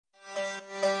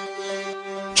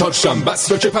چهارشنبه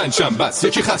است یا که پنجشنبه است،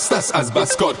 یکی خسته است از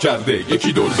بس کار کرده،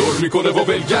 یکی دور دور میکنه و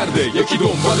ولگرده، یکی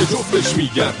دنبال جفتش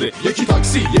میگرده، یکی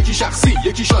تاکسی، یکی شخصی،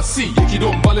 یکی شاسی، یکی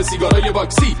دنبال سیگارای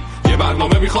باکسی. یه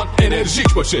برنامه میخوان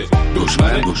انرژیک باشه،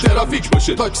 دشمن ترافیک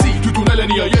باشه. تاکسی تو تونل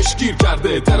نیایش گیر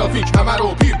کرده، ترافیک همه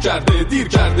رو پیر کرده، دیر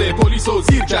کرده، پلیسو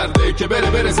زیر کرده که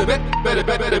برسه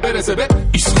به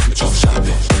ایستگاه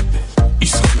چهارشنبه،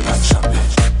 ایستگاه پنجشنبه،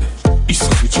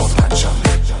 ایستگاه چهارشنبه،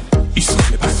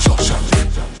 ایستگاه پنجشنبه.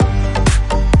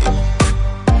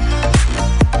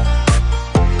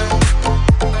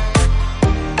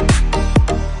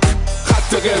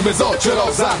 خط قرمزا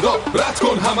چرا زردا، رد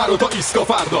کن همه رو تا ایستگاه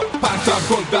فردا، پرتم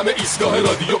کن دم ایستگاه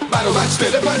رادیو، منو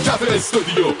مجتله پنجف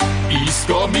استودیو.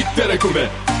 ایستگاه میترکونه،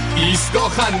 ایستگاه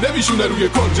خنده میشونه روی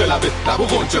کنج لبه، لبو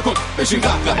غنچه کن، بشین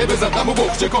قهقهه بزن غمو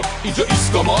بغچه کن. اینجا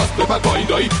ایستگاه ماست، بپر پایین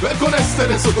دایی، ول کن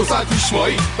استرس و 2 ساعت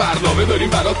پیشمایی. برنامه داریم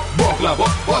برات باقلوا،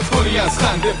 باز کنی از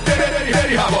خنده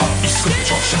بری هوا. ایستگاه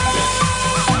چهارشنبه،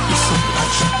 ایستگاه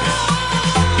پنجشنبه،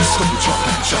 ایستگاه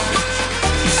چهارشنبه،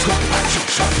 ایستگاه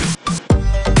پنجشنبه.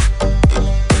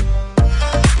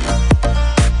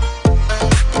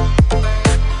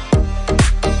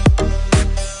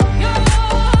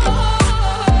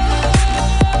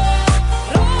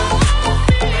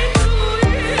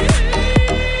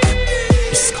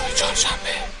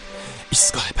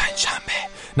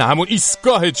 نه همون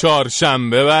ایستگاه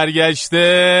چهارشنبه برگشته.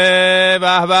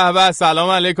 به سلام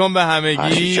علیکم به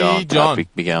همگی. جان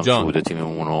میگم فوت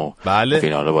تیممونو بله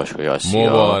فینال باشگاه آسیا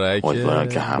مبارکه، امیدوارم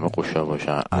که همه خوشحال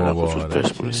باشن، علاوه خصوص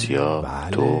پرسپولیسیا.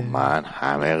 بله. تو من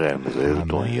همه قرمزای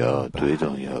دنیا، توی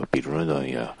دنیا بیرون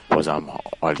دنیا بازم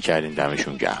حال کردیم،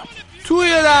 دمشون گرم. توی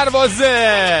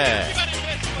دروازه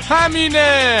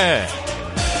همینه.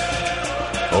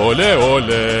 اوله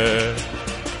اوله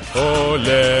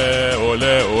اوله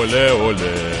اوله اوله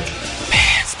اوله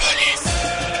پرسپولیس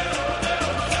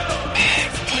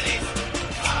پرسپولیس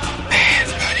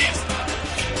پرسپولیس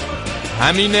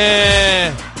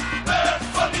همینه.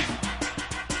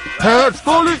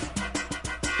 پرسپولیس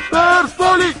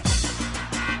پرسپولیس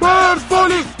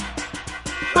پرسپولیس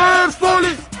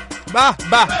پرسپولیس. به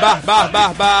به به به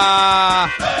به به.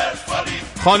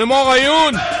 خانم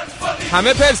آقایون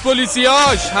همه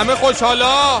پرسپولیسیاش، همه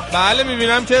خوشحالا. بله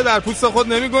میبینم که در پوست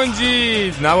خود نمی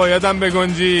گنجید، نبایدم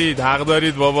بگنجید. حق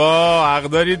دارید بابا، حق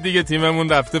دارید دیگه. تیممون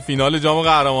رفته فینال جام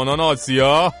قهرمانان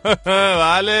آسیا.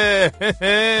 بله.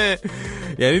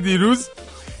 یعنی دیروز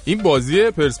این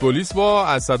بازی پرسپولیس با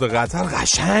اسد قطر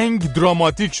قشنگ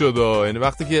دراماتیک شد. یعنی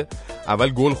وقتی که اول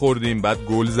گل خوردیم، بعد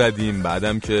گل زدیم،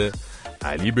 بعدم که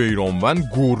علی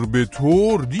بیرانوند گربه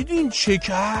طور دیدین چه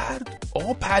کرد؟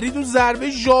 آقا پرید و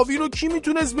ضربه ژاوی رو کی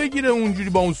میتونست بگیره اونجوری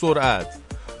با اون سرعت؟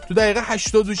 تو دقیقه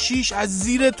 86 از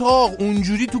زیر تاق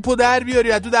اونجوری توپو در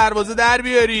بیاری، از تو دروازه در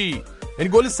بیاری. یعنی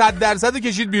گل 100%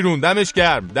 کشید بیرون. دمش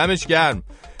گرم، دمش گرم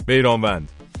بیرانوند.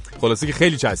 خلاصه که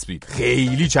خیلی چسبید،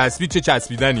 خیلی چسبید. چه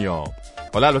چسبیدنی ها.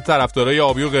 حالا البته طرفدارای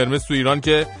آبی و قرمز تو ایران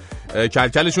که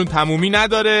کلکلشون تمومی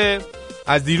نداره.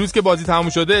 از دیروز که بازی تموم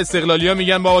شده استقلالیا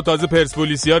میگن بابا تازه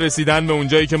پرسپولیسیا رسیدن به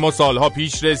اونجایی که ما سالها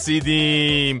پیش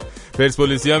رسیدیم.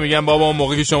 پرسپولیسیا میگن بابا اون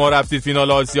موقعی که شما رفتید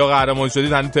فینال آسیا قهرمان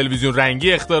شدید هنوز تلویزیون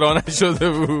رنگی اختراع نشده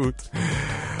بود.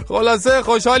 خلاصه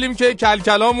خوشحالیم که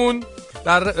کلکلامون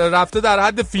رفته در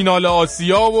حد فینال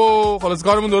آسیا و خلاص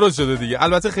کارمون درست شده دیگه.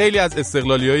 البته خیلی از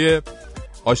استقلالیای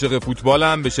عاشق فوتبال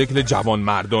هم به شکل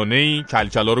جوانمردانه‌ای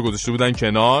کلکلا رو گذاشته بودن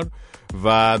کنار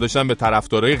و داشتن به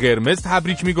طرفدارای قرمز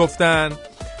تبریک میگفتن.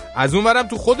 از اون ورم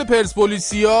تو خود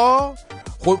پرسپولیسیا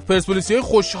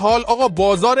خوشحال آقا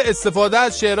بازار استفاده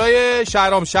از شعرهای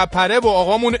شهرام شبپره با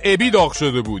آقامون ابی داغ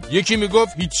شده بود. یکی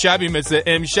میگفت هیچ شبی مثل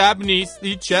امشب نیست،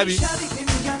 هیچ شبی.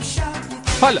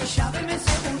 حالا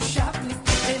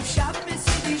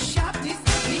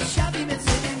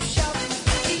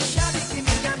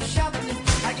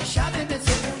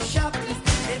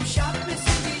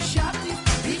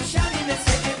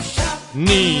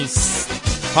نیست.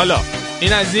 حالا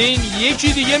این از این.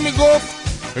 یکی دیگه میگفت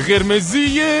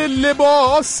قرمزی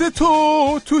لباس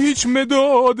تو هیچ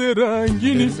مداد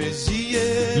رنگی نیست.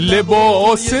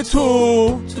 لباس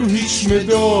تو هیچ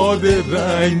مداد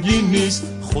رنگی نیست.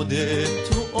 خودت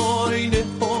تو آینه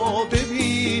ها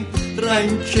ببین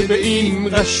رنگ که به این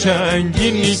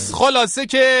قشنگی نیست. خلاصه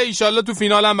که ایشالله تو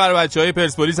فینال هم برای بچهای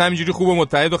پرسپولیس همینجوری خوب و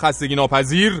متحد و خستگی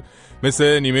ناپذیر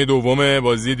مثل نیمه دوم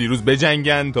بازی دیروز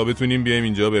بجنگن تا بتونیم بیایم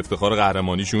اینجا به افتخار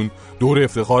قهرمانیشون دور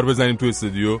افتخار بزنیم تو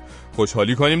استودیو،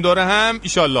 خوشحالی کنیم دوره هم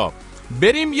ایشالله.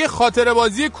 بریم یه خاطره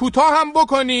بازی کوتاه هم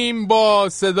بکنیم با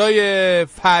صدای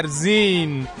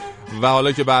فرزین و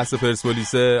حالا که بحث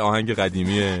پرسپولیس، آهنگ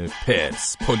قدیمی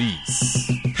پرسپولیس.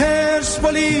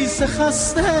 پرسپولیس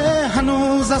خسته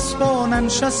هنوز از پا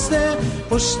ننشسته،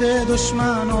 پشت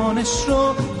دشمنانش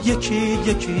رو یکی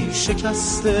یکی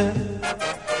شکسته.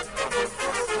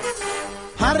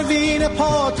 پروین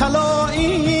پا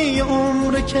طلایی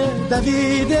عمر که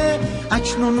دویده،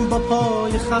 اکنون با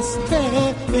پای خسته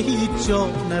به هیچ جا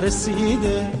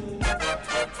نرسیده.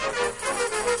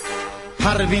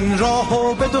 پروین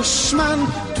راهو به دشمن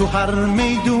تو هر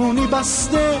میدونی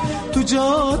بسته، تو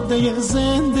جاده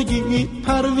زندگی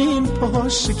پروین پا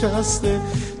شکسته،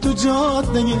 تو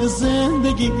جاده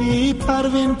زندگی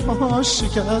پروین پا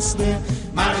شکسته.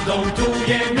 مردم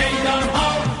توی میدان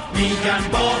ها میگن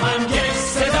با هم یک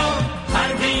صدا،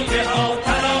 پروین پا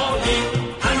طلایی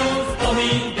هنوز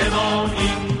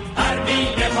امیدواری،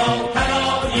 پروین پا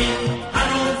طلایی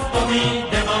هنوز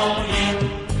امیدواری.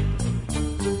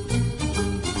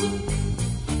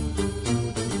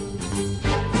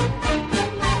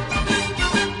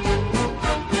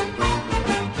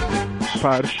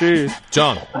 فرشید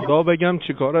جان خدا بگم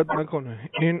چیکارت نکنه،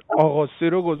 این آقاسی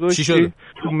رو گذاشتی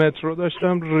تو مترو،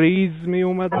 داشتم ریز می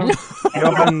اومدم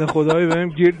یا بنده خدایی بهم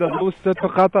گیر داد، دوست تو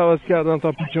خط عوض کردم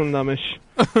تا پیچوندمش.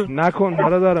 نکن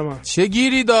برادر من. چه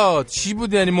گیری داد؟ چی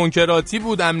بود؟ یعنی منکراتی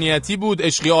بود، امنیتی بود،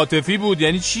 عشقی عاطفی بود؟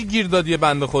 یعنی چی گیر داد یه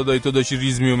بنده خدایی تو داشتی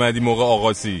ریز می اومدی موقع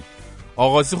آقاسی؟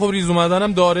 آقاسی خب ریز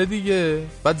اومدنم داره دیگه.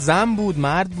 بعد زن بود،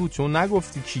 مرد بود، چون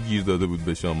نگفتی کی گیر داده بود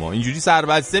به شما. اینجوری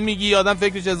سربسته میگی آدم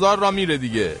فکرش هزار را میره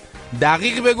دیگه.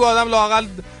 دقیق بگو آدم لااقل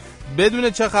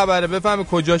بدونه چه خبره، بفهمه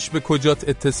کجاش به کجات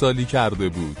اتصالی کرده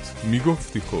بود.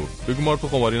 میگفتی خب بگو ما رو تو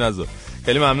خماری نذار.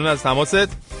 خیلی ممنون از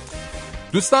تماست.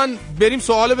 دوستان بریم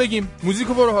سوال بگیم.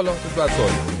 موزیکو برو حالا بعد سوال.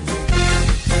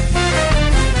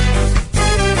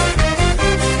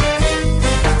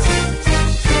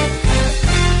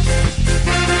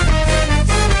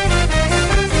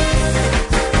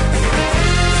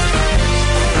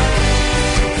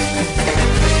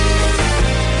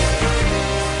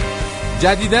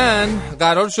 جدیداً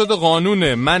قرار شده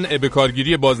قانون منع به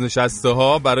کارگیری بازنشسته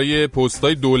ها برای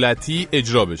پست‌های دولتی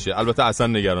اجرا بشه. البته اصلا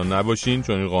نگران نباشین،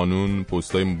 چون این قانون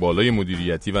پست‌های بالای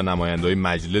مدیریتی و نماینده‌های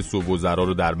مجلس و وزرا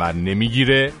رو در بر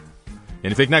نمیگیره.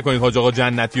 یعنی فکر نکنید حاج آقا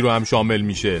جنتی رو هم شامل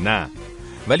میشه، نه.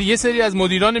 ولی یه سری از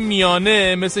مدیران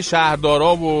میانه مثل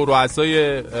شهردارا و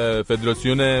رؤسای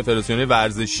فدراسیون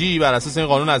ورزشی بر اساس این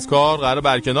قانون از کار قرار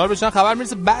برکنار بشن. خبر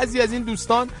میرسه بعضی از این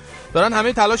دوستان دارن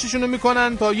همه تلاششون رو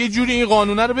میکنن تا یه جوری این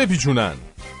قانونه رو بپیچونن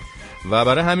و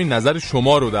برای همین نظر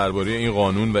شما رو درباره این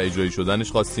قانون و اجرایی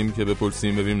شدنش خواستیم که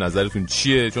بپرسیم ببینیم نظرتون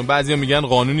چیه. چون بعضیا میگن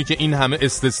قانونی که این همه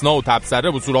استثناء و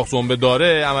تبصره و سوراخ سنبه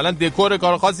داره عملا دکور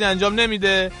کار خاصی انجام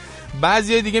نمیده.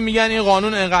 بعضیا دیگه میگن این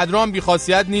قانون انقدرام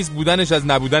بی‌خاصیت نیست، بودنش از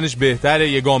نبودنش بهتره،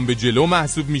 یه گام به جلو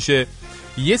محسوب میشه.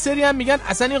 یه سری هم میگن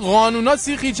اصلا این قانونا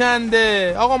سیخی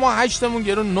چنده، آقا ما 8مون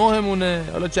گرون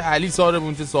 9مونه، حالا چه علی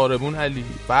ساربون چه ساربون علی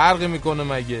فرقی میکنه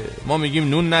مگه؟ ما میگیم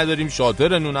نون نداریم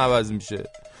شاطر نون عوض میشه.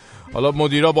 حالا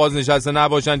مدیرا بازنشسته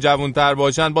نباشن جوانتر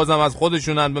باشن بازم از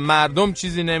خودشونن، به مردم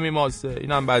چیزی نمیماسه.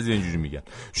 اینم بعضی اینجوری میگن.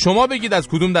 شما بگید از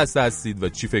کدوم دسته هستید و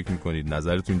چی فکر میکنید؟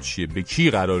 نظرتون چیه؟ به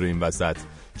کی قراره این وسط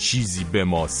چیزی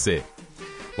بماسه؟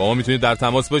 با ما میتونید در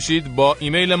تماس باشید با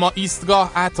ایمیل ما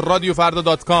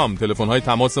istgah@radiofarda.com. تلفن های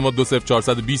تماس ما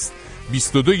 20420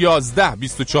 2211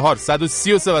 24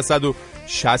 133 و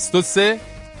 163.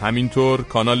 همینطور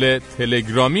کانال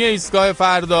تلگرامی ایستگاه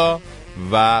فردا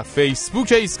و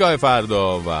فیسبوک ایستگاه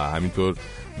فردا و همینطور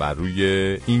بر روی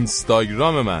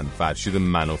اینستاگرام من فرشید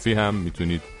منافی هم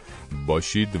میتونید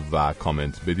باشید و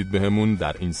کامنت بدید بهمون.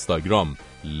 در اینستاگرام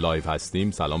لایو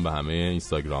هستیم. سلام به همه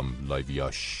اینستاگرام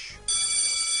لایویاش.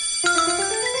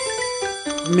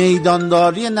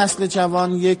 میدانداری نسل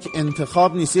جوان یک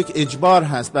انتخاب نیست، یک اجبار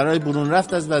هست برای برون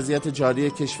رفت از وضعیت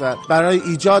جاری کشور، برای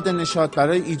ایجاد نشاط،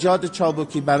 برای ایجاد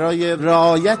چابکی، برای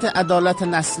رعایت عدالت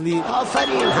نسلی.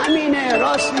 آفرین، همینه،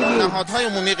 راست میگی. نهادهای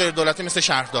عمومی غیر دولتی مثل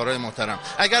شهردارای محترم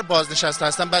اگر بازنشسته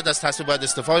هستن بعد از تصویب باید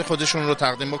استعفای خودشون رو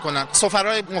تقدیم بکنن.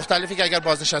 سفرای مختلفی که اگر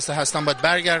بازنشسته هستن باید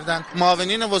برگردن.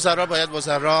 معاونین وزرا باید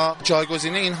وزرا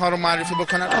جایگزین اینها رو معرفی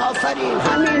بکنن. آفرین،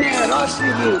 همینه، راست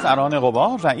میگی. سران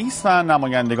قوا، رئیس و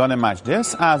نمایندگان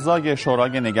مجلس، اعضای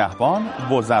شورای نگهبان،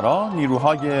 وزرا،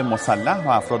 نیروهای مسلح و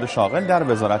افراد شاغل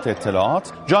در وزارت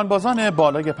اطلاعات، جانبازان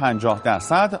بالای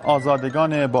 50%،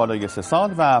 آزادگان بالای 3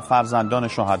 سال و فرزندان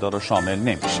شهدا رو شامل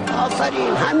نمیشه.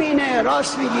 آفرین، همینه،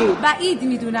 راست میگی. بعید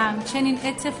میدونم چنین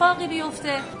اتفاقی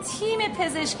بیفته. تیم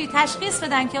پزشکی تشخیص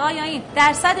بدن که آیا این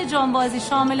درصد جانبازی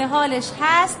شامل حالش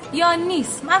هست یا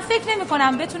نیست. من فکر نمی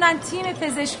کنم بتونن تیم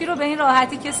پزشکی رو به این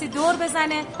راحتی کسی دور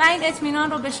بزنه و این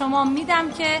اطمینان رو به شما میدم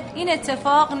میکنم که این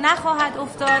اتفاق نخواهد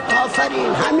افتاد.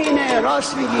 آفرین، همینه،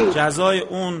 راست میگی. جزای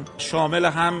اون شامل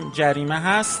هم جریمه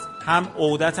هست، هم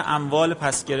عودت اموال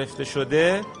پس گرفته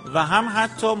شده و هم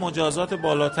حتی مجازات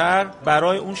بالاتر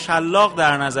برای اون شلاق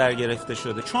در نظر گرفته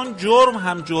شده. چون جرم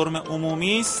هم جرم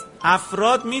عمومی است،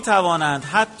 افراد می توانند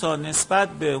حتی نسبت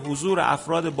به حضور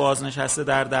افراد بازنشسته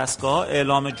در دستگاه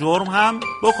اعلام جرم هم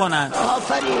بکنند.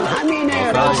 آفرین،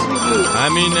 همینه، راست میگی.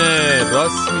 همینه،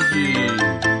 راست میگی.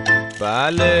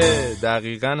 بله،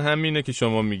 دقیقاً همینه که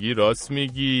شما میگی، راست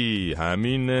میگی.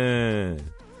 همینه.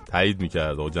 تایید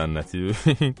میکرد آقا جنتی.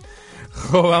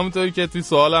 خب همونطوری که توی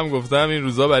سوالم گفتم، این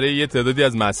روزا برای یه تعدادی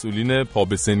از مسئولین پا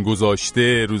به سن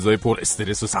گذاشته روزای پر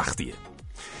استرس و سختیه.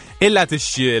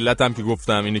 علتش چیه؟ علتم که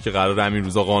گفتم اینه که قراره همین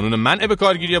روزا قانون منع به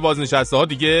کارگیری بازنشسته ها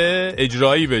دیگه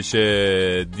اجرایی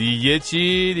بشه. دیگه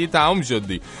چی؟ دیگه تمام شد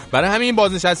دیگه. برای همین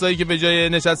بازنشسته هایی که به جای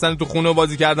نشستن تو خونه و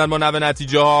بازی کردن با نوه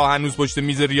نتیجه ها هنوز پشت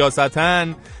میز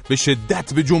ریاستن، به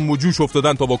شدت به جنب و جوش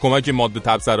افتادن تا با کمک ماده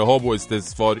تبصره ها و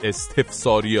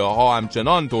استفساریه ها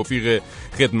همچنان توفیق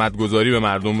خدمتگزاری به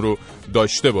مردم رو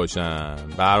داشته باشن.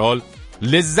 به هر حال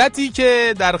لذتی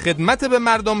که در خدمت به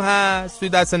مردم هست توی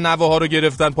دست نوه ها رو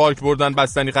گرفتن، پارک بردن،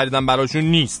 بستنی خریدن براشون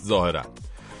نیست ظاهرا.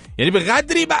 یعنی به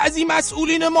قدری بعضی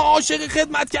مسئولین ما عاشق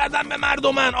خدمت کردن به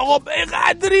مردمن، آقا به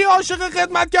قدری عاشق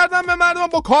خدمت کردن به مردم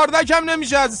با کاردک هم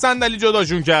نمیشه از صندلی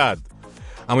جداشون کرد.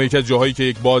 اما یکی از جاهایی که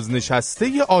یک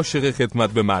بازنشسته عاشق خدمت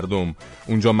به مردم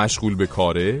اونجا مشغول به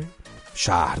کاره،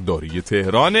 شهرداری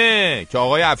تهرانه که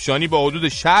آقای افشانی با حدود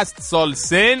 60 سال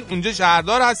سن اونجا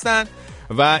شهردار هستن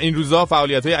و این روزا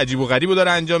فعالیت‌های عجیب و غریبو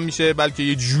داره انجام میشه، بلکه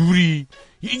یه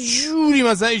جوری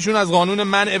مثلا ایشون از قانون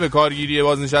منع به کارگیری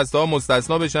بازنشسته‌ها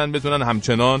مستثنا بشن، بتونن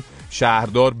همچنان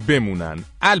شهردار بمونن.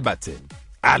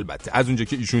 البته از اونجا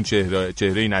که ایشون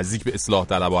چهره نزدیک به اصلاح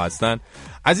طلبها هستن،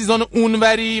 عزیزان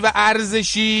اونوری و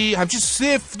ارزشی همچین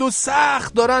سفت و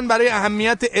سخت دارن برای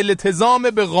اهمیت التزام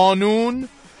به قانون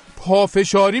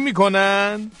پافشاری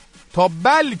میکنن تا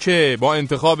بلکه با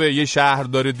انتخاب یه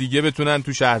شهردار دیگه بتونن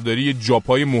تو شهرداری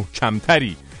جاپای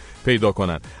محکمتری پیدا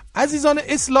کنن. عزیزان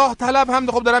اصلاح طلب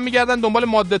هم خب دارن میگردن دنبال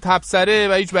ماده تبصره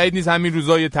و هیچ بعید نیست همین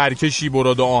روزا یه ترکشی،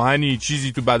 براد آهنی،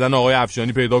 چیزی تو بدن آقای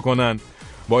افشانی پیدا کنن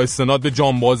با استناد به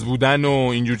جانباز بودن و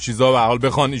اینجور چیزا و حال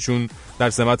بخوان ایشون در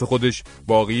سمت خودش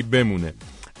باقی بمونه.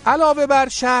 علاوه بر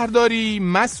شهرداری،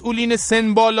 مسئولین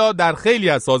سن بالا در خیلی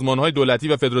از سازمان‌های دولتی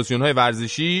و فدراسیون‌های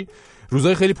ورزشی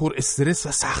روزای خیلی پر استرس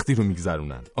و سختی رو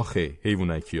میگذرونن. آخه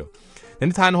حیوانکیا.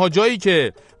 یعنی تنها جایی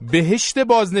که بهشت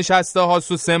بازنشسته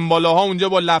هاست و سن بالاها اونجا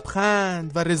با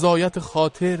لبخند و رضایت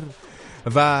خاطر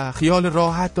و خیال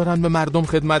راحت دارن به مردم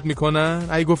خدمت میکنن.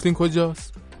 ای گفتین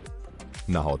کجاست؟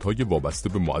 نهادهای وابسته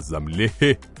به معظم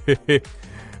له.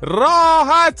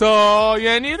 راحت ها،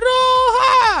 یعنی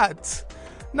راحت.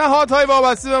 نهادهای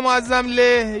وابسته به معظم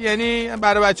له یعنی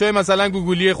برای بچهای مثلا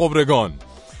گوگولی خبرگان،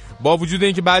 با وجود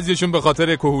اینکه بعضیشون به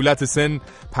خاطر کهولت سن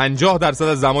 50%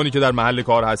 از زمانی که در محل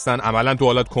کار هستن عملاً تو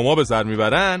حالت کما به سر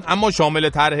میبرن، اما شامل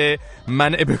طرح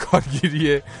منع به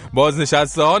کارگیری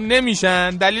بازنشسته ها نمیشن.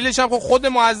 دلیلش هم خود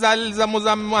معظم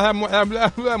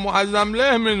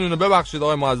له میدونه. ببخشید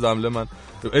آقای معظم له، من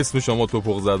اسم شما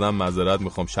توپق زدم، معذرت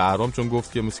میخوام. شهرام چون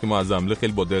گفت که مسکی معظم له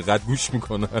خیلی با دقت گوش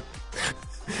میکنه.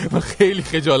 من خیلی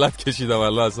خجالت کشیدم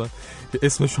والله اصلا که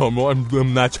اسم شما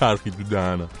هم نچرخید تو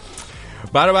دهنم.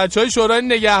 برای بچهای شورای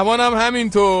نگهبان هم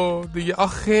همینطور دیگه.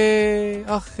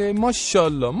 آخه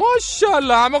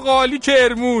ماشاءالله همه قالی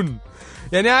کرمون،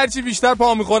 یعنی هرچی بیشتر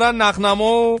پا میخورن نخنما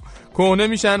و کهنه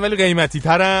میشن ولی قیمتی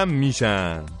ترم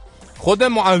میشن. خود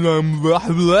معظم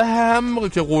هم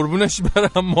که قربونش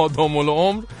برم مادام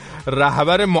العمر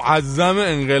رهبر معظم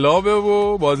انقلابه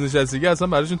و بازنشستگی اصلا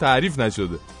براشون تعریف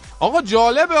نشده. آقا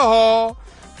جالبه ها،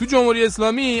 تو جمهوری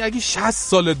اسلامی اگه 60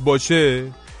 سالت باشه،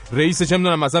 رئیس چه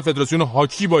میدونم مثلا فدراسیون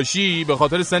هاکی باشی، به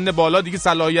خاطر سن بالا دیگه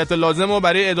صلاحیت لازمو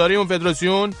برای اداره اون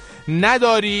فدراسیون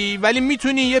نداری، ولی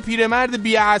میتونی یه پیرمرد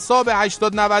بی‌اعصاب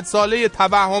 80-90 ساله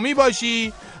توهمی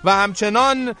باشی و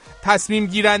همچنان تصمیم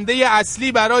گیرنده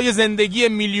اصلی برای زندگی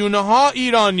میلیون‌ها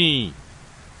ایرانی.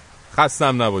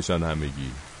 خستم نباشن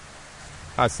همگی،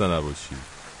 خسته نباشی.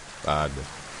 بله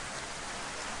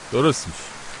درست میشه.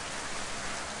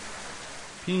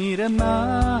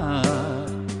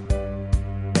 پیرمرد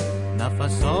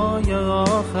نفسای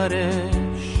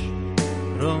آخرش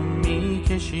رو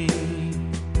میکشید،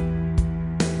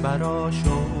 براش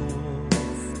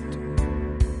افت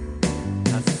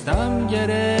دستم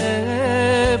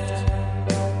گرفت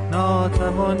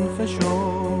ناتوان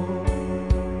فشرد،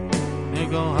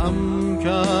 نگاهم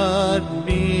کرد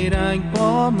بیرنگ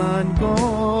با من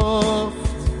گفت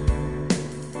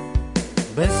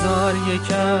بذار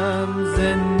یکم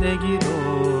زندگی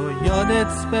رو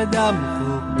یادت بدم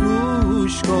خوب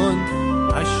گوش کن،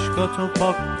 عشقاتو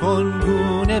پاک کن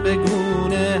گونه به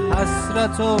گونه،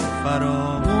 حسرتو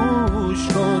فراموش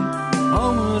کن.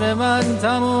 عمر من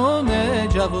تمومه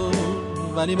جوون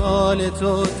ولی مال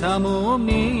تو تموم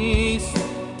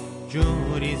نیست،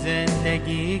 جوری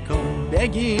زندگی کن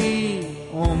بگی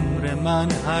عمر من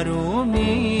حروم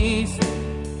نیست.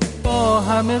 با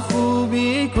همه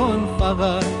خوبی کن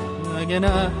فقط، مگه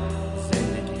نه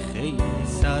زندگی خیلی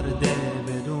سرده،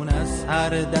 بدون از هر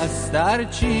دست در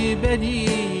چی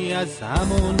بدی از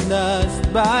همون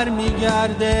دست بر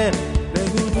میگرده.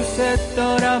 بگو دوست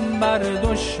دارم بر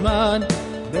دشمن،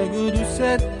 بگو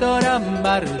دوست دارم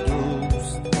بر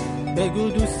دوست، بگو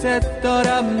دوست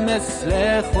دارم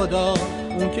مثل خدا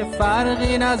اون که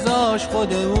فرقی نذاش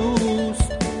خود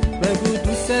اوست. بگو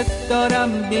دوست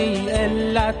دارم بی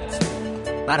علت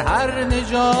بر هر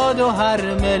نژاد و هر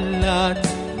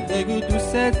ملت، بگو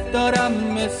دوست دارم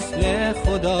مثل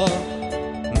خدا.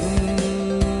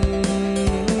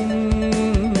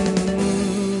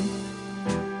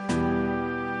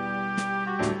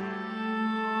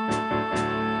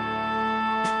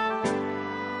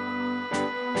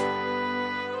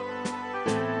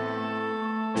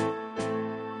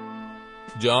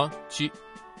 جان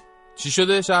چی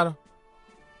شده شهر؟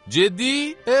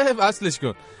 جدی؟ وصلش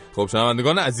کن. خب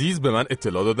شنوندگان عزیز، به من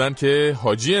اطلاع دادن که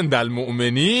حاجی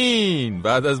اندالمؤمنین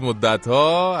بعد از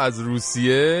مدت‌ها از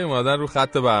روسیه اومدن رو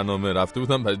خط برنامه، رفته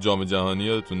بودن برای جام جهانی،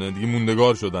 یادتونه دیگه،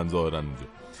 موندگار شدن ظاهرا اونجا.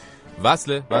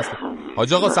 وصله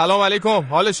حاج آقا سلام علیکم،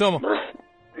 حال شما؟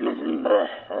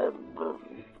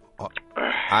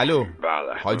 الو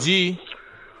حاجی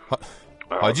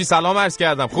حاجی سلام عرض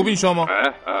کردم، خوبین شما؟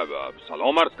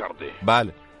 سلام عرض کردی؟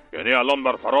 بله. یعنی الان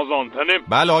بر فراز آنتنیم؟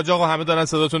 بله حاج آقا، همه دارن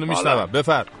صداتون رو میشنون.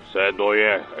 بفرم. 3 2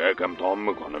 1 امتحان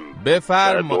میکنم.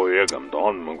 بفرم. 3 2 1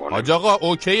 امتحان میکنم. حاج آقا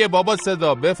اوکیه بابا،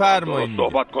 صدا بفرمایید.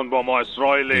 صحبت کن با ما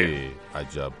اسرائیلی.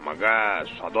 عجب. مگه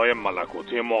صدای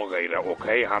ملکوتی ما غیر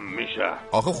اوکی هم میشه؟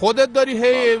 آخه خودت داری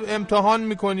هی امتحان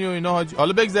میکنی و اینا حاجی.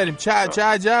 حالا بگذاریم. چه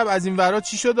عجب، از این ورا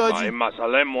چی شد حاجی؟ این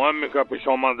مسئله مهمی که پیش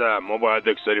آمده، ما باید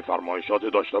یک سری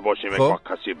فرمایشاتی داشته باشیم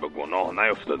که کسی به گناه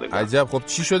نیفتاده. عجب. خب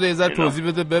چی شده؟ یه ذره توضیح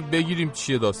بده بگیریم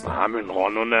چیه داستان. همین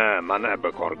قانون منع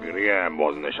به کارگیری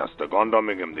بازنشستگان را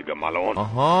میگم دیگه ملعون.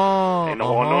 این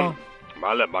قانون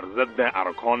بله بر ضد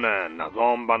ارکان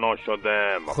نظام بنا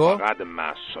شده و فقط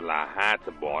مصلحت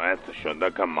باعث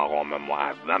شده که مقام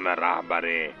معظم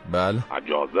رهبری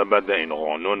اجازه بده این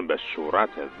قانون به صورت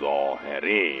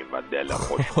ظاهری و دل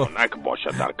خوشکنک باشه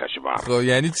در کشور. خب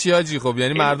یعنی چی حاجی؟ خب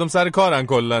یعنی مردم سر کارن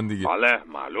کلا دیگه. بله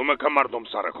معلومه که مردم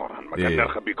سر کارن. مگه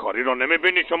نرخ بیکاری رو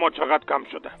نمیبینی شما چقدر کم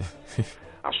شده؟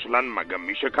 اصلا مگه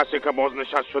میشه کسی که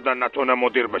بازنشست شده نتونه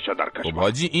مدیر بشه در کشور؟ خب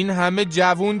حاجی این همه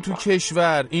جوون تو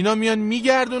کشور، اینا میان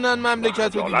میگردونن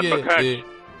مملکتو دیگه.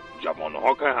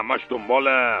 جوانها که همش دنبال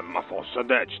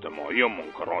مفاسد اجتماعی و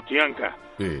منکراتی هن که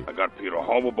اگر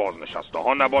پیرها و بازنشسته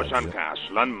ها نباشن که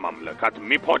اصلا مملکت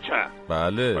میپاچه.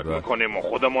 بله میکنیم و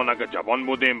خودمون اگه جوان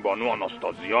بودیم بانو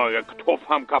آناستازیا یک توف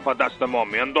هم کف دست ما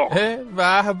میانداخت.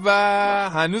 به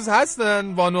هنوز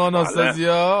هستن بانو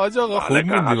آناستازیا؟ آج آقا خوب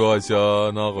موندی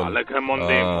باشا ناقل. بله که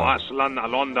موندیم. ما اصلا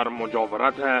الان در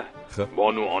مجاورت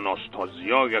بانو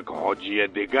آناستازیا یک حاجی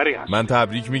دیگری هست. من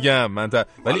تبریک میگم.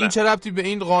 ولی این چه ربطی به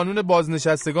این قانون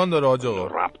بازنشستگان داره آج آقا؟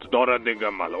 ربط داره دیگه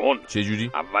ملعون. چه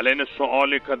جوری؟ اولین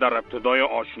سوالی که در ابتدای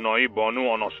آشنایی بانو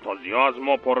آناستازیا از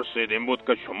ما پرسیدیم بود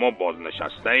که شما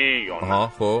بازنشسته ای یا نه.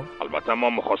 خب البته ما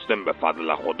میخواستیم به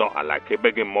فضل خدا الکی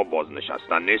بگیم ما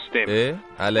بازنشسته نیستیم،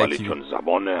 ولی چون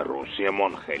زبان روسی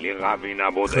من خیلی قوی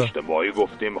نبود اشتباهی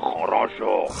گفتیم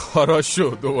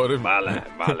خاراشو دوباره. بله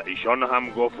ایشان هم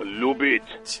گفت لوبیت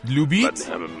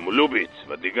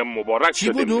و دیگه مبارک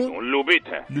شدیم. اون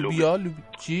لوبیته. لوبیا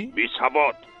چی؟ بی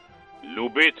ثبات.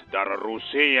 لوبیت در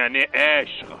روسی یعنی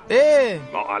عشق.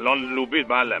 ما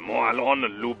الان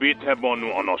لوبیت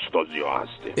بانو آناستازیا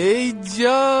هستیم. ای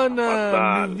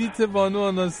جانم لوبیت بانو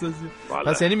آناستازیا.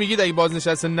 پس یعنی میگید اگه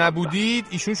بازنشسته نبودید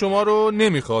ایشون شما رو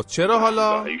نمیخواد. چرا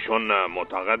حالا؟ ایشون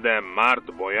معتقد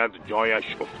مرد باید جایش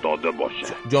افتاده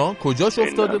باشه. کجاش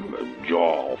افتاده؟ جا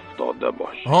افتاده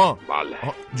باشه.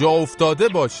 بله جا افتاده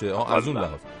باشه. از اون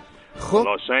لحاظ.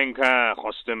 خلاصه این که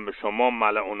خواستیم به شما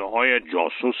ملعونه‌های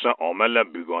جاسوس عامل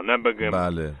بیگانه بگیم.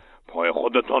 بله. پای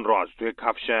خودتان را از توی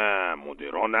کفش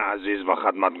مدیران عزیز و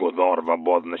خدمتگزار و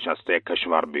بازنشسته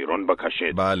کشور بیرون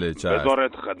بکشید. بله چشم.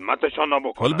 بذارید خدمتشان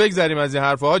بکنن. حالا بگذریم از این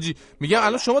حرفا حاجی. میگم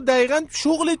الان شما دقیقاً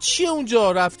شغل چیه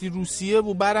اونجا؟ رفتی روسیه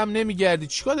و برم نمیگردی،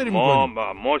 چیکار داری میکنی؟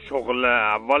 ما شغل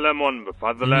اولمون به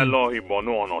فضل الهی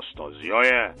بانو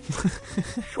آناستازیاه.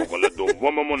 شغل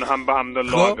دوممون هم به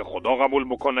حمدالله اگه خدا قبول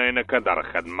بکنه اینه که در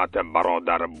خدمت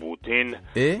برادر پوتین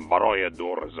برای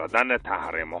دور زدن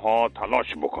تحریم ها تلاش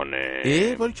بکنه.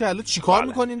 باری که الان چیکار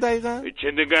میکنیم دقیقاً؟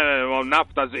 چی دیگه،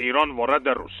 نفت از ایران وارد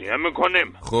روسیه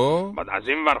میکنیم. خب بعد از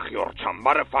این ور خیار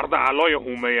چنبر فرد علای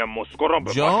حومه مسکو را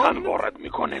به وطن وارد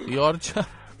میکنیم. خیار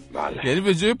بله. یعنی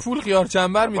به جای پول خیار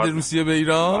چنبر میده روسیه به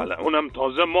ایران؟ بله اونم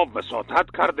تازه ما وساطت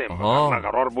کردیم.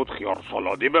 قرار بود خیار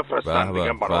سالادی بفرستن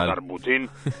دیگه برادر پوتین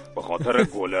به خاطر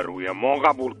گل روی ما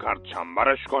قبول کرد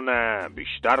چنبرش کنه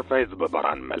بیشتر فیض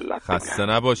ببرن ملت. خسته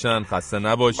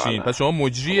نباشین. پس شما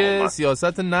مجری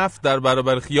سیاست نفت در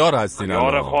برابر خیار هستین.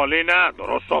 خیار خالی نه،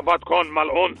 درست صحبت کن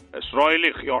ملعون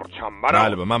اسرائیلی خیار چنبر.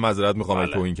 بله من معذرت میخوام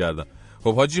اگه توهین کردم.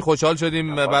 خب حاجی خوشحال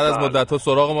شدیم بعد از مدت‌ها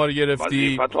سراغ ما رو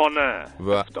گرفتی. وظیفتانه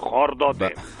افتخار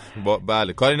دادیم.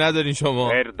 بله کاری ندارین شما؟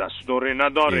 غیر دستوری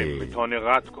نداریم. میتونی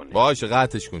قطع کنی. باشه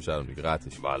قطعش کن شرم دیگه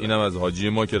قطعش. اینم از حاجی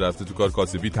ما که رفته تو کار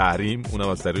کاسبی تحریم، اونم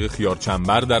از طریق خیار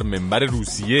چنبر در منبر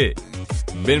روسیه.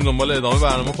 بریم دنبال ادامه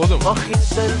برنامه خودمون.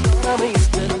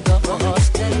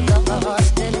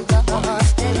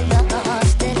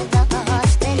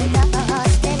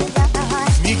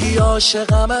 میگی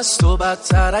عاشقم از تو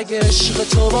بدتر، اگه عشق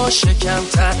تو باشه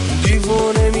کمتر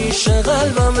دیوونه میشه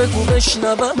قلبم، بگو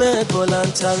بشنومت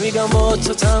بلندتر. میگم با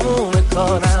تو تموم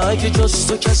کارم، اگه جز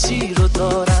تو کسی رو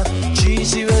دارم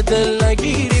چیزی به دل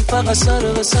نگیری فقط سر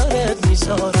به سرت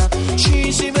میذارم.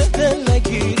 چیزی به دل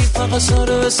نگیری فقط سر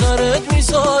به سرت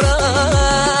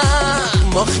میذارم.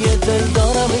 ماخی دل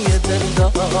دارم یه دل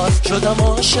دار شدم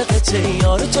عاشقت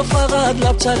یار، تو فقط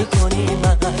لبتر کنی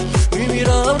من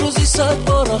میمیرم روزی 100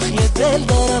 بار. آخی دل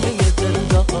دارم یه دل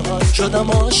دار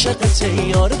شدم عاشقت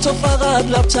یار، تو فقط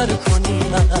لبتر کنی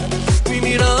من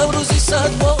میمیرم روزی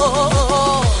 100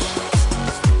 بار.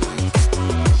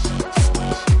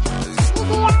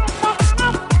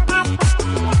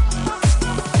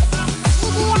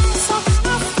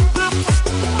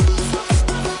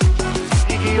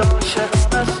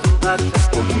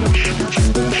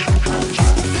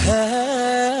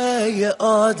 هی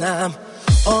آدم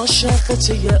عاشقت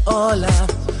یه عالم،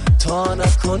 تا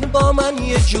نکن با من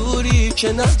یه جوری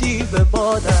که ندی به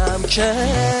بادم. که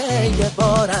یه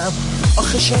بارم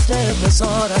آخه شده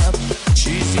بذارم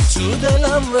چیزی تو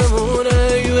دلم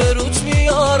بمونه یه روت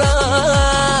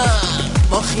میارم.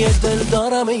 ماخی دل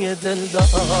دارم یه دل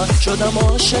دار شدم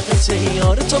عاشقت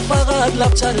یار، تو فقط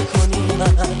لبتر کنی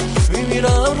من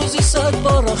میمیرم روزی 100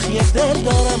 بار. آخی دل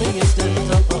دارم یه دل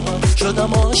دار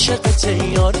شدم عاشقت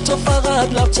یار، تو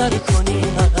فقط لبتر کنی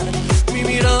من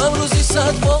میمیرم روزی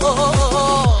 100 بار.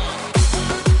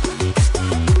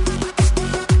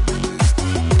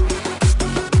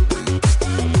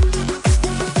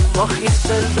 ماخی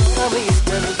دل دارم یه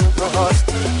دل دار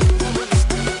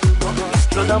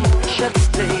شدم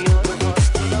عاشقت یار.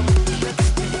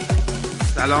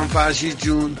 سلام فرشید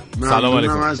جون،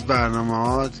 ممنونم از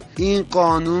برنامه‌هات. این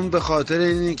قانون به خاطر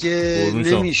اینه که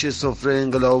نمیشه سفره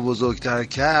انقلاب بزرگتر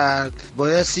کرد،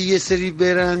 باید یه سری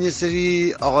برن، یه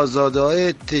سری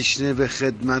آقازاده‌های تشنه به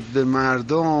خدمت به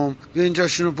مردم به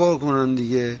اینجاشونو پر کنن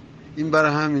دیگه. این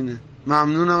برای همینه.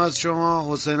 ممنونم از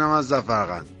شما. حسینم از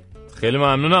زفرقند. خیلی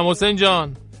ممنونم حسین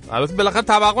جان. البته بالاخره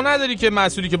توقع نداری که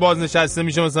مسئولی که بازنشسته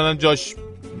میشه مثلا جاش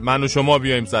من و شما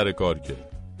بیایم سر کار، که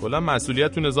کلا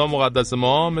مسئولیت تو نظام مقدس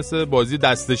ما مثل بازی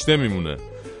دستشته میمونه،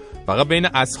 فقط بین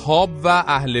اصحاب و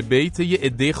اهل بیت یه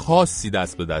عده خاصی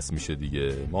دست به دست میشه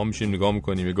دیگه. ما میشیم نگاه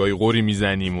میکنیم، گاهی قوری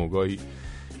میزنیم و گاهی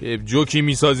جوکی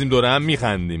میسازیم دوره هم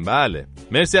میخندیم. بله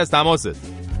مرسی از تماست.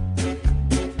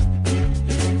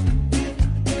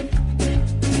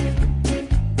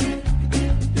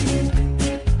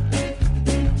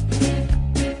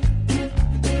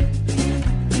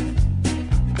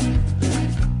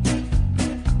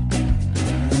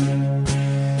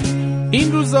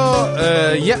 این روزا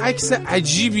یه عکس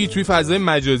عجیبی توی فضای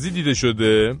مجازی دیده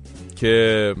شده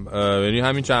که یعنی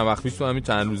همین چند وقت پیش تو همین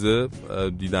چند روزه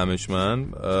دیدمش من.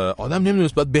 آدم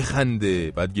نمیدونست باید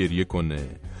بخنده باید گریه کنه.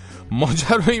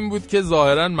 ماجرا این بود که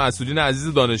ظاهرا مسئولین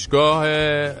عزیز دانشگاه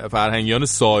فرهنگیان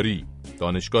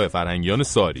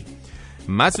ساری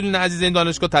مسئولین عزیز این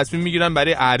دانشگاه تصمیم میگیرن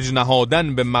برای ارج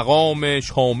نهادن به مقام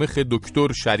شامخ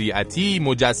دکتر شریعتی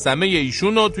مجسمه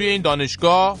ایشون رو توی این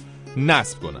دانشگاه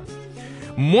نصب کنن.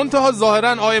 منتها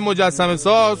ظاهرا آقای مجسمه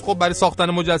ساز خب برای ساختن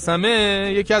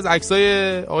مجسمه یکی از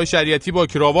عکسای آقای شریعتی با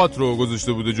کراوات رو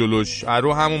گذاشته بوده جلوش،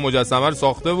 رو همون مجسمه رو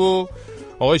ساخته و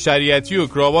آقای شریعتی و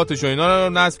کراواتش و اینا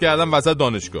رو نصب کردن وسط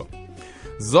دانشگاه.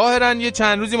 ظاهرا یه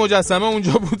چند روزی مجسمه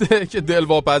اونجا بوده که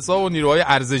دلواپسا و نیروهای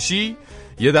ارزشی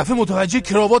یه دفعه متوجه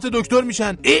کراوات دکتر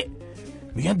میشن،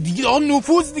 میگن دیگه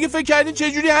نفوذ دیگه، فکر کردین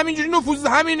چه جوری همینجوری نفوذ،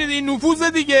 همینه دیگه، نفوذ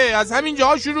دیگه از همین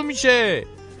جاها شروع میشه.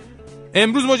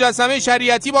 امروز مجسمه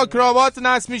شریعتی با کراوات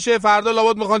نصب میشه، فردا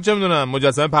لابد میخوان چه میدونم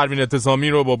مجسمه پروین اعتصامی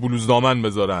رو با بلوز دامن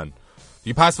بذارن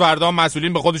دیگه، پس فردا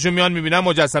مسئولین به خودشون میان میبینن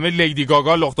مجسمه لیدی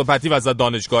گاگا لخت و پتی وسط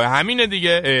دانشگاه، همینه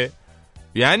دیگه.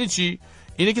 یعنی چی؟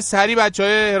 اینه که سری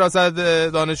بچهای حراست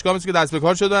دانشگاه مثل که دست به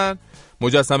کار شدن،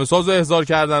 مجسمه سازو احضار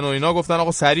کردن و اینا، گفتن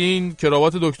آقا سری این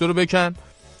کراوات دکتر رو بکن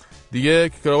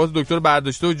دیگه. کراوات دکتر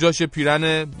برداشته و جاش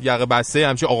پیرن یقه بسته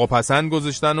همچین آقا پسند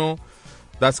گذاشتن و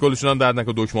دستگالشون هم درد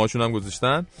نکنه دکمه‌هاشون هم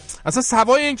گذاشتن. اصلا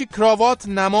سوای این که کراوات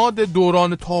نماد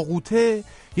دوران طاغوته،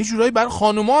 یه جورایی برای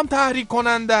خانوما هم تحریک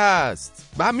کننده است.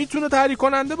 بعد میتونه تحریک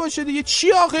کننده باشه دیگه.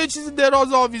 چی آخه یه چیز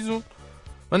دراز آویزون؟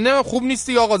 من نمیدونم خوب نیست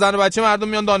دیگه آقا، زن و بچه مردم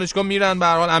میان دانشگاه میرن، به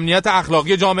هر حال امنیت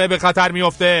اخلاقی جامعه به خطر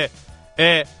میفته.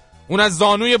 اون از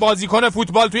زانوی بازیکن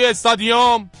فوتبال توی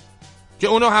استادیوم که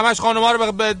اونو همش خانوما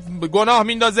رو به گناه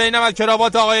میندازه، اینم از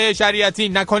کراوات آقای شریعتی.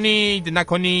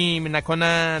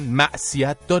 نکنن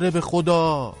معصیت داره به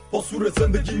خدا. با سور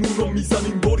زندگیمون رو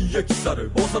میزنیم باری یک سره،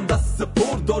 بازم دست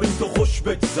پر داریم تا خوش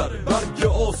بگذره. برگ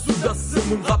آسو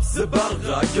دستمون قبض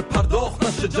برقه، اگه پرداخت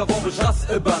نشه جوابش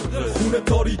قطع برقه. خونه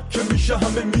تاریک که میشه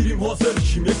همه میریم حاضر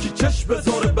شیم، یکی چشم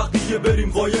بذاره بقیه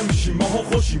بریم قایم شیم. ماها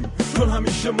خوشیم چون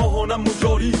همیشه ماهانم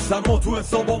جاری، سرما تو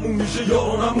حسابامون میشه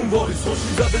یارانمون واریس. خوش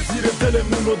میزده زیر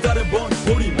دلمون رو در بانک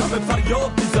بریم، همه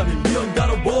فریاد میزنیم بیاین در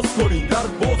رو باز کنیم. در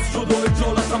باز شد و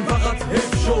اجالتم فقط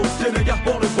حیف شد که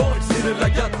نگهبان بانک زیر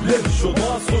لگت له شد.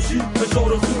 ما از خوشی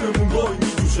فشار خونمون گاهی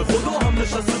میجوشه، خدا هم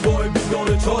نشسته با بیدار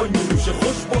چای مینوشه.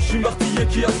 خوش باشیم وقتی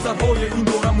یکی از سرهای این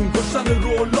دورمون کشتن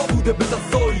رولا بوده به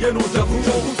دستای یه نوجوون.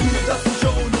 جاون توی دستشه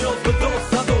و نیاز به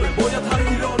داست نداره، باید هر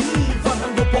ایرانی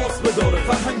فرهنگ و پاس بداره.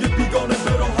 فرهنگ بیگانه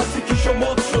به راحتی که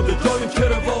شمات شده، جای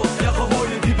کروات یقه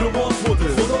های دیپلمات بوده.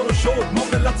 خدا رو شد ما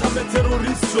ملت همه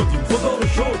تروریست شدیم، خدا رو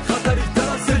شد خطری تر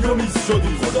از سیونیست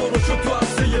شدیم. خدا رو شد تو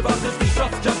عرصه ورزش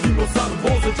پیشرفت کردیم و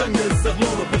سرباز جنگ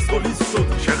استقلال و پرسپولیس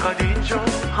شدیم. چقدر اینجا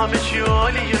همه چی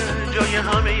عالیه، جای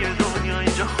همه دنیا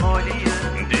اینجا خالیه.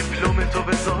 دیپلم تو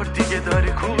بذار دیگه در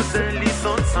کوزه،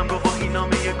 لیسانسم با این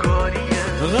نامه کاریه.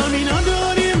 غمی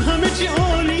نداریم همه چی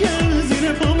عالیه،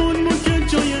 زیر پامون ممکن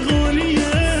جای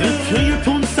غالیه. سکه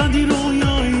 500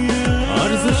 رویاییه،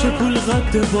 ارزش پول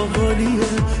قد باقالیه،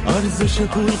 ارزش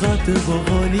پول قد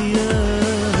باقالیه.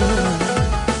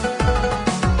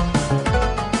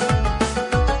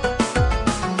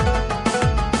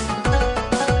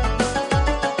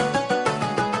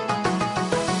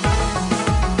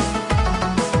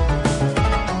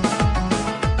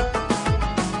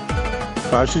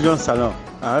 فرشی جان سلام،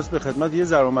 عرض به خدمت یه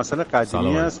ضرب مسئله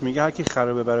قدیمی است، میگه هر کی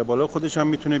خرابه بره بالا خودش هم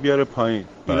میتونه بیاره پایین.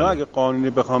 اینا اگه قانونی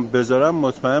بخوام بذارم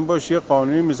مطمئن باش یه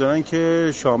قانونی میذارن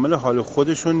که شامل حال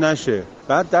خودشون نشه.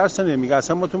 بعد درس میگه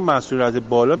اصلا ما تو مسئولیت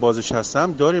بالا بازنشسته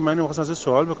هم داریم. من می‌خواستم از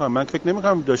سوال بکنم، من فکر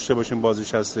نمی‌کنم داشته باشیم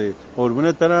بازنشسته.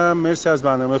 قربونت برم، مرسی از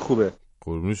برنامه خوبه.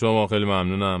 قربون شما، خیلی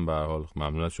ممنونم. به هر حال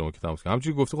ممنون از شما که تماس کردید.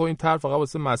 همونجوری گفته خب این طرح فقط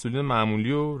واسه مسئولین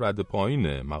معمولی و رد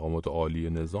پایینه، مقامات عالی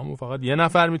نظام و فقط یه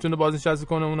نفر میتونه بازنشسته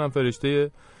کنه، اونم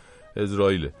فرشته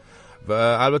اسرائیل. و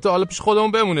البته حالا پیش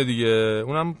خودمون بمونه دیگه،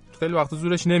 اونم خیلی وقت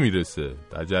زورش نمیرسه.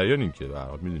 در جریانیم که به هر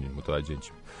حال میدونیم متوجه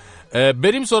چیم.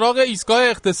 بریم سراغ ایستگاه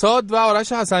اقتصاد و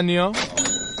آرش حسنی‌ها.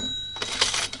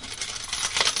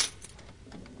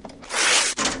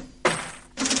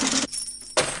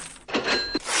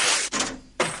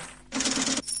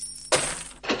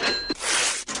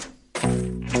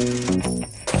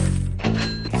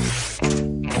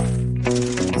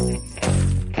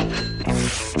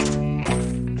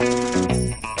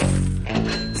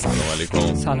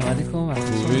 سلام علیکم.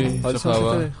 خوبی؟ چه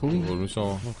خبر؟ خوبی؟ قربون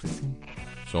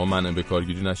شما من به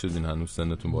کارگیری نشدین هنوز،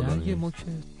 سنتون بالا نیست.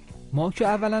 ما که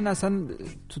اولا اصلا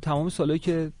تو تمام سالایی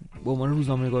که به عنوان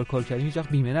روزنامه‌نگار کار کردیم هیچ وقت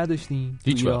بیمه نداشتیم.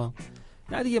 هیچ وقت؟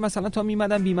 نه دیگه، مثلا تا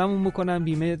میمدن بیمه‌مون بکنن،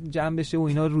 بیمه جمع بشه و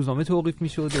اینا، روزنامه توقیف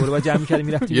میشد، دوباره بعد جمع می‌کردیم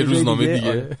می‌رفتیم یه روزنامه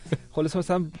دیگه. خلاص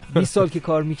مثلا 20 سال که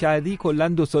کار می‌کردی کلا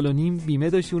 2 سال و نیم بیمه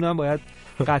داشتی، اونم باید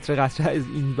قطره قطره از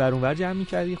این ور اون ور جمع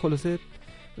می‌کردی. خلاصه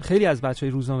خیلی از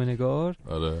بچهای روزنامه‌نگار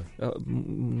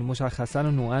مشخصا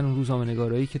و نوعاً اون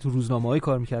روزنامه‌نگارایی که تو روزنامه‌های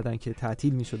کار می‌کردن که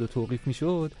تعطیل می‌شد و توقیف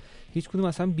می‌شد، هیچ کدوم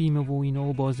اصلا بیمه و اینا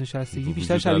و بازنشستگی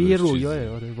بیشتر شبیه یه رویاه.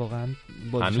 آره واقعاً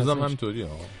هنوزم همینطوریه.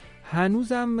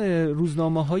 هنوزم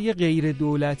روزنامه‌های غیر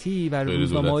دولتی و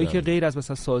روزنامه‌هایی که غیر از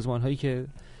مثلا سازمان‌هایی که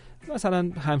مثلا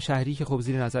همشهری که خب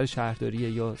زیر نظر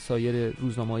شهرداریه یا سایر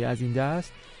روزنامه‌های از این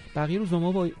دست، بقیه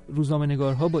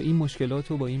روزنامه‌نگارها با این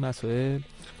مشکلات و با این مسائل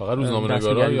فقط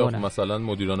روزنامه‌نگارا یا مثلا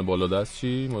مدیران بالادست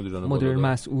چی؟ مدیر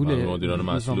مسئول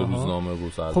روزنامه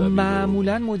و خب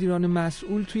معمولا مدیران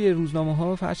مسئول توی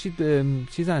روزنامه‌ها فرشید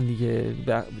چیزن دیگه،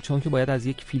 چون که باید از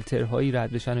یک فیلترهایی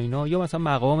رد بشن و اینا، یا مثلا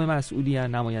مقام مسئولی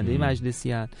ان، نماینده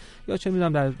مجلسی ان، یا چه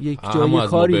می‌دونم در یک جای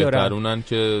کاری دارن، بهترونن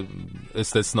که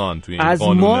استثنان توی این از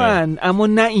قانون ما ان، اما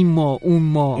نه این ما اون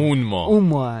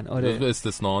ما ان. آره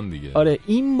استثنان دیگه. آره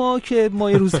این ما که ما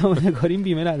روزنامه‌نگاریم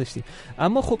بیمه نداشتیم.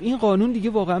 اما خب این قانون دیگه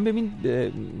واقعا ببین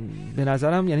به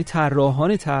نظرم یعنی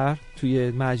طراحان طرح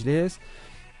توی مجلس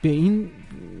به این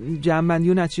جمع‌بندی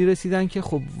و نتیجه رسیدن که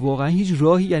خب واقعا هیچ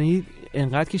راهی، یعنی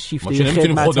انقدر که شیفته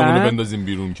خدمتن بندازیم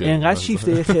بیرون که انقدر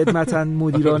شیفته خدمتن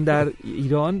مدیران در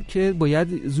ایران که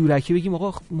باید زورکی بگیم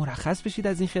آقا مرخص بشید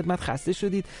از این خدمت، خسته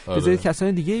شدید، بذارید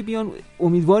کسان دیگه بیان،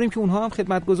 امیدواریم که اونها هم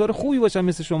خدمتگزار خوبی باشن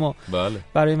مثل شما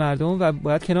برای مردم و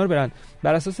باید کنار برن.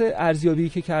 بر اساس ارزیابی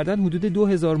که کردن حدود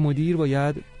 2000 مدیر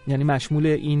باید یعنی مشمول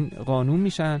این قانون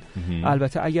میشن.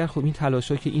 البته اگر خب این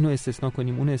تلاشا که اینو استثناء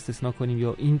کنیم اون استثناء کنیم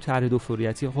یا این طرح دو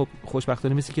فوریتی، خب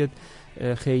خوشبختانه مثل که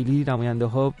خیلی نماینده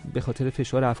ها به خاطر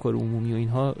فشار افکار عمومی و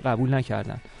اینها قبول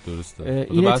نکردن. درسته.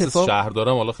 این اتفاق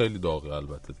شهردارم حالا خیلی داغه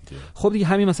البته دیگه. خب دیگه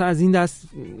همین مثلا از این دست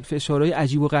فشارهای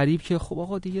عجیب و غریب که خب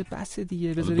آقا دیگه بس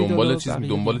دیگه بذارید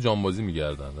دنبال جانبازی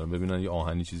میگردن، ببینن یه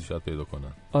آهنی چیزی شاید پیدا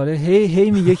کنن. آره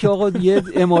هی میگه که آقا یه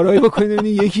امارایی بکنید،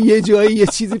 ببینید یکی یه جایی یه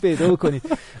چیزی پیدا بکنید.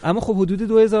 اما خب حدود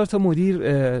 2000 تا مدیر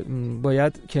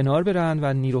باید کنار برن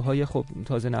و نیروهای خب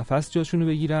تازه نفس جاشونو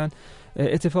بگیرن.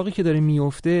 اتفاقی که داره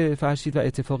میفته فرشید و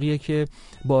اتفاقیه که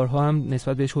بارها هم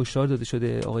نسبت بهش هشدار داده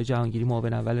شده. آقای جهانگیری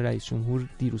معاون اول رئیس جمهور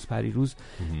دیروز پریروز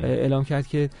اعلام کرد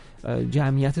که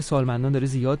جمعیت سالمندان داره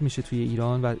زیاد میشه توی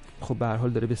ایران و خب به هر حال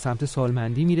داره به سمت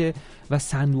سالمندی میره و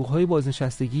صندوق‌های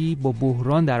بازنشستگی با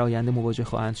بحران در آینده مواجه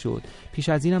خواهند شد. پیش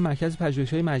از این هم مرکز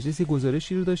پژوهش‌های مجلسی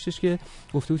گزارشی رو داشتش که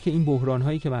گفته بود که این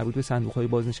بحران‌هایی که مربوط به صندوق‌های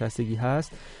بازنشستگی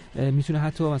هست میتونه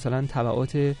حتی مثلا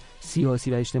تبعات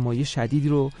سیاسی و اجتماعی شدیدی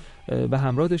رو به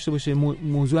همراه داشته باشه.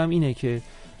 موضوع هم اینه که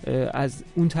از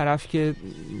اون طرف که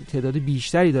تعداد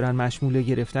بیشتری دارن مشمول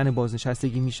گرفتن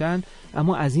بازنشستگی میشن،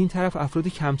 اما از این طرف افراد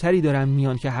کمتری دارن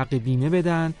میان که حق بیمه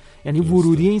بدن، یعنی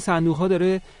ورودی این صندوق ها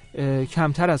داره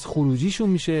کمتر از خروجیشون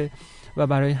میشه و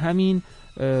برای همین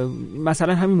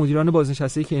مثلا همین مدیران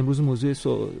بازنشستگی که امروز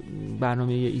موضوع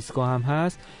برنامه ایسکا هم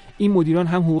هست، این مدیران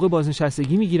هم حقوق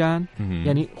بازنشستگی میگیرن،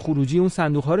 یعنی خروجی اون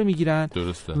صندوق ها رو میگیرن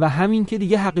و همین که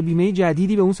دیگه حق بیمه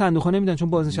جدیدی به اون صندوق ها نمیدن چون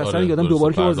بازنشسته رو یادم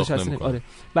دوباره که بازنشسته آره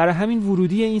برای همین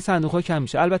ورودی این صندوق ها کم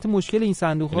میشه. البته مشکل این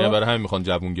صندوق ها برای همین میخوان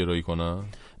جوون گرایی کنن.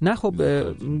 نه خب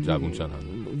جوون چنن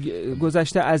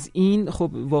گذشته از این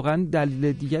خب واقعا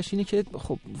دلیل دیگه‌ش اینه که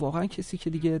خب واقعا کسی که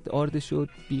دیگه آرد شد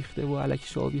بیخته و الکی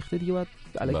شاه بیخته دیگه باید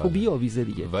الکی بیاویزه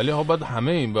دیگه. ولی ها باید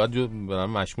همه این باید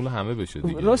مشمول همه بشه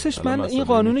دیگه. راستش من این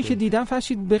قانونی که دیدم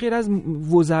فرشید به غیر از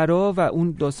وزرا و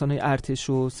اون داستانای ارتش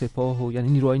و سپاه و یعنی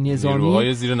نیروهای نظامی،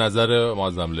 نیروهای زیر نظر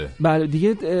معظمله، بله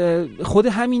دیگه خود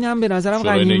همینم به نظرم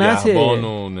غنیمته.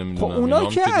 خب اونا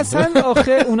که اصلا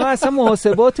آخه اونا اصلا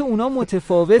محاسبات اونا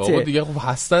متفاوته. بابا دیگه خب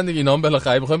هستن دیگه، اینا هم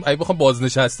بالاخره بخوام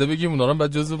بازنشسته بگیم اونا رو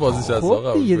بعد جزو بازنشسته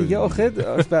خب دیگه آخه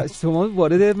شما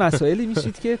وارد مسائلی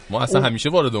میشید که ما اصلا همیشه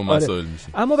وارد اون مسائل میشیم.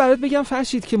 اما برات بگم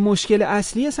فرشید که مشکل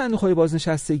اصلی صندوق‌های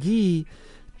بازنشستگی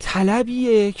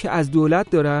طلبیه که از دولت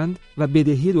دارند و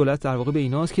بدهی دولت در واقع به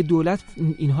ایناست که دولت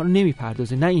اینها رو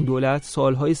نمیپردازه. نه این دولت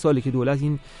سالهای ساله که دولت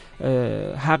این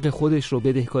حق خودش رو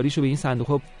بدهکاریش رو به این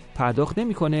صندوق‌ها پرداخت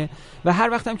نمیکنه و هر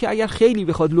وقت هم که اگر خیلی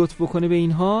بخواد لطف بکنه به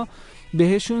اینها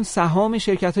بهشون سهام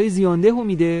شرکت‌های زیانده رو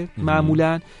میده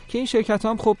معمولاً که این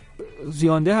شرکت‌ها هم خب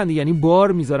زیانده هستند، یعنی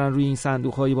بار میذارن روی این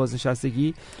صندوق‌های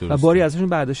بازنشستگی و باری ازشون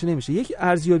برداشته نمیشه. یک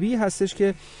ارزیابی هستش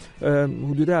که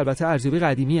حدود البته ارزیابی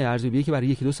قدیمیه، ارزیابی که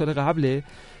برای 1-2 سال قبل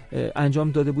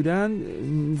انجام داده بودن،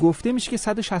 گفته میشه که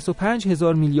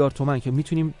 165,000 میلیارد تومان که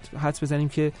میتونیم حدس بزنیم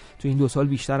که تو این 2 سال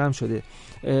بیشتر هم شده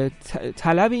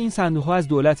طلب این صندوق ها از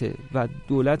دولته و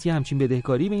دولت یه همچین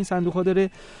بدهکاری به این صندوق ها داره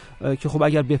که خب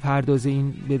اگر بپردازه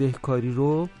این بدهکاری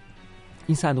رو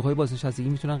این صندوق‌های بازنشستگی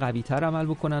میتونن قوی‌تر عمل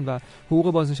بکنن و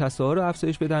حقوق بازنشسته‌ها رو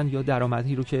افزایش بدن یا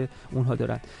درآمدی رو که اونها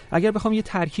دارن. اگر بخوام یه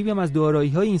ترکیبی هم از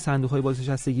دارایی‌های این صندوق‌های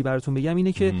بازنشستگی براتون بگم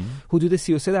اینه که حدود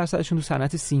 33% تو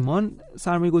صنعت سیمان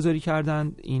سرمایه‌گذاری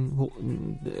کردن، این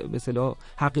به اصطلاح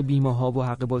حق بیمه‌ها و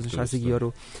حق بازنشستگی‌ها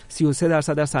رو 33%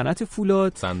 در صنعت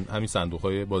فولاد، همین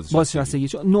صندوق‌های بازنشستگی.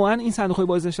 نوعاً این صندوق‌های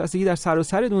بازنشستگی در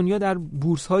سراسر دنیا در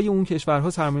بورس‌های اون کشورها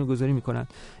سرمایه‌گذاری می‌کنن.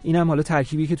 اینم حالا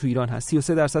ترکیبی که تو ایران هست.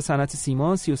 33% صنعت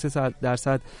سیمان،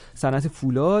 33% صنعت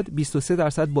فولاد،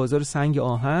 23% بازار سنگ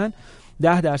آهن،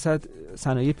 10%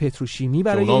 صنایع پتروشیمی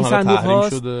برای این صندوق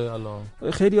هاست.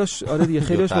 خیلیاش آره دیگه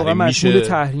خیلیاش واقعا مشمول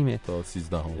تحریمه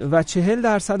و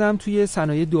 40% هم توی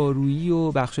صنایع دارویی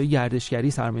و بخشای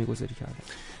گردشگری سرمایه گذاری کردن.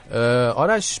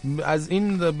 آرش از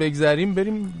این بگذریم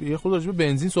بریم یه خود راجع به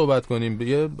بنزین صحبت کنیم.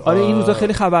 آره این روزا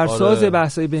خیلی خبرساز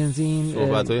بحثای بنزین،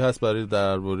 صحبتایی هست برای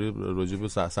درباره راجع به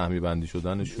سهمی بندی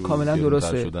شدنش و کاملا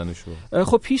درسته.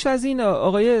 خب پیش از این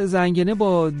آقای زنگنه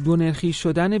با دونرخی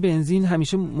شدن بنزین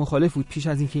همیشه مخالف بود، پیش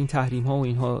از این که این تحریم ها و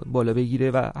اینها بالا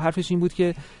بگیره، و حرفش این بود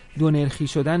که دونرخی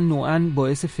شدن نوعاً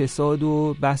باعث فساد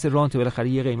و بحث رانت، بالاخره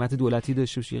یه قیمت دولتی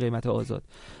داشته باشه، یه قیمت آزاد.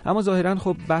 اما ظاهراً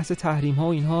خب بحث تحریم ها و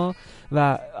اینها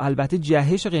و البته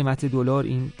جهش قیمت دلار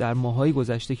این در ماهای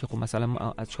گذشته که خب مثلا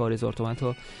از 4000 تومان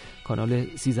تا کانال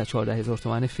 13-14,000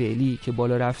 تومان فعلی که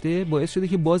بالا رفته، باعث شده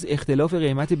که باز اختلاف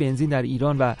قیمت بنزین در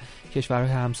ایران و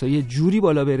کشورهای همسایه جوری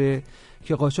بالا بره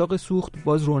که قاچاق سوخت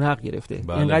باز رونق گرفته.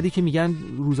 اینقدری که میگن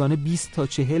روزانه 20 تا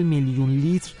 40 میلیون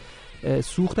لیتر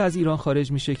سوخت از ایران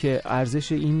خارج میشه که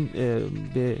ارزش این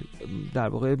به در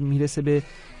واقع میرسه به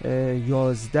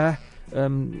 11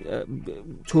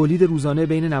 تولید روزانه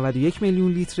بین 91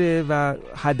 میلیون لیتر و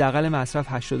حداقل مصرف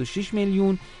 86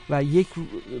 میلیون و یک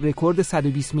رکورد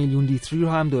 120 میلیون لیتری رو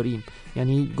هم داریم.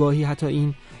 یعنی گاهی حتی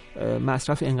این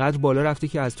مصرف انقدر بالا رفته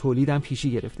که از تولید هم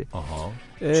پیشی گرفته.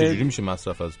 چجوری میشه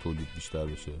مصرف از تولید بیشتر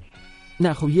بشه؟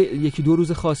 نه خب یکی دو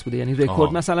روز خاص بوده، یعنی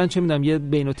رکورد مثلا چه میدونم یه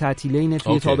بین التعطیلین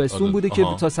توی تابستون بوده که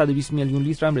تا 120 میلیون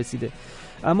لیتر هم رسیده.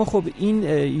 اما خب این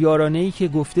یارانه‌ای که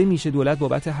گفته میشه دولت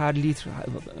بابت هر لیتر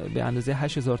به اندازه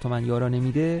 8000 تومان یارانه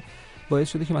میده،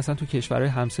 باعث شده که مثلا تو کشورهای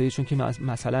همسایه، چون که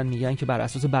مثلا میگن که بر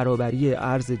اساس برابری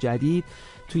ارز جدید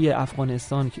توی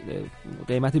افغانستان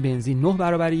قیمت بنزین 9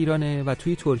 برابر ایرانه و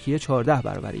توی ترکیه 14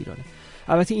 برابر ایرانه.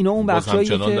 البته اینا اون بخشایی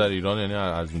که در ایران یعنی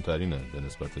ارزان‌ترینه به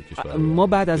نسبت کشور ما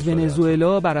بعد از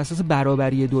ونزوئلا بر اساس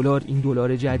برابری دلار، این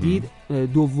دلار جدید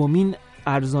دومین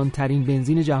ارزان‌ترین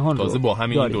بنزین جهان رو تازه با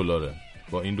همین دلاره.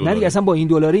 با این دلار نه دیگه اصلا با این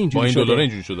دلار اینجوری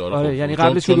شده. آره یعنی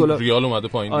قبلش دلار ریال اومده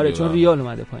پایین. آره چون ریال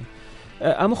اومده پایین.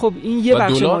 اما خب این یه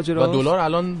بخش ماجرا و دلار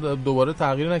الان دوباره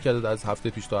تغییر نکرده از هفته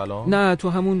پیش تا الان. نه تو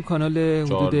همون کانال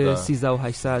حدود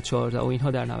 13800 14 و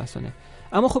اینها در نوسانه.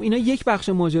 اما خب اینا یک بخش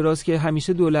ماجراست که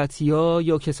همیشه دولتی‌ها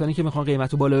یا کسانی که میخوان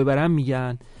قیمتو بالا ببرن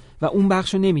میگن و اون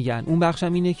بخشو نمیگن. اون بخش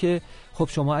هم اینه که خب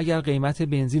شما اگر قیمت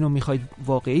بنزین رو میخواید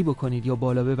واقعی بکنید یا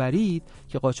بالا ببرید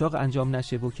که قاچاق انجام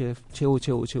نشه و که چه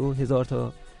هزار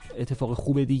تا اتفاق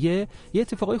خوب دیگه، یه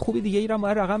اتفاقای خوب دیگه ای رو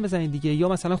باید رقم بزنید دیگه. یا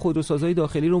مثلا خودروسازهای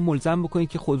داخلی رو ملزم بکنید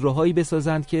که خودروهایی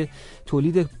بسازند که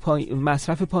تولید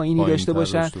مصرف پایینی داشته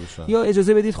باشن، یا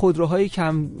اجازه بدید خودروهای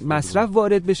کم مصرف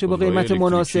وارد بشه با قیمت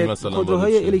مناسب،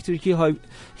 خودروهای الکتریکی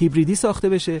هیبریدی ساخته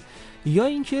بشه، یا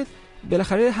اینکه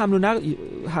بالاخره حمل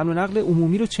و نقل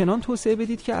عمومی رو چنان توسعه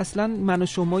بدید که اصلا من و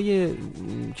شما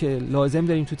که لازم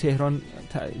داریم تو تهران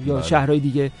یا شهرهای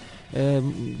دیگه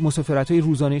مسافرت‌های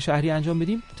روزانه شهری انجام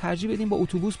بدیم، ترجیح بدیم با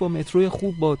اتوبوس، با مترو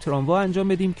خوب، با تراموا انجام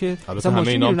بدیم که مثلا همه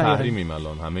اینا تحریمیم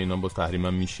الان، همه اینا با تحریم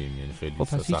هم میشیم، یعنی خیلی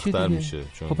سخت‌تر میشه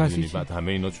چون می‌دونی بعد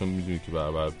همه اینا چون می‌دونی که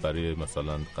برای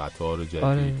مثلا قطار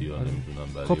جدید یا نمی‌دونم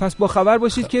برای خب پس با خبر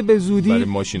باشید که به زودی برای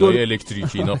ماشین‌های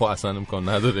الکتریکی اینا خب اصلا امکان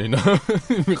نداره اینا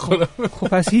می‌خورن. خب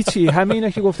پس هیچی، همه اینا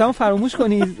که گفتم فراموش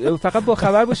کنید، فقط با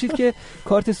خبر باشید که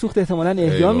کارت سوخت احتمالاً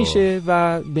احیا میشه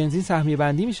و بنزین سهمیه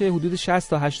بندی میشه، حدود 60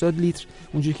 تا 80 لیتر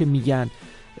اونجوری که میگن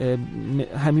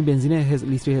همین بنزین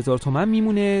لیتری 1000 تومان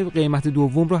میمونه. قیمت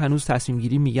دوم رو هنوز تصمیم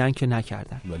گیری میگن که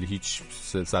نکردن، ولی هیچ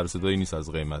سر و صدایی نیست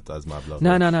از قیمت، از مبلغ.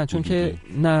 نه چون که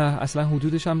نه اصلا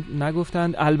حدودش هم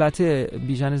نگفتن. البته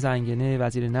بیژن زنگنه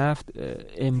وزیر نفت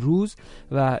امروز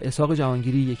و اسحاق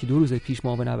جهانگیری یکی دو روز پیش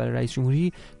معاون اول رئیس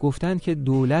جمهوری گفتن که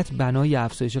دولت بنای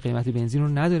افزایش قیمت بنزین رو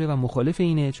نداره و مخالف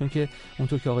اینه، چون که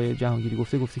اونطور که آقای جهانگیری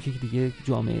گفته که دیگه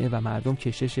جامعه و مردم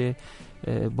کشش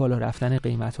بالا رفتن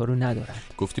قیمت ها رو ندارن.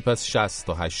 گفتی پس 60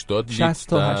 تا 80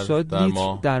 لیتر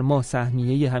در ماه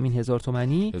سهمیه همین 1000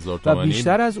 تومانی و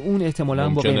بیشتر از اون احتمالاً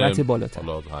با قیمت بالاتر،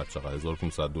 حالا هر چقدر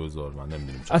 1500 2000 من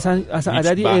نمیدونم اصلا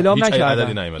عددی اعلام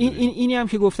نکردن. اینی هم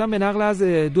که گفتم به نقل از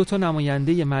دو تا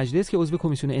نماینده مجلس که عضو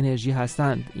کمیسیون انرژی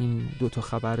هستند، این دو تا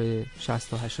خبر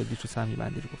 60 تا 80 لیتر سهمیه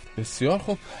بندی رو گفت. بسیار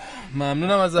خوب،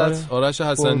 ممنونم ازت آرش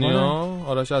حسنی‌ها.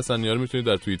 آرش حسنی‌ها رو میتونید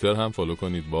در توییتر هم فالو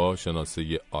کنید با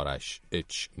شناسه آرش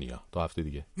اچ نیا. تا هفته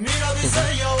دیگه. میروی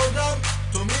زیادم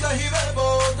تو میدهی به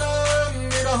بادم،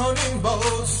 میرهانیم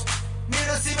باز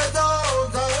میرسی به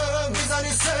دادم، میزنی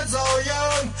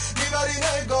سزایم میبری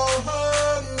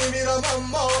نگاهم، میمیرم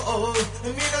اما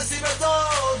میرسی به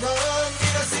دادم،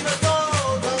 میرسی به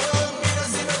دادم،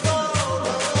 میرسی به دادم.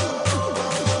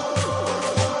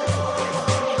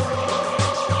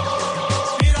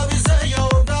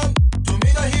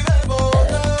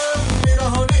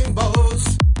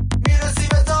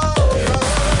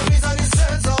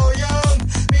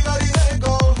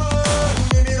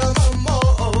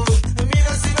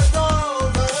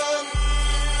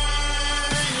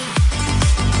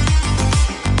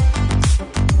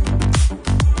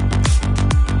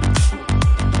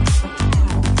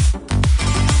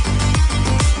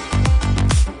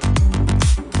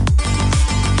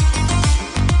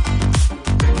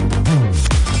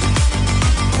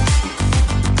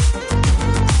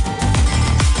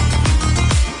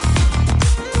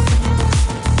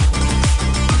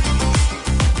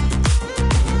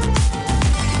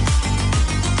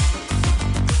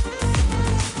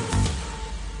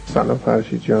 سلام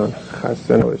فرشید جان،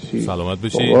 خسته نباشی. سلامت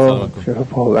بشی. چرا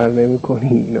باور نمی‌کنی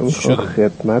اینا میخوان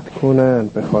خدمت کنن؟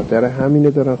 به خاطر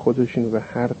همینه دارن خودشونو به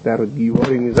هر در و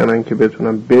دیواری میزنن که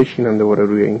بتونن بشینن دوباره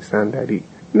روی این صندلی.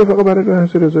 اینا فقط برای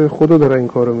محض رضای خدا دارن این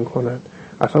کارو میکنن،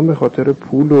 اصلا به خاطر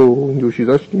پول و اینجور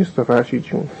چیزاش نیست. فرشید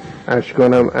جون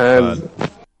اشکانم از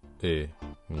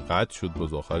قطع شد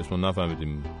باز آخرش، ما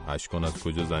نفهمیدیم اشکان از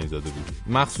کجا زنگ زده بود.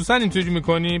 مخصوصا اینطوری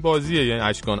میکنی بازیه، یعنی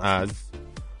اشکان از،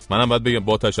 منم باید بگم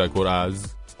با تشکر از،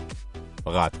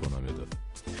 قطع کنم یه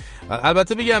دفعه.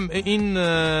 البته بگم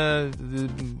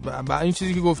این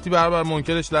چیزی که گفتی برابر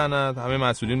منکرش لعنت. همه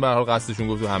مسئولین به هر حال قصدشون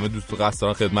گفت، همه دوست قصد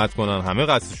دارن خدمت کنن، همه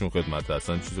قصدشون خدمت،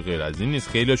 اصلا چیز غیر از این نیست.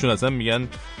 خیلیاشون اصلا میگن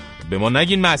به ما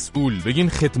نگین مسئول، بگین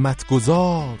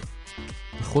خدمتگزار.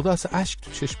 خدا اصلا اشک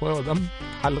تو چشمای آدم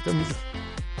حلقه میزه.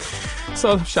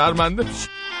 سلام شرمنده میشه.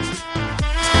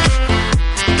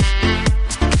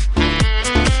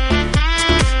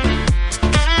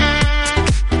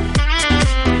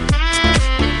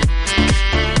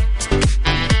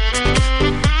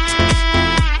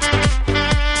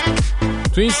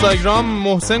 تو اینستاگرام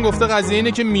محسن گفته قضیه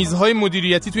اینه که میزهای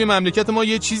مدیریتی توی مملکت ما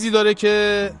یه چیزی داره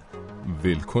که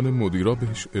ولکن مدیرا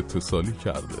بهش اتصالی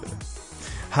کرده.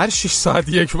 هر 6 ساعت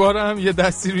یک بار هم یه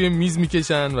دستی روی میز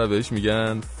میکشن و بهش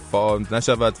میگن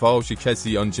نشود فاحش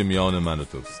کسی آنچه میان من و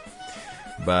توست.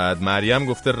 بعد مریم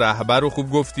گفته رهبر رو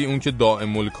خوب گفتی، اون که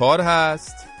دائم الکار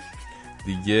هست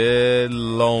دیگه.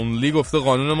 لونلی گفته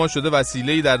قانون ما شده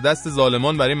وسیله‌ای در دست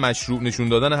ظالمان برای مشروع نشون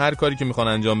دادن هر کاری که میخوان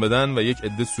انجام بدن و یک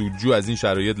عده سودجو از این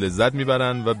شرایط لذت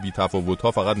میبرن و بی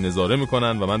تفاوت‌ها فقط نظاره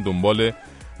میکنن و من دنبال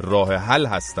راه حل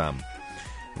هستم.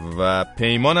 و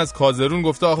پیمان از کازرون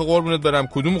گفته آخه قربونت برم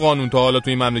کدوم قانون تا حالا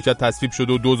توی این مملکت تصویب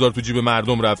شده و 2000 تو جیب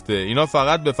مردم رفته؟ اینا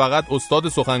فقط استاد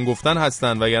سخن گفتن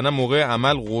هستن و یعنی موقع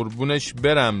عمل قربونش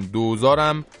برم 2000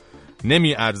 هم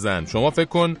نمی ارزن. شما فکر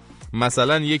کن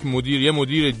مثلا یه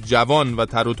مدیر جوان و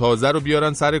تر و تازه رو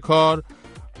بیارن سر کار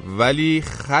ولی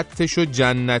خطشو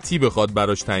جنتی بخواد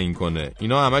براش تعیین کنه،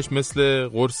 اینا همش مثل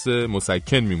قرص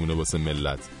مسکن میمونه واسه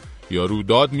ملت. یارو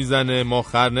داد میزنه ما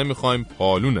خر نمیخوایم،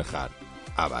 پالون خر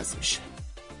عوض میشه.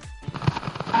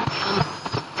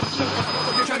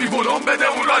 کمی ولوم بده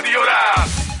اون رادیو را.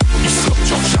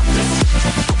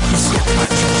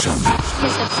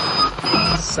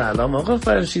 سلام آقا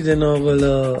فرشید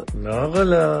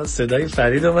ناقلا صدای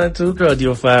فرید من تو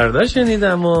رادیو فردا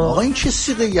شنیدم. آقا این چه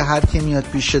سیغه یه هر که میاد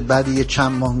پیشت بعد یه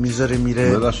چند ماه میذاره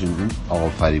میره؟ ببخشید این آقا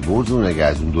فریبرز اگه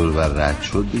از اون دور بر رد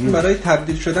شد دیگه برای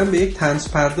تبدیل شدن به یک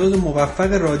طنزپرداز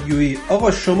موفق رادیویی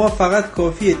آقا شما فقط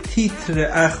کافیه تیتر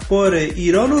اخبار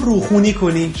ایران رو روخونی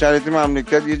کنی. شرایط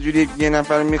مملکت یه جوری یه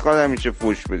نفر میخواد همیشه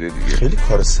فوش بده دیگه. خیلی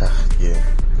کار سختیه،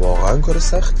 واقعا کار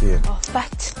سختیه.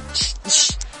 آفت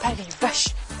پریوش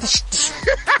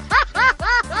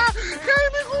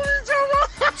خیلی خوبی شما.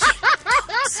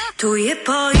 توی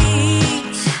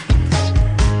پاییز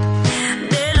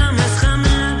دلم از غم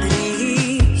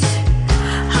لبریز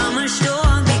همش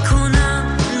دعا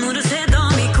میکنم نور صدا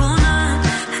میکنم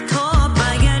تا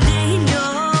برگرده اینجا.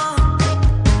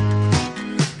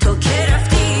 تو که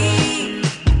رفتی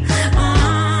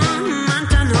من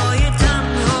تنهای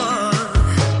تنها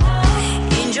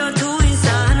اینجا تو این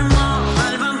سرما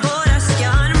قلبم پر از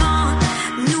گرما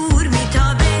نور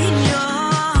میتابه اینجا.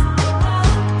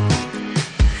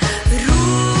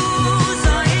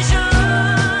 روزای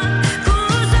شب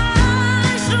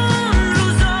گذشت اون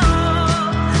روزا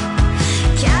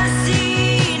کسی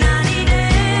ندیده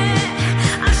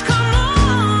اشکامو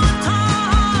تا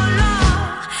حالا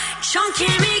شام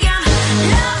که میگم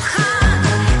لبخند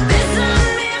بزن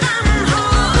به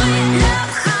غمهای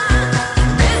لبخند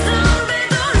بزن به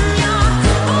دنیا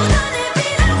بودن بی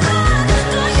لبخند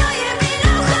دنیای بی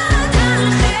لبخند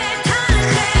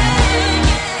تلخه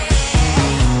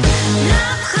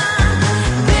لبخند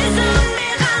بزن به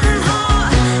غمها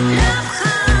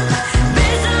لبخند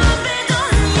بزن به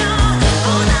دنیا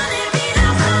بودن بی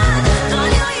لبخند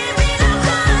دنیای بی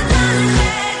لبخند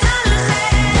تلخه.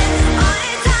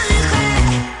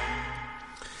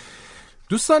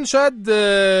 دوستان شاید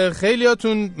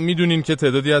خیلیاتون میدونین که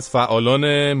تعدادی از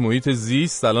فعالان محیط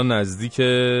زیست الان نزدیک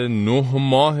 9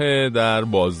 ماه در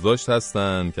بازداشت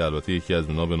هستن که البته یکی از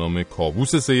اونا به نام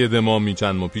کابوس سید امامی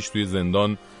چند ماه پیش توی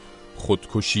زندان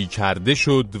خودکشی کرده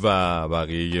شد و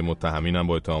بقیه متهمین هم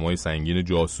با اتهامهای سنگین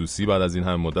جاسوسی بعد از این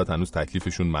همه مدت هنوز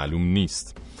تکلیفشون معلوم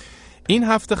نیست. این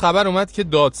هفته خبر اومد که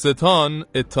دادستان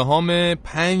اتهام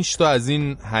 5 تا از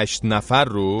این 8 نفر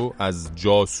رو از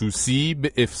جاسوسی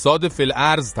به افساد فی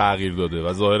الارض تغییر داده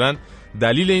و ظاهراً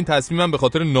دلیل این تصمیم هم به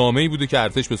خاطر نامه‌ای بوده که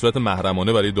ارتش به صورت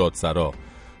محرمانه برای دادسرا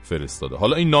فرستاده.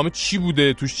 حالا این نامه چی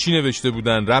بوده، توش چی نوشته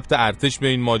بودن، ربط ارتش به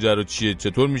این ماجرا چیه،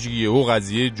 چطور میشه که یهو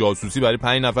قضیه جاسوسی برای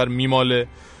 5 نفر میماله،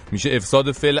 میشه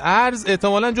افساد فعل ارز،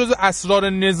 احتمالاً جزء اسرار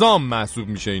نظام محسوب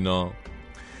میشه اینا.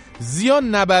 زیا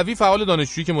نبوی فعال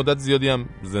دانشجویی که مدت زیادی هم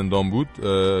زندان بود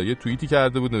یه توییتی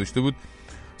کرده بود، نوشته بود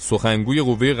سخنگوی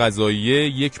قوه قضاییه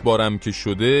یک بارم که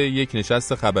شده یک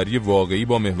نشست خبری واقعی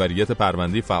با محوریت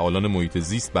پرونده فعالان محیط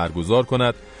زیست برگزار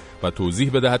کند و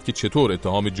توضیح بدهد که چطور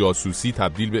اتهام جاسوسی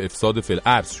تبدیل به افساد فی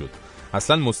الارض شد.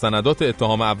 اصلا مستندات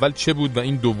اتهام اول چه بود و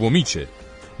این دومی چه؟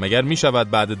 مگر می شود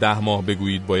بعد 10 ماه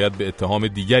بگویید باید به اتهام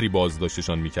دیگری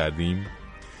بازداشتشان می کردیم؟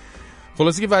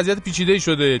 خلاصی که وضعیت پیچیده‌ای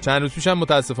شده. چند روز پیش هم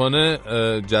متاسفانه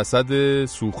جسد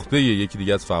سوخته یکی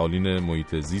دیگه از فعالین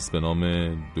محیط زیست به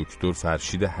نام دکتر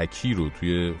فرشید حکی رو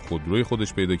توی خودروی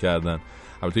خودش پیدا کردن.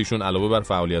 البته ایشون علاوه بر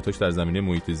فعالیتاش در زمینه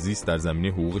محیط زیست در زمینه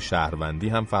حقوق شهروندی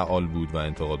هم فعال بود و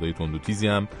انتقادهای تند و تیزی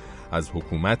هم از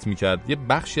حکومت میکرد. یه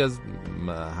بخشی از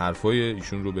حرفای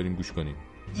ایشون رو بریم گوش کنیم.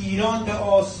 ایران به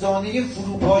آستانه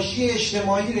فروپاشی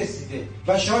اجتماعی رسیده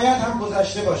و شاید هم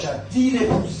گذشته باشد. زیر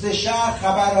پوست شهر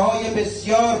خبرهای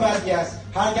بسیار بدی است.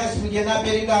 هر کس میگه نه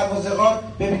بریم دروازه‌قار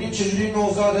ببینیم چجوری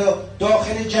نوزاد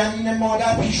داخل جنین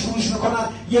مادر پیش فروش میکنن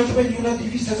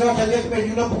 1,200,000 تا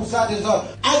 1,500,000.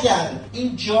 اگر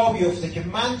این جا بیفته که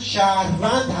من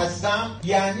شهروند هستم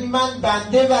یعنی من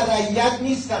بنده و رعیت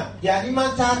نیستم، یعنی من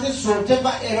تحت سلطه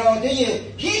و اراده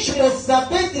هیچ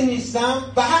مستبد نیستم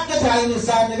و حق تعیین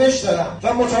سرنوشت دارم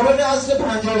و مطابق اصل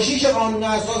 56 قانون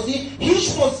اساسی هیچ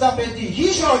مستبدی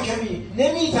هیچ حاکمی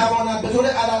نمیتواند به طور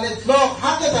علل اطلاق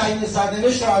حق تعیین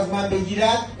سرنوشت رو از من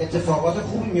بگیرد. اتفاقات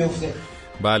خوبی میفته.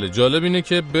 بله، جالب اینه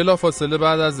که بلافاصله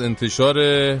بعد از انتشار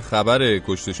خبر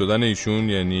کشته شدن ایشون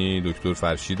یعنی دکتر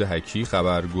فرشید حکی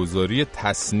خبرگزاری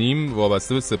تصنیم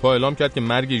وابسته به سپاه اعلام کرد که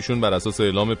مرگ ایشون بر اساس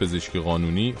اعلام پزشکی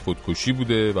قانونی خودکشی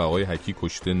بوده و آقای حکی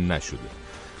کشته نشده.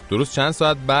 درست چند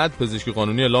ساعت بعد پزشکی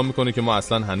قانونی اعلام میکنه که ما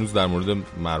اصلا هنوز در مورد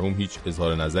مرحوم هیچ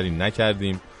اظهار نظری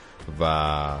نکردیم و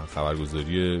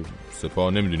خبرگزاری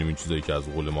سپاه نمیدونیم این چیزایی که از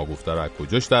قول ما گفته رو از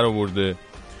کجاش در آورده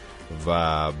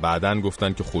و بعدن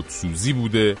گفتن که خودسوزی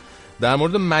بوده. در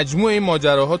مورد مجموع این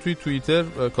ماجراها توی توییتر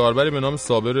کاربری به نام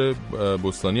صابر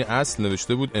بستانی اصل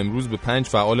نوشته بود امروز به 5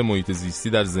 فعال محیط زیستی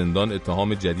در زندان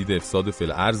اتهام جدید افساد فی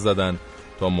الارض زدن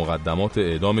تا مقدمات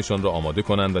اعدامشان را آماده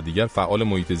کنند و دیگر فعال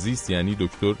محیط زیست یعنی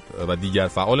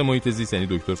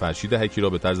دکتر فرشید حکی را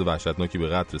به طرز وحشتناکی به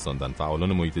قتل رساندند.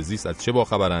 فعالان محیط زیست از چه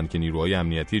باخبرند که نیروهای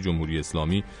امنیتی جمهوری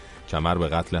اسلامی کمر به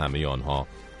قتل همه آنها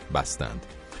بستند؟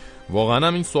 واقعا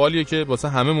هم این سوالیه که واسه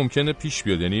همه ممکنه پیش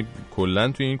بیاد. یعنی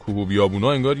کلا توی این کوه و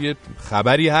بیابونا انگار یه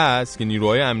خبری هست که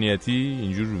نیروهای امنیتی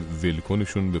اینجور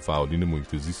ولکنشون به فعالین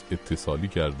محیط زیست اتصالی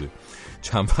کرده.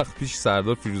 چند وقت پیش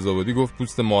سردار فیروزآبادی گفت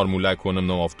پوست مارمولک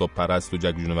کنم آفتاب پرست و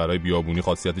جگجونورهای بیابونی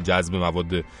خاصیت جذب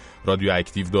مواد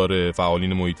رادیواکتیو داره.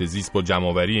 فعالین محیط زیست با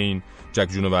جمع‌آوری این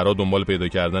جگجونورها دنبال پیدا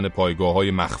کردن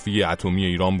پایگاه‌های مخفی اتمی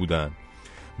ایران بودن.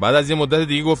 بعد از یه مدت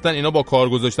دیگه گفتن اینا با کار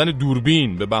گذاشتن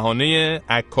دوربین به بهانه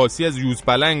عکاسی از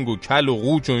یوزپلنگ و کل و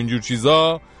قوچ و اینجور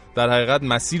چیزا در حقیقت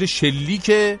مسیر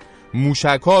شلیک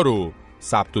موشک‌ها رو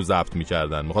ثبت و ضبط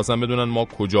می‌کردن. می‌خواستن بدونن ما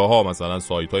کجاها مثلا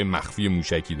سایت‌های مخفی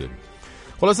موشکی داریم.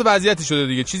 خلاصه وضعیتی شده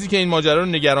دیگه. چیزی که این ماجرا رو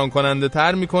نگران کننده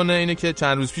تر میکنه اینه که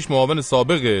چند روز پیش معاون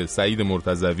سابق سعید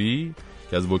مرتضوی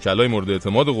که از وکلای مورد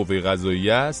اعتماد قوه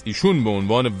قضاییه است ایشون به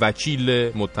عنوان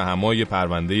وکیل متهمای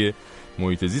پرونده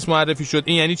محیط زیست معرفی شد.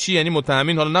 این یعنی چی؟ یعنی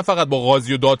متهمین حالا نه فقط با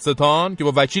قاضی و دادستان که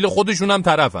با وکیل خودشون هم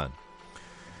طرفن.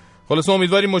 خلاصه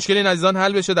امیدواریم مشکل این عزیزان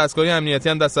حل بشه. دستگاه امنیتی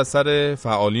هم دست از سر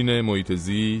فعالین محیط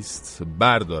زیست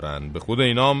بردارن. به خود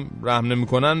اینام رحم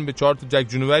نمی‌کنن، به 4 تا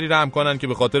جگجونوری رحم کنن که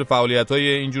به خاطر فعالیت‌های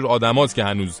اینجور آدماست که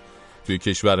هنوز توی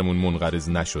کشورمون منقرض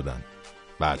نشدن.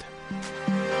 بله.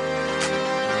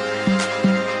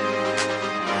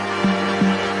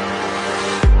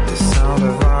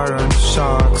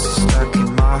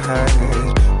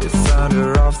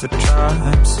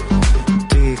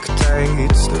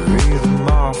 Dictates the rhythm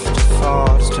of the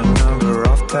thoughts, the number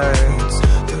of dates,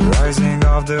 the rising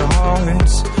of the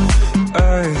hearts.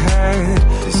 Ahead,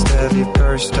 the steady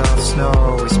burst of snow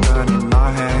is burning my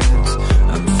hands.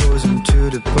 I'm frozen to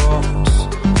the bones.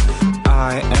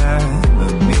 I am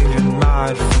a million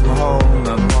miles from home.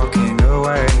 I'm walking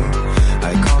away.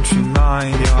 I can't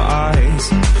remind your eyes,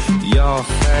 your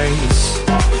face,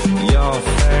 your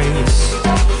face,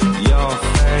 your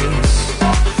face.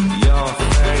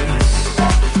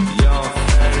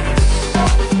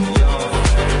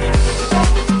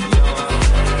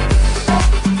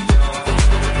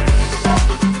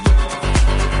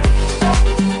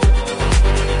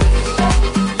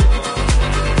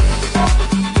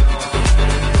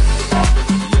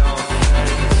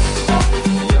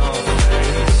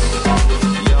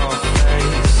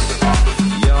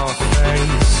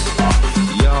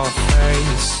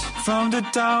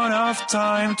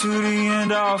 time to the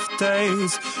end of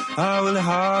days. I will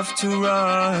have to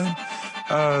run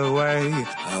away.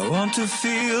 I want to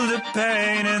feel the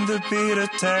pain and the bitter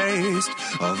taste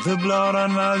of the blood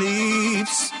on my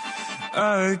lips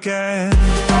again,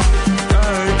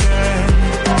 again,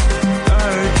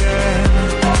 again,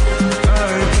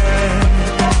 again, again.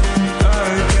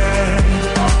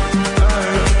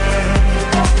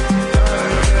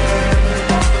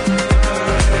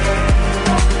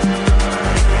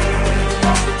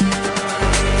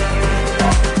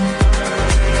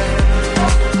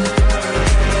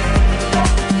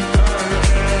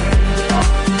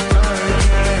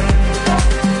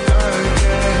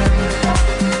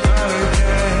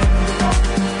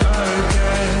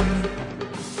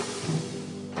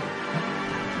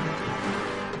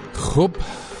 خب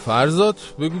فرزاد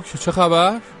بگو چه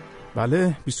خبر؟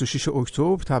 بله 26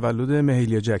 اکتبر تولد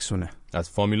مهیلیا جکسونه. از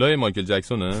فامیلای مایکل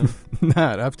جکسونه؟ نه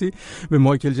ربطی به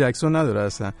مایکل جکسون نداره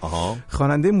اصلا.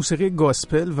 خواننده موسیقی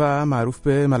گاسپل و معروف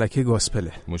به ملکه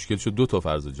گاسپله. مشکل شد دو تا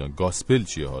فرزاد جان، گاسپل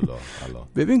چیه حالا؟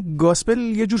 ببین گاسپل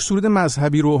یه جور سرود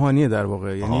مذهبی روحانیه در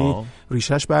واقع، یعنی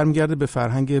ریشش برمیگرده به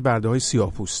فرهنگ برده‌های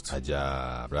سیاه‌پوست.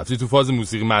 عجب رفتی تو فاز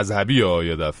موسیقی مذهبی ها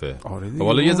یه دفعه. آره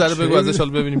حالا یه ذره بگو ازش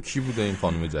حالا ببینیم کی بوده این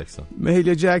خانم جکسون.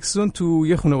 مهیلیا جکسون تو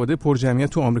یه خانواده پرجمعیت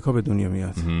تو آمریکا به دنیا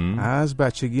میاد. از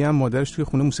بچگی هم مادرش توی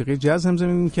خونه موسیقی جاز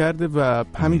همزمین می‌کرده و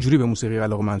همینجوری به موسیقی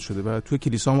علاقه‌مند شده و توی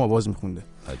کلیسا هم آواز می‌خونده.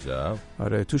 عجب.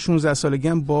 آره تو 16 سالگی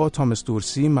هم با تامس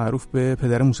دورسی معروف به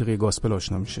پدر موسیقی گاسپل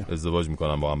آشنا میشه. ازدواج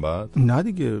میکنن با هم بعد؟ نه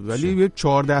دیگه، ولی یه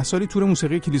 14 سالی تور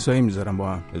موسیقی کلیسایی میذارن با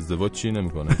هم. ازدواج چی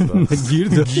نمیکنه؟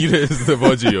 گیر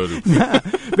ازدواج یارو. نه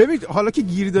ببین حالا که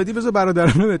گیر دادی بذار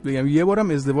برادرانو بهت بگم، یه بارم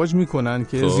ازدواج میکنن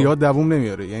که زیاد دوام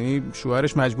نمیاره، یعنی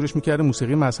شوهرش مجبورش میکرده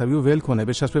موسیقی مذهبی رو ول کنه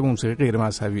بچسبه به موسیقی غیر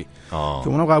مذهبی که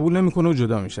اونم قبول نمیکنه و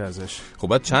جدا میشه ازش. خب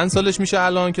بعد چند سالش میشه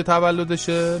الان که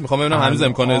تولدشه؟ میخوام ببینم هنوز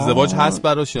امکان ازدواج هست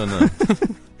براش یا نه.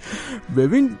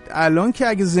 ببین الان که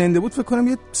اگه زنده بود فکر کنم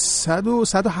یه 100 و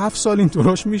 107 سال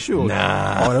اینطوراش میشد.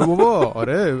 نه آره بابا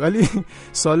آره، ولی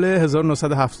سال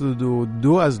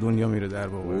 1972 از دنیا میره در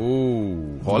واقع.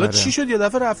 حالا چی شد یه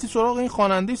دفعه رفتی سراغ این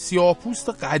خواننده سیاه‌پوست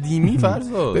قدیمی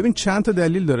فرزاد؟ ببین چند تا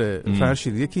دلیل داره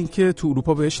فرشید. یکی این که تو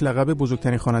اروپا بهش لقب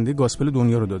بزرگترین خواننده گاسپل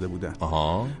دنیا رو داده بودن.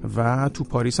 و تو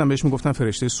پاریس هم بهش میگفتن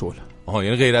فرشته صلح.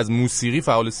 یعنی غیر از موسیقی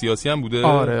فعال سیاسی هم بوده؟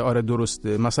 آره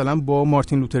درسته. مثلا با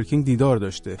مارتین لوتر کینگ دیدار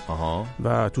داشته.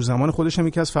 و تو زمان خودش هم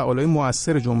یکی از فعالای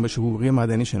مؤثر جنبش حقوقی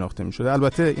مدنی شناخته می‌شده.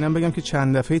 البته اینم بگم که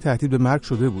چند دفعه تهدید به مرگ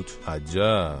شده بود.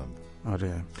 عجب.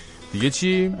 آره دیگه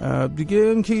چی؟ دیگه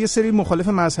اینکه یه سری مخالف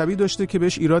مذهبی داشته که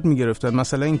بهش ایراد میگرفتن،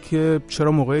 مثلا اینکه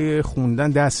چرا موقع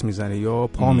خوندن دست میزنه یا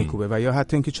پا میکوبه و یا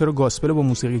حتی اینکه چرا گاسپل با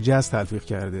موسیقی جاز تلفیق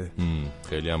کرده.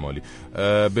 خیلی هم عالی.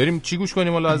 بریم چی گوش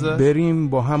کنیم حالا ازش؟ بریم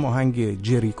با هم آهنگ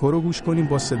جریکو رو گوش کنیم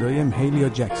با صدای مهیلیا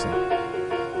جکسون.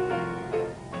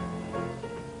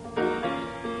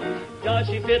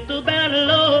 She fit the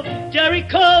battle of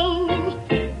Jericho,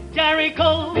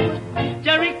 Jericho,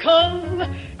 Jericho.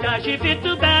 She fit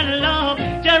the battle of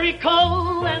Jericho,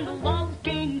 and the walls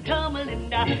came tumbling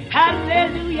down.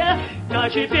 Hallelujah.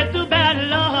 She fit the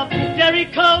battle of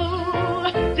Jericho,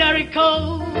 Jericho,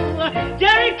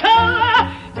 Jericho.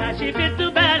 She fit the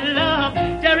battle of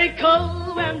Jericho,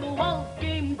 and the walls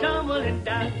came tumbling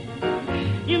down.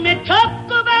 You may talk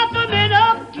about the men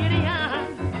of Gideon.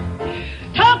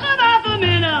 Talk about the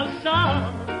men of Saul,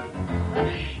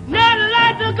 not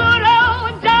like the good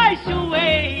old Joshua,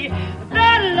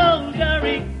 that old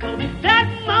Jericho, that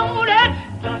mountain.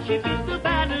 She beat the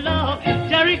battle of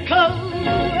Jericho,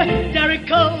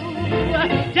 Jericho,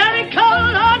 Jericho,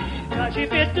 Lord. She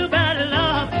beat the battle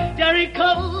of Jericho,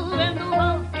 and the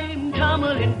walls came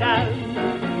tumbling down.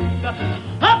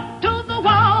 Up to the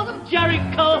walls of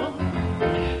Jericho,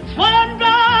 swollen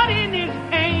blood in his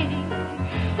veins.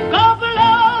 Go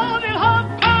below the hard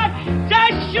part,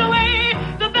 dash away,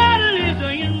 the battle is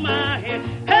in my head.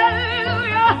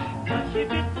 Hallelujah, cause she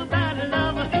beat the battle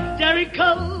of Jericho,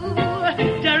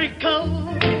 Jericho,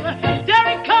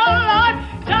 Jericho, Lord.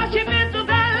 Cause she beat the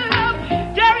battle of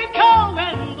Jericho,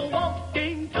 and the walls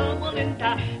came tumbling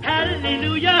down.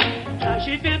 Hallelujah, cause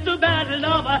she beat the battle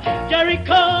of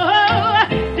Jericho,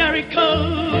 Jericho,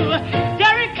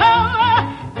 Jericho.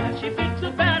 Cause she beat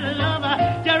the battle of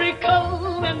Jericho.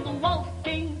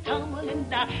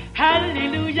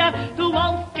 Hallelujah, the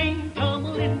walls came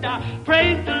tumbling down.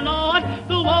 Praise the Lord,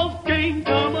 the walls came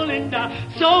tumbling down.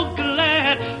 So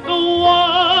glad the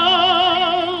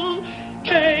walls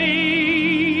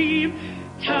came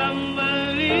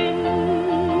tumbling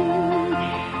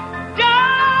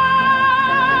down.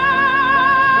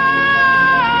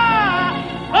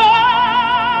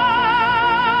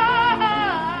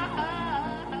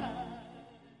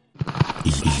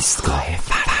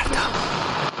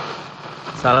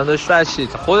 سلام داشت رشید،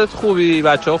 خودت خوبی؟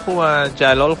 بچه ها خوبن؟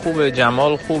 جلال خوبه؟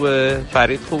 جمال خوبه؟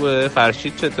 فرید خوبه؟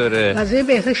 فرشید چطوره؟ وظیفه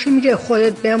بهترش میگه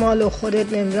خودت بمال و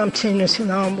خودت نمیدونم چه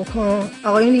نسونه هم بکن.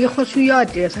 آقایون دیگه خودشون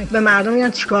یاد گرفتن به مردم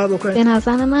میگن چیکار بکنن. به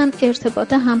نظر من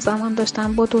ارتباط همزمان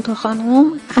داشتن با دوتا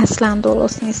خانم اصلا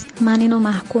درست نیست. من اینو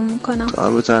محکوم میکنم.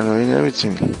 با تنهایی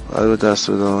نمیتونی، باید با دست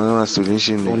و دامن مسئولین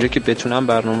شینی. اونجا که بتونم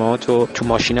برنامه‌هاتو تو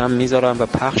ماشینم میذارم و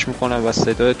پخش میکنم و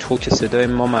صدای تو که صدای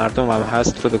ما مردم هم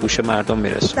هست رو به گوش مردم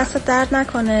میرسه. دست درد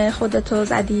نکنه خودتو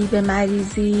زدی به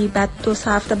مریضی، بعد 2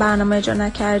 هفته برنامه اجرا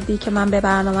نکردی که من به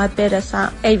برنامه‌ات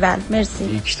برسم. ایول مرسی.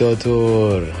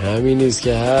 دیکتاتور همین نیست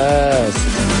که هست.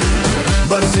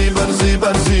 برزی برزی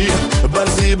برزی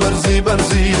برزی برزی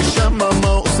برزی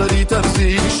شمم سری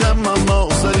ترزی شمم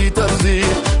سری ترزی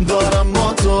دارم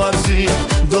با تو ارزی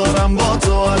دارم با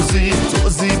تو ارزی تو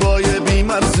زیبای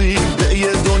بی‌مرزی به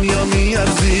یه دنیا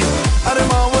میارزی اره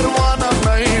ما وروانم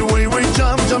می وی وی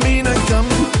جام جمینکم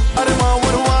اره ما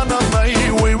وروانم می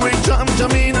وی وی جام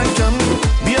جمینکم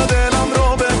بیا دلم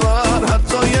رو ببر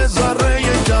حتی یه ذره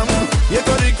کم یه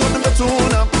کاری کن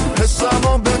بتونم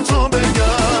حسامو به تو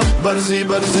بگم برزی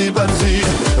برزی برزی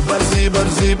برزی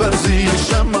برزی برزی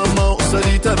شمم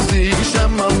سری ترزی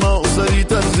شمم سری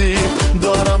ترزی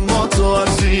دارم با تو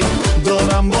ارزی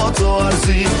دارم با تو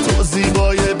ارزی تو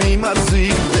زیبای بی‌مرزی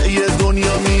به یه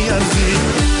دنیا میارزی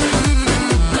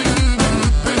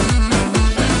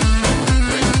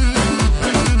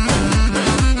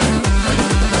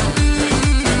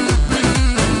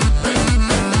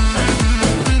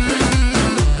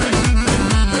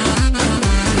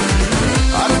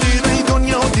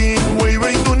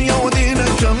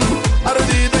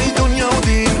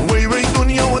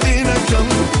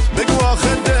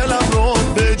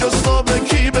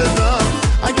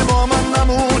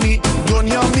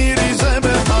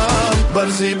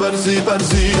برزی برزی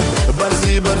برزی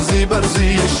برزی برزی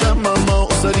برزی شمم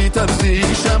سری ترزی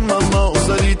شمم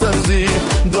سری ترزی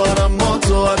دارم با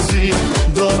تو ارزی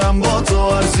دارم با تو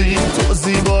ارزی تو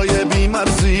زیبای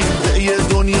بی‌مرزی به یه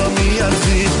دنیا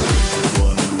میارزی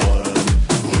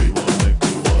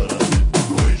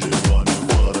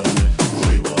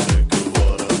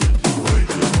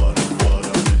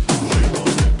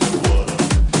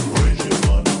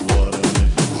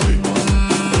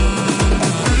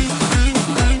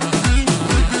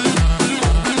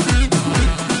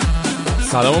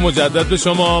سلام مجدد به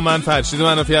شما. من فرشید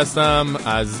منافی هستم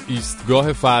از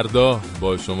ایستگاه فردا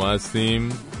با شما هستیم.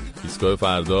 ایستگاه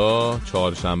فردا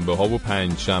چهارشنبه ها و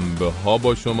پنجشنبه ها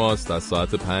با شماست از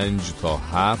ساعت 5 تا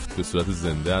 7 به صورت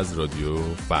زنده از رادیو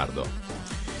فردا.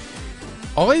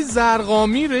 آقای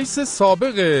زرقامی رئیس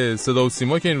سابق صدا و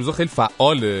سیما که این روزا خیلی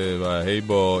فعاله و هی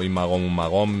با این مقام و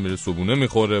مقام میره صبونه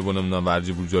میخوره و نمیدونم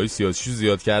ورجه بورجای سیاسی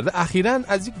زیاد کرده، اخیراً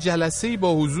از یک جلسه‌ای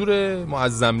با حضور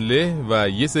معظم له و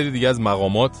یه سری دیگه از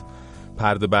مقامات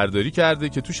پرده برداری کرده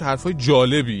که توش حرفای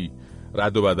جالبی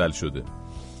رد و بدل شده.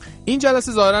 این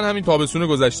جلسه ظاهراً همین تابستون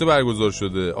گذشته برگزار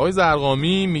شده. آقای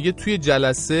زرقامی میگه توی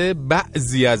جلسه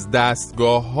بعضی از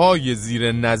دستگاه‌های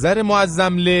زیر نظر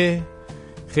معظم له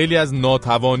خیلی از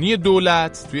ناتوانی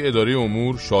دولت توی اداره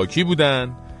امور شاکی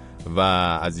بودن و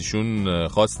از ایشون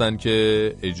خواستن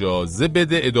که اجازه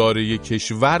بده اداره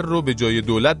کشور رو به جای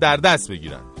دولت در دست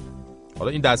بگیرن.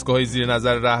 حالا این دستگاه‌های زیر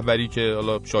نظر رهبری که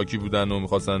حالا شاکی بودن و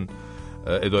می‌خواستن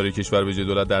اداره کشور به جای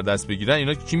دولت در دست بگیرن،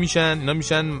 اینا کی میشن؟ اینا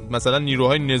میشن مثلا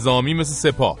نیروهای نظامی مثل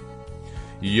سپاه،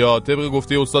 یا طبق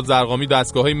گفته استاد زرقامی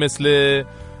دستگاه‌های مثل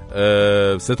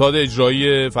ستاد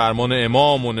اجرایی فرمان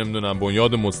امام و نمیدونم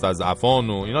بنیاد مستضعفان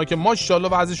و اینا که ماشاءالله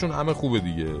وضعشون همه خوبه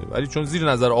دیگه، ولی چون زیر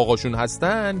نظر آقاشون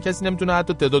هستن کسی نمیتونه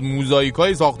حتی تعداد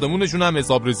موزاییکای ساختمونشون هم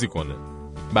حسابرسی کنه.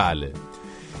 بله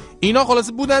اینا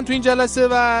خلاصه بودن تو این جلسه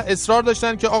و اصرار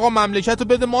داشتن که آقا مملکت رو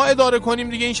بده ما اداره کنیم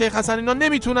دیگه، این شیخ حسن اینا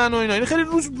نمیتونن و اینا خیلی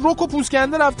رک و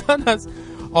پوسکنده رفتن از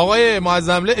آقای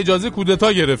معظم له اجازه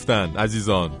کودتا گرفتن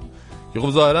عزیزان، که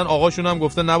خب ظاهرا آقاشون هم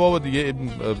گفته نه بابا دیگه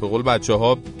به قول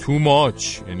بچه‌ها تو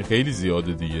ماچ، یعنی خیلی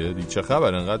زیاده دیگه چه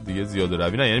خبر انقدر دیگه زیاده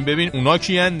روی نه، یعنی ببین اونا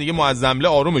کیان دیگه، معظم له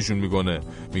آرومشون میکنه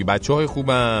میگه بچه‌های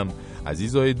خوبم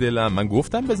عزیزای دلم من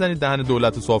گفتم بزنید دهن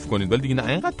دولت رو صاف کنید ولی دیگه نه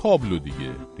اینقدر تابلو دیگه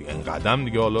اینقدرم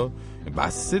دیگه حالا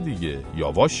بسه دیگه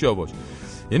یواش یواش.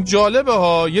 یعنی جالبه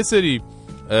ها یه سری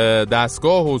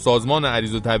دستگاه و سازمان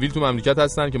عریض و طویل تو مملکت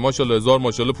هستن که ماشاءالله هزار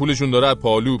ماشاءالله پولشون داره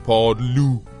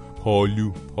پالو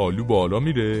بالا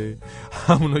میره،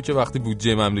 همونا که وقتی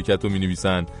بودجه مملکت رو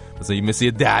مینویسن مثلا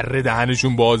یه دره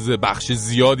دهنشون بازه بخش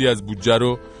زیادی از بودجه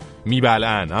رو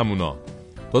میبلعن، همونا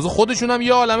تازه خودشون هم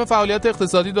یه عالمه فعالیت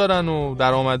اقتصادی دارن و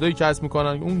درآمدایی کسب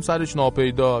میکنن اون سرش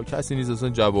ناپیدا، کسی نیست اصلا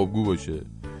جوابگو باشه.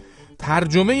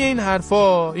 ترجمه این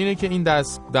حرفا اینه که این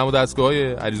دم و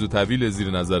دستگاه‌های عریض و طویل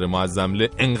زیر نظر معظمله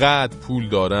انقدر پول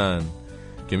دارن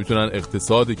که میتونن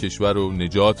اقتصاد کشور رو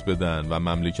نجات بدن و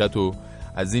مملکت رو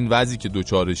از این وضعی که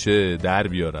دوچارشه در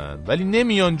بیارن، ولی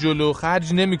نمیان جلو،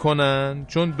 خرج نمیکنن،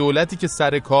 چون دولتی که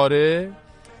سر کاره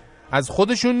از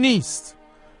خودشون نیست.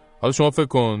 حالا شما فکر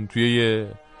کن توی یه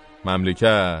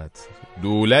مملکت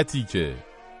دولتی که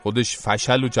خودش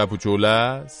فشل و چپ و چوله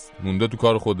است مونده تو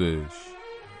کار خودش،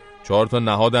 4 تا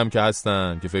نهادم که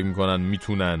هستن که فکر میکنن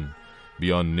میتونن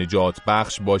بیان نجات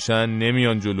بخش باشن،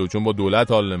 نمیان جلو چون با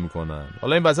دولت حال نمیکنن.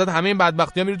 حالا این وسط همه این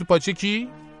بدبختی ها میره تو پاچه کی؟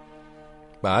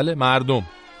 بله، مردم.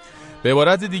 به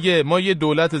عبارت دیگه ما یه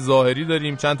دولت ظاهری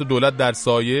داریم، چند تا دولت در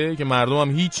سایه که مردم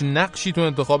هم هیچ نقشی تو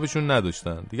انتخابشون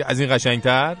نداشتن. دیگه از این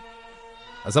قشنگتر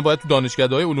اصلا باید تو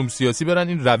دانشگاه‌های علوم سیاسی برن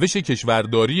این روش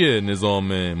کشورداری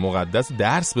نظام مقدس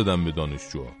درس بدن به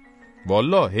دانشجوها.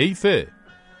 والله حیفه.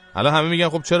 الان همه میگن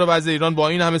خب چرا وضع ایران با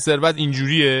این همه ثروت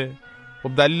اینجوریه؟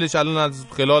 خب دلیلش الان از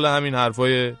خلال همین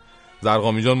حرفای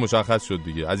زرقامی جان مشخص شد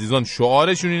دیگه. عزیزان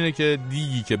شعارشون اینه که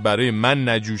دیگی که برای من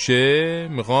نجوشه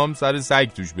میخوام سر سگ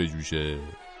توش بجوشه.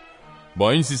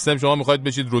 با این سیستم شما میخواید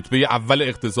بشید رتبه اول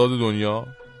اقتصاد دنیا؟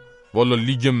 والا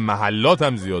لیگ محلات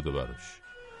هم زیاده براش.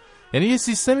 یعنی یه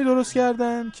سیستمی درست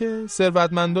کردن که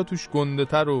ثروتمندا توش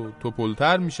گنده‌تر و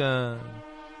توپل‌تر میشن،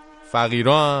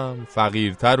 فقیرا هم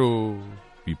فقیرتر و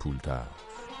بیپولتر.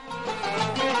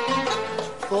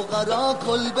 فقرا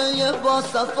کلبه با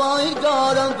صفایی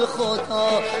دارن به خدا،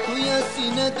 توی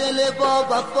سینه دل با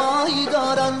وفایی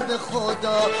دارن به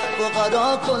خدا.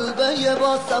 فقرا کلبه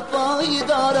با صفایی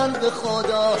دارن به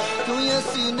خدا، توی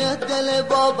سینه دل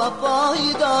با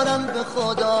وفایی دارن به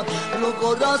خدا. رو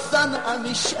گراستن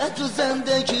همیشه تو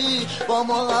زندگی، با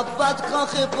محبت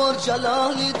کاخ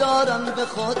پرجلالی دارن به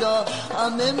خدا.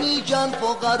 همه میگن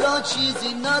فقرا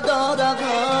چیزی ندارن،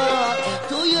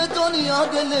 توی دنیا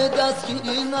دل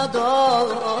دستگیری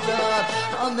ندارن.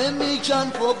 همه میگن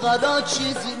فقرا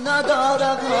چیزی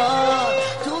ندارن،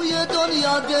 توی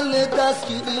دنیا دل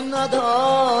دستگیری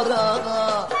ندارن.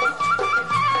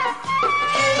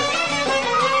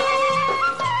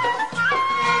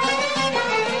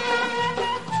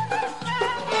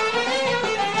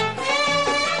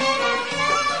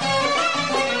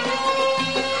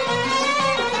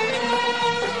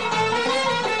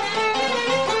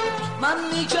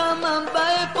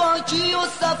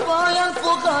 صفایم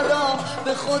فقرا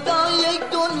به خدا یک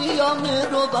دنیا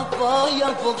مهر و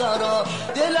وفایم فقرا.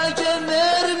 دل اگه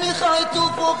مهر میخوای تو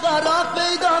فقرا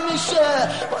پیدا میشه،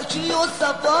 پاکی و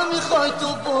صفا میخوای تو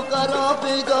فقرا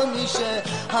پیدا میشه.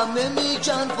 همه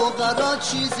میگن فقرا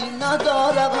چیزی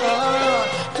ندارن،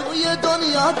 توی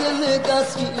دنیا دل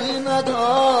دستگیری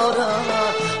ندارن.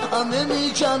 همه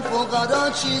میگن فقرا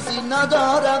چیزی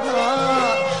ندارن،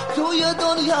 توی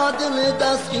دنیا دل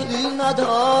دستگیری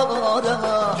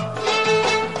ندارن.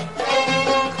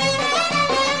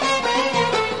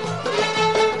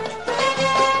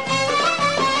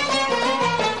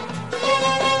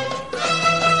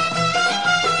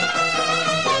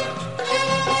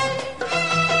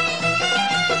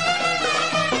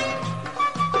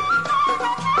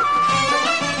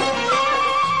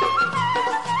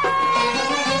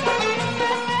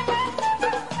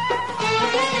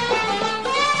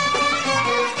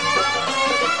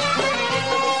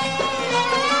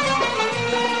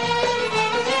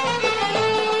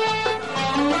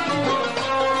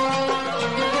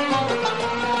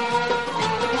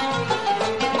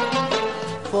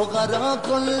 فقرا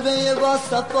کلبه با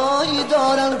صفایی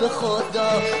دارن به خدا،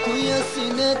 توی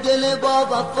سینه دل با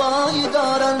وفایی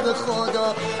دارن به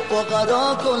خدا.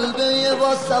 فقرا کلبه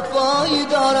با صفایی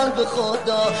دارن به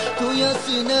خدا، توی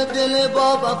سینه دل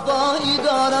با وفایی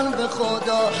دارن به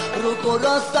خدا. رو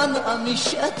راستن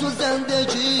همیشه تو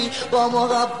زندگی، با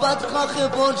محبت کاخ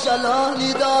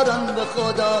پرجلالی دارن به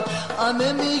خدا.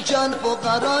 همه میگن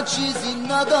فقرا چیزی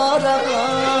ندارن،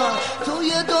 توی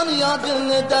دنیا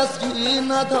دل دستگیری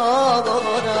ندارن.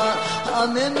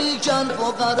 همه میگن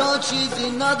فقرا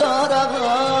چیزی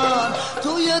ندارن،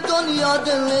 توی دنیا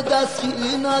دل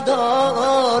دستگیری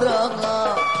ندارن.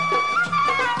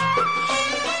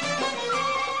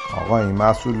 آقا این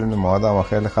مسئولین ما آدم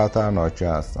خیلی خطرناکی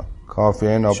هستن. کافیه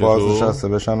اینا باز نشسته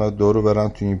بشن و دورو برن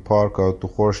تو این پارک ها تو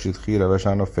خورشید خیره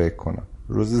بشن و فکر کنن.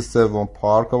 روزی سوم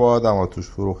پارک با آدم ها توش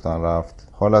فروختن رفت.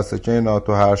 خلاصه که اینا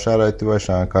تو هر شرایطی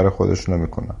باشن کار خودشونو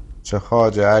میکنن، چه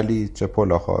خواجه علی چه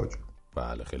پلا خواجه.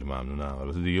 بله خیلی ممنونم.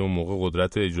 البته دیگه اون موقع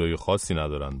قدرت اجرایی خاصی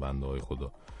ندارن بنده های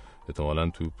خدا، احتمالاً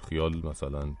تو خیال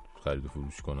مثلا خرید و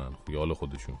فروش کنن، خیال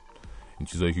خودشون. این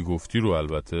چیزایی که گفتی رو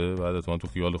البته بعد اتفاقا تو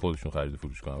خیال خودشون خرید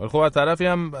فروش کنن. ولی خب از طرفی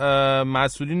هم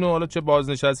مسئولین حالا چه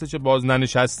بازنشسته چه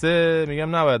بازننشسته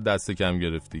میگم نباید دست کم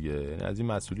گرفت دیگه. یعنی از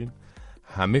این مسئولین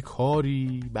همه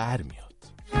کاری برمیاد.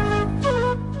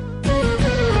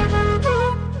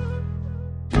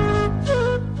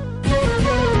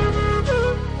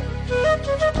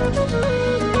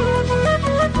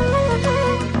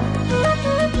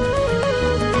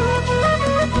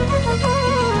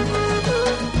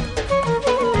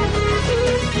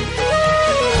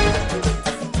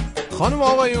 خانم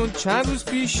آقایون چند روز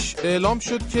پیش اعلام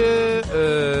شد که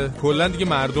کلا دیگه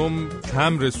مردم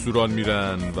کم رستوران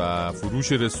میرن و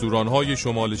فروش رستوران‌های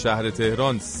شمال شهر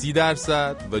تهران 30%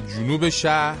 و جنوب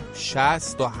شهر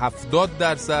 60 تا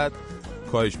 70%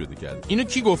 کاهش بده کرد. اینو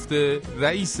کی گفته؟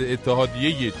 رئیس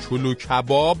اتحادیه چلو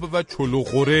کباب و چلو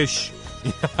خورش.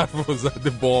 این حرفو زده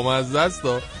بامزه است.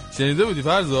 شنیده بودی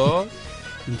فرزاد؟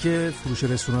 اینکه فروش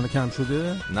رستوران کم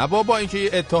شده؟ نه بابا، اینکه یه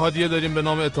اتحادیه داریم به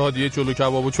نام اتحادیه چلو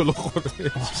کباب و چلو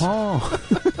خورش.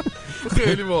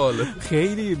 خیلی باحاله.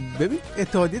 خیلی. ببین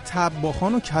اتحادیه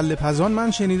تباخان و کله پزان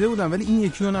من شنیده بودم ولی این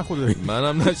یکی رو نخودم.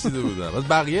 منم نشیده بودم. از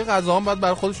بقیه غذاها هم باید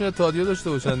برای خودشون اتحادیه داشته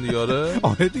باشن دیگه.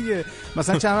 آره دیگه.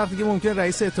 مثلا چند وقت دیگه ممکن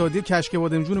رئیس اتحادیه کشک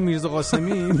بادمجون و میرزا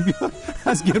قاسمی بیاد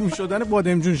از گرون شدن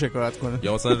بادمجون شکایت کنه.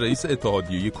 یا مثلا رئیس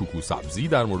اتحادیه کوکو سبزی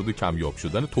در مورد کمیاب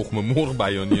شدن تخم مرغ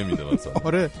بیانیه میده مثلا.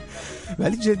 آره.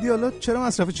 ولی جدی حالا چرا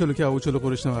مصرف چلو کباب و چلو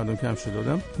خورش مردم کم شده؟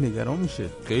 آدم نگران میشه.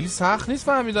 خیلی سخت نیست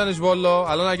فهمیدنش والا.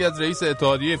 الان اگه از رئیس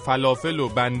اتحادیه فلافل و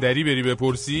بندری بری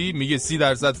بپرسی میگه 30%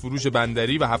 فروش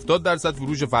بندری و 70%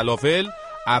 فروش فلافل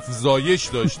افزایش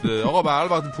داشته. آقا به هر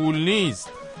حال وقتی پول نیست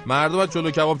مردم از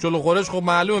چلو کباب چلو خورش خب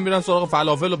معلومه میرن سراغ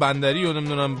فلافل و بندری و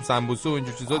نمیدونم سمبوسه و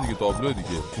اینجور چیزا دیگه. تابلو دیگه.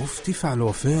 گفتی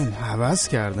فلافل حوض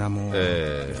کردم و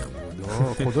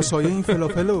خدا سایه این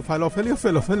فلافل و فلافل یا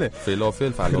فلافله فلافل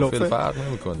فرق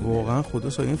نمیکنه واقعا. خدا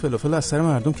سایه این فلافل از سر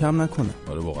مردم کم نکنه.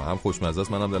 آره واقعا هم خوشمزه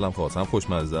است. منم دلم خواست. هم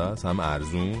خوشمزه است هم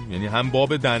ارزون. یعنی هم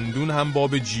باب دندون هم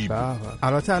باب جیب.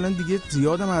 البته الان دیگه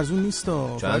زیادم ارزون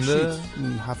نیستا. چنده؟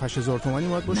 7-8000 تومانی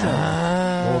باید باشه.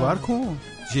 باور کن.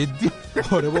 جدی؟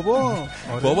 آره بابا.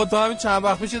 بابا تو همین چند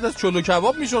وقت پیش از چلو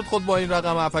کباب میشد خود با این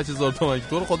رقم 7-8000 تومانی.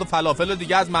 تو رو خدا فلافل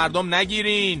دیگه از مردم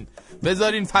نگیرین.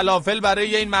 بذارین فلافل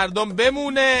برای این مردم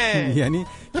بمونه. یعنی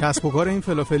کسب و کار این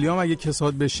فلافلیام اگه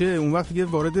کساد بشه اون وقت دیگه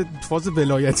وارد فاز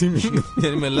ولایتی میشه.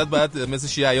 یعنی ملت باید مثل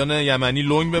شیعیان یمنی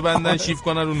لنگ ببندن شیف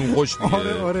کنن رو نونخوش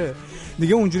دیگه. آره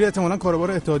دیگه اونجوری احتمالاً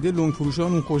کاروبار اتحادیه لنگ فروشا و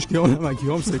نونخشکی‌ها و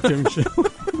نمکی‌ها سکه میشه.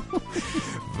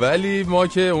 ولی ما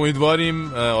که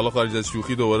امیدواریم حالا خارج از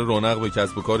شوخی دوباره رونق به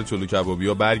کسب و کار چلو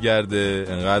کبابی‌ها برگرده،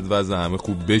 انقدر وضع همه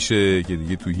خوب بشه که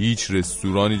دیگه تو هیچ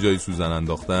رستورانی جای سوزن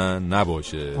انداختن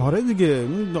نباشه. آره دیگه.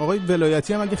 آقای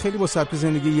ولایتی هم اگه خیلی با سبک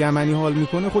زندگی یمنی حال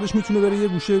میکنه خودش میتونه بره یه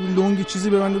گوشه لنگی چیزی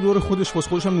ببنده دور خودش واسه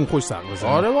خودش هم نونخوش سر بزنه.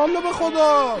 آره والله به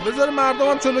خدا بذار مردم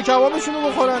هم چلو کبابشون رو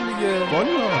بخورن دیگه.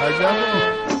 والله عجب.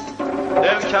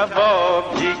 دل کباب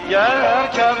جیگر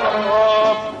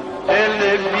کباب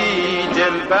دل بی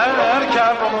دل بر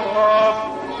کباب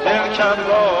دل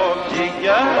کباب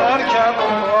جیگر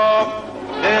کباب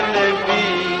دل بی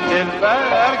دل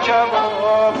بر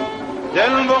کباب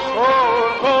دل بخور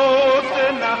قصه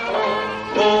نخور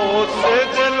قصه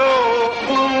دل و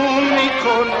خون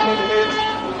میکنه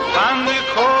خند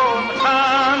کن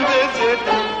خند زد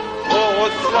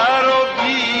قصه رو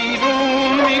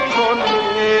بیرون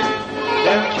میکنه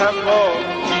دل کباب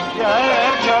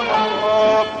جیگر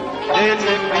کباب دل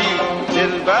بی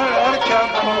دل بر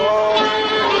کباب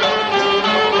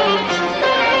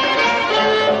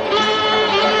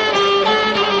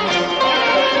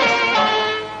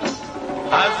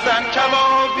حسن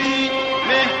کبابی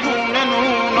مهمون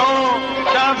نونو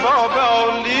کباب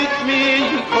آلیت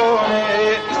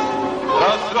میکنه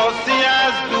راستی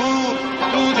از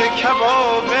دود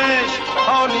کبابش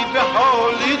حالی به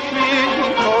حالیت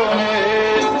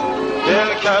میکنه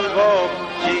دل کباب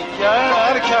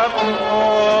جیگر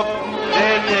کباب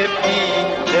دل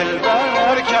بی دل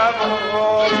بر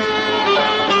کباب.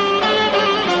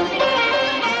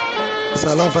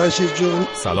 سلام فرشید جون.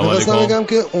 سلام علیکم. بگم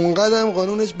که اونقدر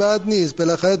قانونش بد نیست.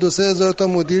 بالاخره 2-3 هزار تا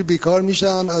مدیر بیکار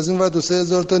میشن، از این ور 2-3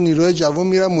 هزار تا نیروی جوان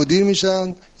میرن مدیر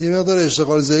میشن، یه مقدار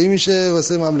اشتغال زایی میشه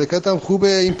واسه مملکت هم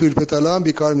خوبه. این پیرپتالا هم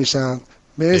بیکار میشن.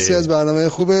 مرسی از برنامه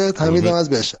خوبه. حمیدم از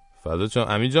بشه. فدا جان.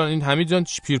 حمید جان این حمید جان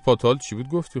پیرپاتال چی بود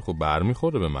گفتی؟ خب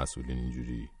برمیخوره به مسئولین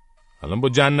اینجوری. الان با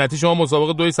جنتی شما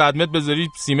مسابقه 200 متر بذاری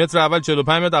 30 متر اول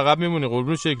 45 متر عقب میمونی.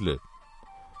 قربون شکلت.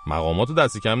 مقاماتو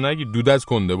دست کم نگیر. دود از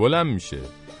کنده بلند میشه.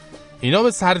 اینا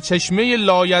به سرچشمه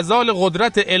لایزال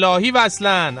قدرت الهی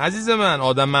وصلن. عزیز من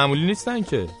آدم معمولی نیستن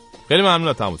که. خیلی ممنون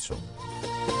از تماس شما.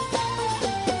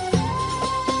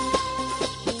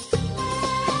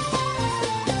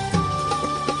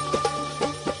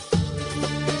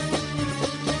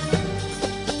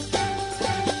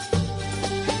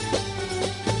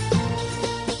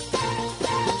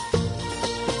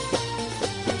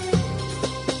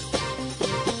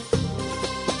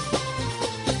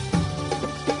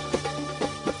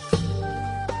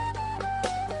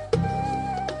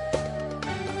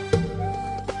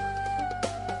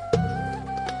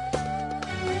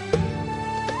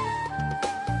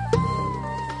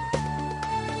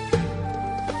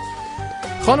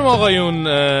 خانم آقایون،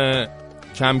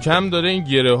 کم کم داره این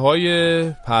گره های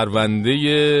پرونده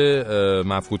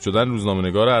مفقود شدن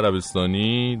روزنامه‌نگار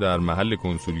عربستانی در محل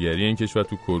کنسولگری این کشور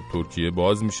تو ترکیه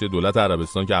باز میشه. دولت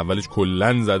عربستان که اولش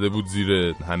کلن زده بود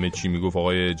زیر همه چی، میگفت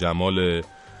آقای جمال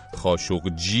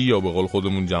خاشقجی یا به قول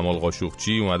خودمون جمال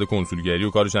قاشقچی اومده کنسولگری و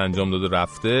کارش انجام داده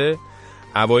رفته.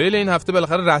 اوایل این هفته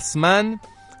بالاخره رسما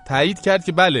تایید کرد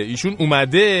که بله ایشون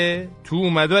اومده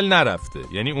ولی نرفته.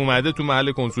 یعنی اومده تو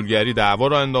محل کنسولگری دعوا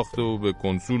را انداخته و به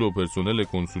کنسول و پرسنل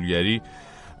کنسولگری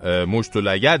مشت و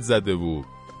لگد زده و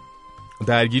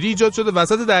درگیری ایجاد شده.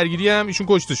 وسط درگیری هم ایشون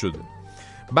کشته شده.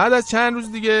 بعد از چند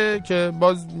روز دیگه که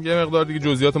باز یه مقدار دیگه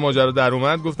جزئیات ماجرا در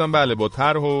اومد، گفتم بله با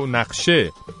طرح و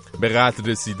نقشه به قتل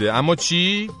رسیده. اما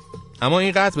چی؟ اما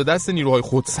این قتل به دست نیروهای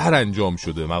خودسر انجام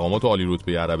شده. مقامات عالی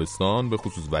رتبه عربستان به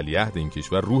خصوص ولیعهد این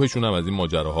کشور روحشون هم از این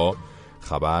ماجراها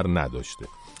خبر نداشته.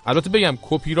 البته بگم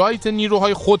کپی رایت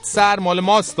نیروهای خودسر مال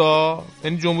ماستا،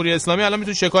 یعنی جمهوری اسلامی الان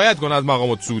میتونه شکایت کنه از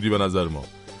مقامات سعودی به نظر ما.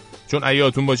 چون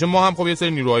ایاتون باشه ما هم خب یه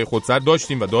سری نیروهای خودسر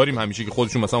داشتیم و داریم همیشه که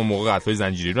خودشون مثلا موقع قتل‌های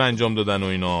زنجیری رو انجام دادن و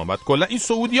اینا. بعد کلا این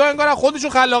سعودی‌ها انگار خودشون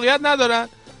خلاقیت ندارن،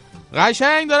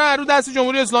 قشنگ دارن رو دست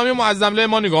جمهوری اسلامی معظمله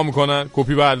ما نگاه میکنن،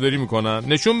 کپی برداری میکنن.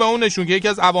 نشون به اون نشون که یکی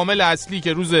از عوامل اصلی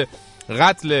که روز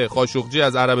قتل خاشقجی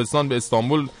از عربستان به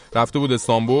استانبول رفته بود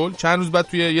استانبول، چند روز بعد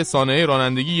توی یه سانحه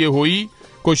رانندگی یهویی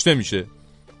کشته میشه.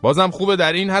 بازم خوبه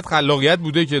در این حد خلاقیت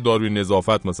بوده که داروی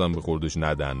نظافت مثلا به خوردش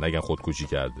ندن، نگن خودکشی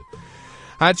کرده.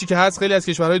 هرچی که هست خیلی از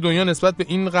کشورهای دنیا نسبت به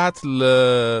این قتل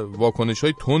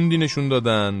واکنش‌های تندی نشون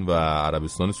دادن و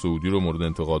عربستان سعودی رو مورد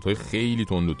انتقادهای خیلی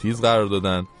تند و تیز قرار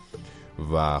دادن.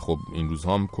 و خب این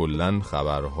روزها هم کلن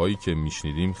خبرهایی که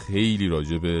میشنیدیم خیلی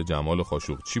راجع به جمال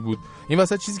خاشقچی بود. این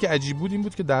وسط چیزی که عجیب بود این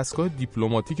بود که دستگاه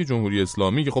دیپلماتیک جمهوری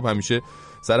اسلامی که خب همیشه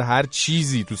سر هر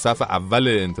چیزی تو صف اول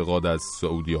انتقاد از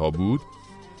سعودی ها بود،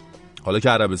 حالا که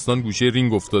عربستان گوشه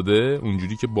رینگ افتاده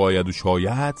اونجوری که باید و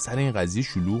شاید سر این قضیه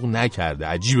شلوغ نکرده.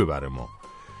 عجیبه برای ما.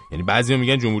 یعنی بعضیا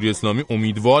میگن جمهوری اسلامی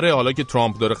امیدواره حالا که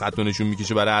ترامپ داره خط و نشون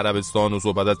میکشه برای عربستان و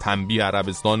صحبت از تنبیه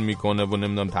عربستان میکنه و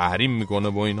نمیدونم تحریم میکنه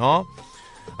و اینها،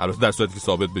 البته در صورتی که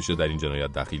ثابت بشه در این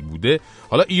جنایت دخیل بوده،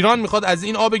 حالا ایران میخواد از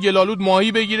این آب گلالود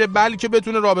ماهی بگیره بلکه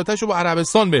بتونه رابطه‌شو با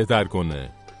عربستان بهتر کنه.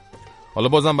 حالا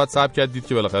بازم باید صبر کرد دید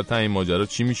که بالاخره تا این ماجرا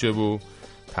چی میشه و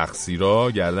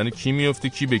تقصیرها گردن کی میفته،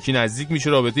 کی به کی نزدیک میشه،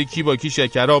 رابطه کی با کی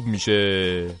شکراب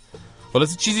میشه.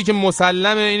 خلاص چیزی که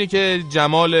مسلمه اینه که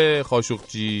جمال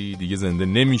خاشقجی دیگه زنده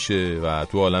نمیشه و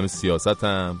تو عالم سیاست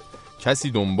هم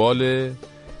کسی دنبال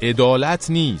عدالت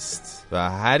نیست و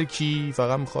هر کی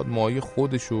فقط میخواد ماهی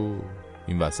خودشو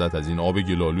این وسط از این آب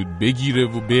گلالود بگیره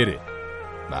و بره.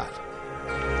 بله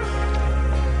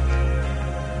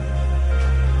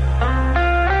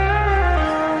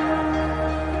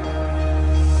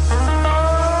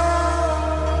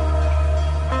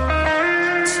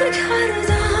چه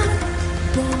کردم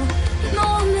با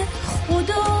نام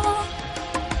خدا،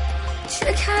 چه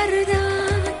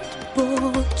کردم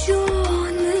با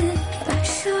جان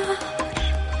بشر،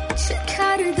 چه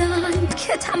کردم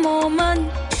که تماما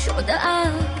شده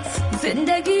از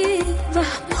زندگی و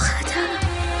خطر،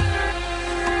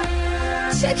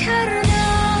 چه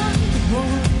کردم با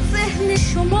ذهن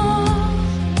شما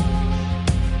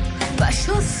و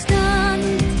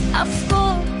شستن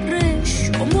افکار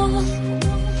شما،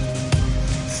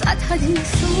 صد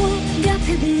حدیث و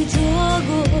گپ بی جا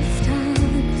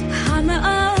گفتند همه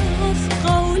از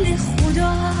قول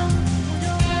خدا.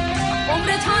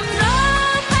 عمرتان را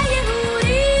پی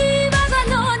حوری و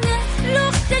زنان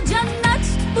لخت جنت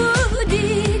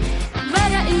بودید و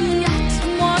رعیت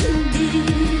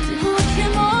ماندید،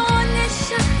 حاکمان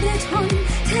شهرتان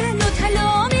تن و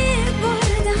طلا می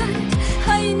بردند،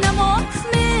 هی نماز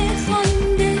می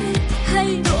خوانده،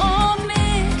 هی دعا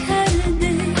می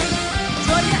کرده،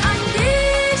 جای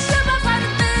اندیشه و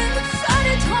فرق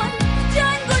سرتان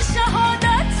جنگ و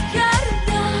شهادت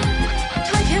کردند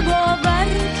تا که باور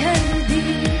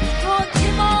کردید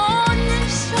حاکمان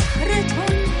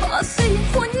شهرتان پاسی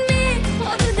خون می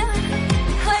خوردند،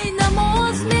 هی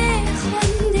نماز می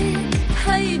خوانده،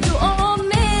 هی دعا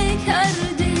می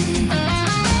کرده.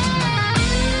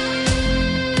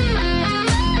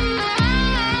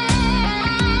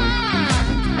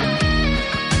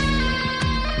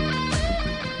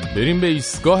 بریم به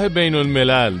ایستگاه بین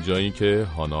الملل، جایی که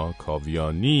هانا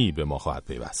کاویانی به ما خواهد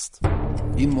پیوست.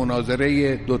 این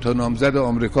مناظره دوتا نامزد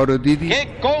آمریکا رو دیدی؟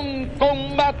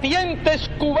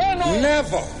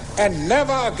 Never and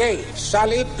never again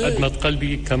shall it be. أدمت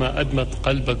قلبي كما أدمت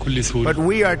قلب كل سوري. But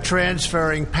we are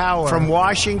transferring power from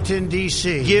Washington,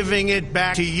 D.C., giving it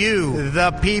back to you,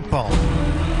 the people.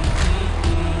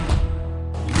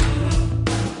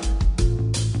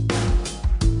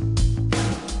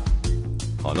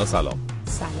 هانا سلام.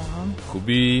 سلام.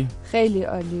 خوبی؟ خیلی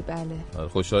عالی. بله.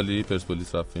 خوشحالی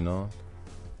پرسپولیس رفت فینال؟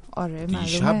 آره معلومه.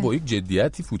 دیشب با یک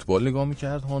جدیتی فوتبال نگاه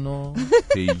می‌کرد هانا.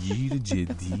 پیگیر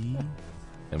جدی.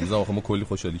 امروز هم ما کلی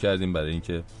خوشحالی کردیم برای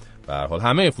اینکه به هر حال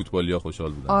همه فوتبالی‌ها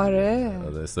خوشحال بودن. آره.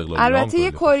 البته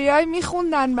یه کوریایی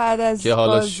میخوندن بعد از که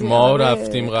حالا ما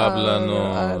رفتیم قبلا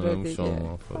آره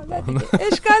شما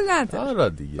اشکال نداره. آره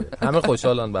دیگه همه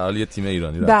خوشحالن به هر حال یه تیم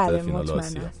ایرانی رفته فینال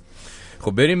آسیا.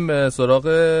 خب بریم سراغ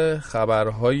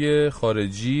خبرهای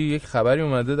خارجی. یک خبری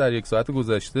اومده در یک ساعت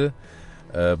گذشته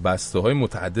بسته‌های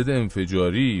متعدد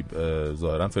انفجاری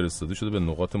ظاهرا فرستاده شده به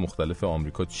نقاط مختلف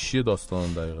آمریکا. چیه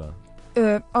داستان دقیقاً؟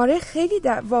 آره خیلی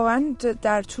واقعا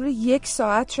در طول یک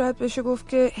ساعت شاید بشه گفت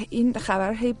که این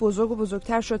خبر هی بزرگ و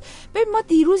بزرگتر شد. ببین ما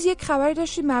دیروز یک خبری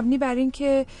داشتیم مبنی بر این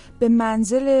که به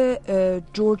منزل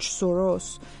جورج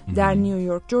سوروس در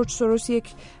نیویورک، جورج سوروس یک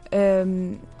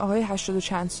آقای 80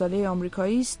 چند ساله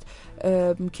آمریکایی است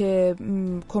که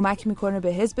کمک میکنه به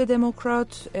حزب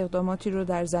دموکرات، اقداماتی رو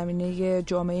در زمینه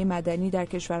جامعه مدنی در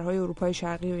کشورهای اروپای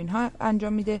شرقی و اینها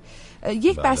انجام میده.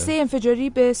 یک بسته انفجاری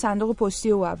به صندوق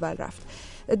پستی او اول رفت.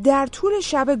 در طول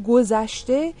شب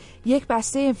گذشته یک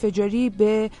بسته انفجاری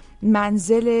به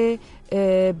منزل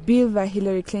بیل و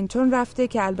هیلاری کلینتون رفته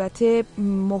که البته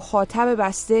مخاطب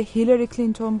بسته هیلاری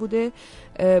کلینتون بوده،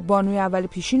 بانوی اول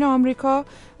پیشین آمریکا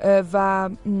و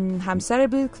همسر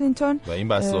بیل کلینتون. و این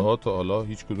بسته ها تا حالا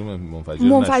هیچ کدوم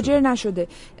منفجر نشده.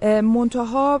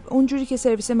 منتها اونجوری که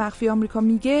سرویس مخفی آمریکا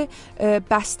میگه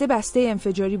بسته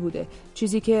انفجاری بوده،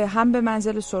 چیزی که هم به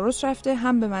منزل سوروس رفته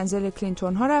هم به منزل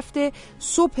کلینتون ها رفته.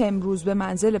 صبح امروز به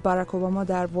منزل باراک اوباما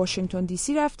در واشنگتن دی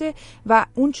سی رفته و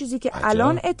اون چیزی که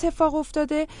الان اتفاق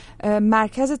افتاده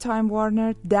مرکز تایم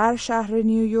وارنر در شهر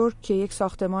نیویورک که یک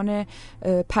ساختمان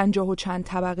 50 و چند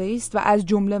طبقه است و از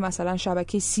جمله مثلا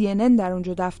شبکه CNN در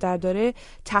اونجا دفتر داره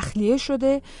تخلیه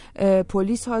شده.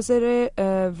 پلیس حاضره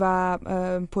و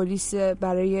پلیس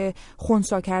برای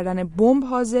خنثی کردن بمب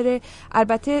حاضره.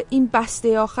 البته این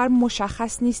بسته آخر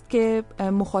مشخص نیست که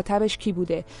مخاطبش کی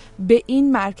بوده. به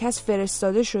این مرکز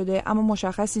فرستاده شده اما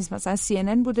مشخص نیست مثلا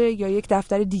CNN بوده یا یک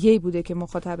دفتر دیگه‌ای بوده که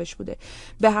مخاطبش بوده.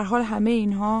 به هر حال همه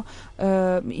اینها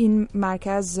این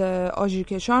مرکز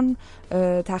آژیرکشان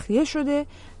تخلیه شده.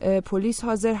 پلیس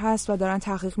حاضر هست و دارن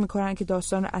تحقیق میکنن که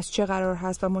داستان از چه قرار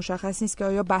هست و مشخص نیست که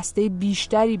آیا بسته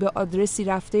بیشتری به آدرسی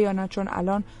رفته یا نه، چون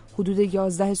الان حدود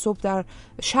 11 صبح در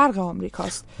شرق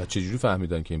آمریکاست. و چجوری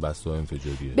فهمیدن که این بسته ها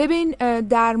انفجاریه؟ ببین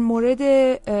در مورد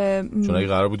چون اگه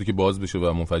قرار بوده که باز بشه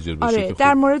و منفجر بشه آره،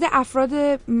 در مورد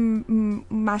افراد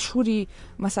مشهوری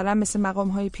مثلا مثل مقام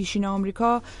های پیشین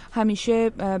آمریکا همیشه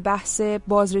بحث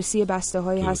بازرسی بسته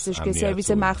هایی هستش که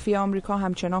سرویس مخفی آمریکا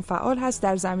همچنان فعال هست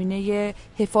در زمینه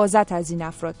حفاظت از این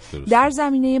افراد. در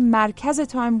زمینه مرکز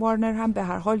تایم وارنر هم به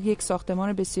هر حال یک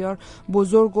ساختمان بسیار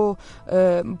بزرگ و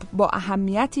با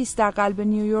اهمیتی است در قلب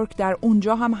نیویورک. در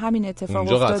اونجا هم همین اتفاق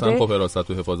افتاده. اونجا قطعا خب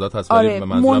حراست و حفاظت هست، ولی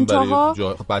منظورم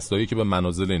برای بسته‌هایی که به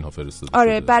منازل اینها فرستاده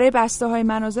آره شده. برای بسته‌های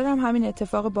منازل هم همین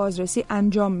اتفاق بازرسی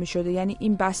انجام می‌شده. یعنی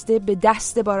این بسته به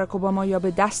دست باراک اوباما یا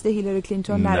به دست هیلاری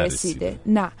کلینتون نرسیده.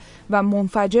 نه و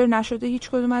منفجر نشده هیچ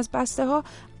کدوم از بسته‌ها.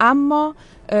 اما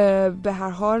به هر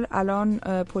حال الان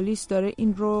پلیس داره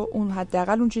این رو، اون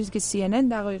حداقل اون چیزی که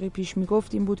CNN دقایقی پیش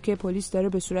میگفت این بود که پلیس داره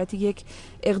به صورت یک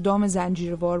اقدام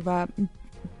زنجیروار و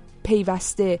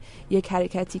پیوسته یک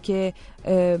حرکتی که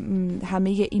همه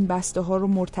این بسته ها رو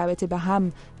مرتبط به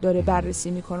هم داره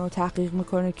بررسی میکنه و تحقیق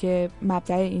میکنه که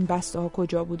مبدأ این بسته ها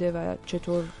کجا بوده و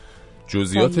چطور.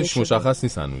 جزئیاتش مشخص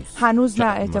نیست هنوز نه،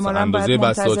 احتمالاً اندازه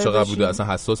بسته چقدر بوده، اصلا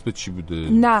حساس به چی بوده،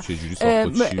 نه. چجوری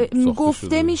ساخته گفته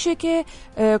شده؟ میشه که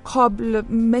کابل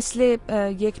مثل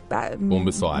یک بمب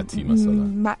ساعتی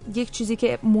مثلا یک چیزی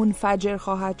که منفجر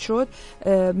خواهد شد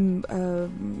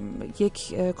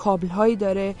یک کابل هایی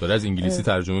داره از انگلیسی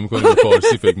ترجمه میکنه به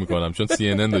فارسی فکر میکنم، چون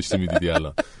CNN داشتی میدیدی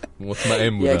الان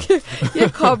مطمئن بودم یک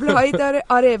کابل هایی داره.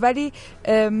 آره ولی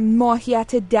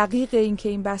ماهیت دقیق این که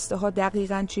این بسته ها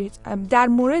دقیقاً چی. در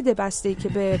مورد بسته‌ای که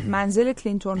به منزل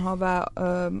کلینتون ها و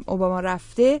اوباما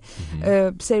رفته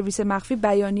سرویس مخفی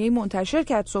بیانیه‌ای منتشر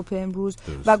کرد صبح امروز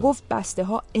و گفت بسته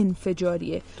ها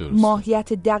انفجاریه.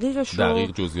 ماهیت دقیقش رو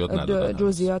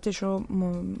جزئیاتش رو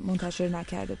منتشر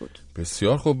نکرده بود.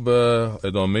 بسیار خوب.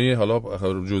 ادامه حالا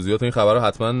جزئیات این خبر رو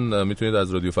حتما میتونید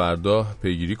از رادیو فردا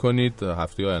پیگیری کنید.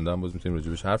 هفته آینده هم باز میتونیم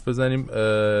راجبش حرف بزنیم.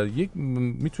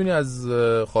 میتونی از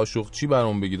خاشقچی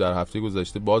برام بگی در هفته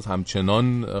گذشته باز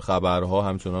همچنان خبرها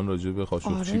همچنان راجع به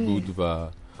خاشقچی بود و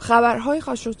خبرهای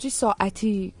خاشقچی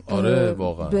ساعتی آره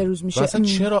واقعا بروز میشه. مثلا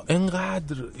چرا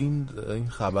اینقدر این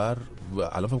خبر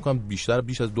الان فکر کنم بیش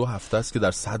از 2 هفته است که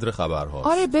در صدر خبرهاست.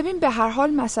 آره ببین به هر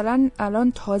حال مثلا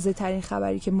الان تازه ترین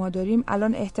خبری که ما داریم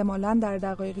الان احتمالاً در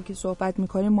دقایقی که صحبت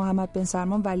میکنیم محمد بن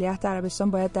سلمان ولیعهد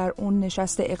عربستان باید در اون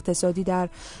نشست اقتصادی در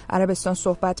عربستان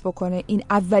صحبت بکنه. این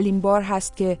اولین بار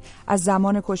هست که از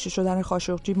زمان کشته شدن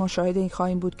خاشقچی ما شاهد این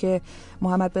خواهیم بود که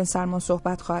محمد بن سلمان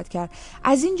صحبت خواهد کرد.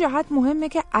 از این جهت مهمه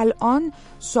که الان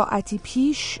ساعتی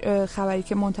پیش خبری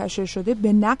که منتشر شده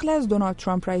به نقل از دونالد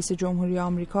ترامپ رئیس جمهوری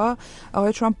آمریکا،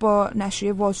 آقای ترامپ با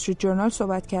نشریه وال استریت جورنال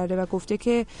صحبت کرده و گفته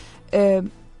که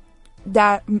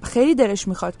خیلی دلش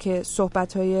میخواد که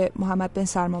صحبت‌های محمد بن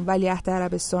سلمان ولیعهد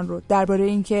عربستان رو درباره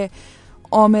اینکه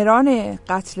آمران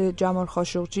قتل جمال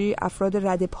خاشقچی افراد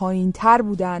رده پایین‌تر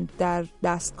بودند در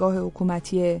دستگاه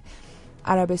حکومتی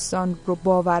عربستان رو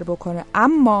باور بکنه،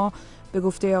 اما به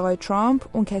گفته آقای ترامپ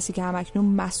اون کسی که همکنون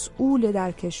مسئول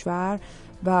در کشور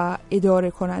و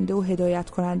اداره کننده و هدایت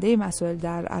کننده مسائل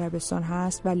در عربستان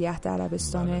هست ولیعهد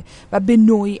عربستانه و به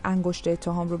نوعی انگشت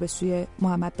اتهام رو به سوی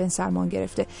محمد بن سلمان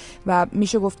گرفته و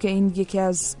میشه گفت که این یکی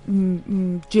از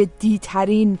جدی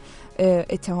ترین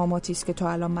اتهاماتی است که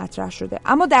تا الان مطرح شده.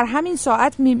 اما در همین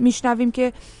ساعت میشنویم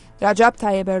که رجب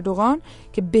طیب اردوغان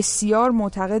که بسیار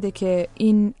معتقده که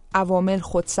این عوامل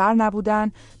خودسر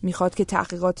نبودن، میخواد که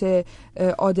تحقیقات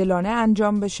عادلانه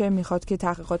انجام بشه، میخواد که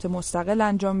تحقیقات مستقل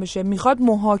انجام بشه، میخواد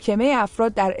محاکمه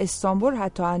افراد در استانبول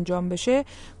حتی انجام بشه،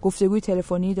 گفتگوی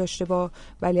تلفنی داشته با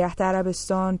ولیعهد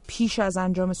عربستان پیش از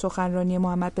انجام سخنرانی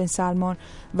محمد بن سلمان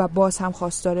و باز هم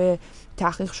خواستار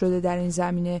تحقیق شده در این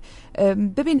زمینه.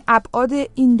 ببین ابعاد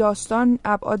این داستان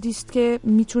ابعادی است که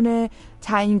میتونه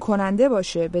تعیین کننده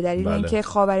باشه به دلیل اینکه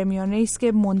خاورمیانه است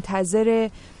که منتظر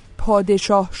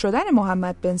پادشاه شدن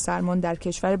محمد بن سلمان در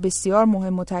کشور بسیار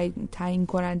مهم و تعیین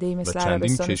کننده مثل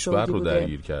عربستان کشور رو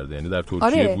درگیر کرده. یعنی در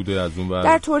ترکیه بوده، از اون ور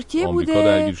در ترکیه آمریکا بوده،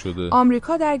 درگیر شده.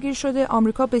 آمریکا درگیر شده.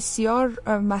 آمریکا بسیار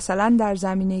مثلا در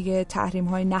زمینه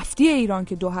تحریم‌های نفتی ایران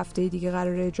که 2 هفته دیگه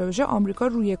قراره اجرا بشه، آمریکا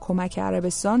روی کمک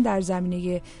عربستان در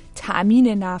زمینه تأمین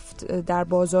نفت در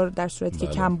بازار در صورتی که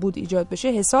کمبود ایجاد بشه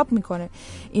حساب میکنه.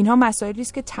 اینها مسائلی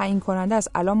است که تعیین کننده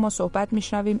است. الان ما صحبت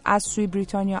میشنویم از سوی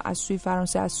بریتانیا، از سوی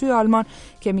فرانسه، از سوی آلمان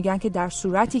که میگن که در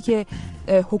صورتی که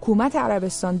حکومت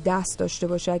عربستان دست داشته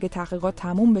باشه، اگه تحقیقات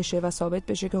تموم بشه و ثابت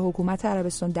بشه که حکومت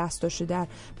عربستان دست داشته در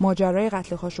ماجرای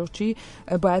قتل خاشقچی،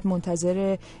 باید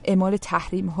منتظر اعمال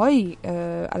تحریم‌هایی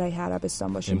علیه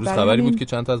عربستان باشیم. امروز خبری بود که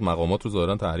چند تا از مقامات رو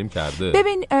ظاهرا تحریم کرده.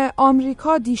 ببین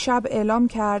آمریکا دیشب اعلام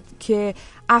کرد که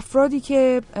افرادی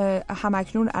که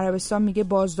همکنون عربستان میگه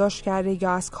بازداشت کرده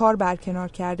یا از کار برکنار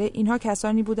کرده، اینها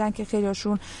کسانی بودن که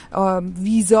خیلیشون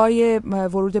ویزای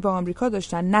ورود به آمریکا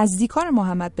داشتن، نزدیکان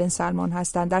محمد بن سلمان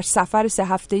هستن، در سفر 3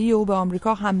 هفته‌ای او به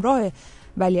آمریکا همراه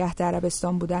ولیعهد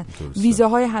عربستان بودن.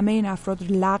 ویزاهای همه این افراد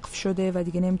لغو شده و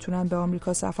دیگه نمیتونن به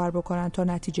آمریکا سفر بکنن تا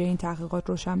نتیجه این تحقیقات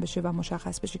روشن بشه و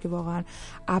مشخص بشه که واقعا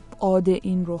ابعاد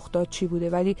این رخداد چی بوده.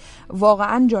 ولی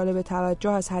واقعا جالب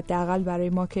توجه است، حداقل برای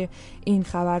ما که این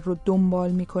خبر رو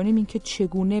دنبال میکنیم، این که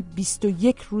چگونه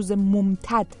 21 روز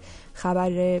ممتد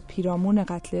خبر پیرامون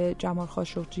قتل جمال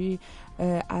خاشقچی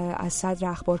از صدر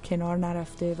اخبار کنار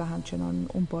نرفته و همچنان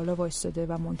اون بالا وایستاده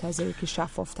و منتظره که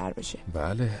شفافتر بشه.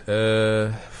 بله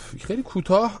خیلی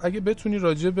کوتاه اگه بتونی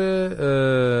راجع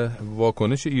به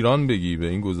واکنش ایران بگی به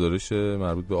این گزارش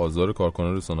مربوط به آزار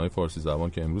کارکنان رسانه‌های فارسی زبان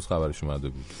که امروز خبرش اومده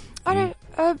بود. آره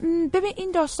ببین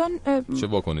این داستان چه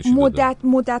واکنشی داده؟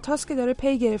 مدت هاست که داره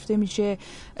پی گرفته میشه.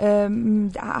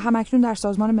 همکنون در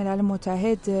سازمان ملل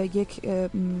متحد یک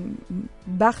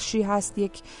بخشی هست،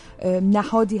 یک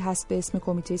نهادی هست به اسم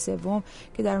کمیته سوم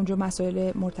که در اونجا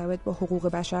مسائل مرتبط با حقوق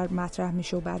بشر مطرح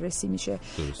میشه و بررسی میشه.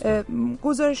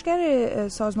 گزارشگر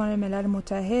سازمان ملل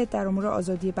متحد در امور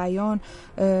آزادی بیان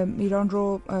ایران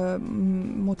رو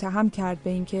متهم کرد به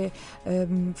اینکه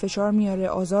فشار میاره،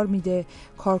 آزار میده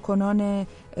کارکنان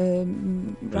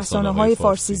رسانه‌های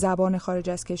فارسی زبان خارج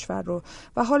از کشور رو.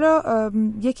 و حالا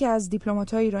یکی از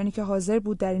دیپلمات‌های ایرانی که حاضر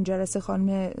بود در این جلسه،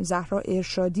 خانم زهرا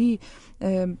ارشادی،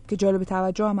 که جالب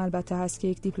توجه هم البته هست که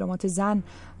یک دیپلمات زن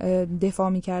دفاع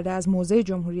می‌کرده از موضع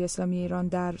جمهوری اسلامی ایران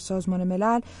در سازمان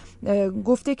ملل،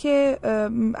 گفته که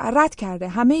رد کرده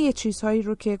همه چیزهایی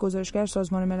رو که گزارشگر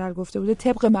سازمان ملل گفته بوده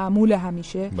طبق معمول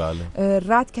همیشه.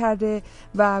 رد کرده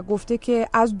و گفته که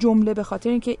از جمله به خاطر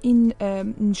اینکه این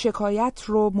شکایت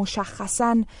رو رو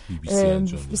مشخصاً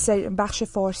بخش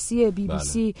فارسی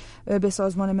BBC به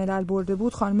سازمان ملل برده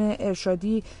بود. خانم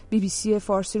ارشادی BBC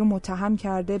فارسی رو متهم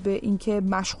کرده به اینکه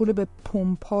مشغول به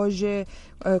پمپاژ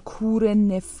کور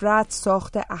نفرت،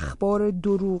 ساخت اخبار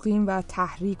دروغین و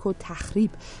تحریک و تخریب،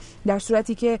 در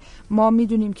صورتی که ما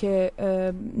میدونیم که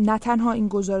نه تنها این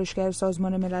گزارشگر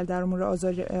سازمان ملل در امور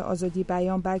آزادی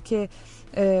بیان، بلکه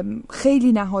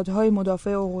خیلی نهادهای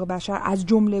مدافع حقوق بشر از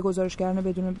جمله گزارشگران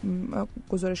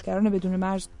بدون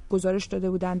مرز گزارش داده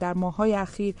بودند در ماه‌های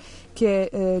اخیر که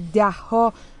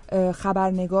ده‌ها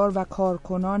خبرنگار و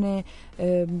کارکنان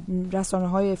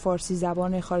رسانه‌های فارسی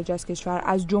زبان خارج از کشور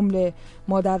از جمله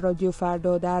ما در رادیو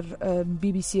فردا در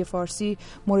BBC فارسی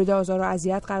مورد آزار و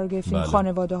اذیت قرار گرفتیم.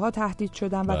 خانواده‌ها تهدید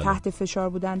شدن و تحت فشار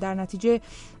بودن. در نتیجه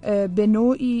به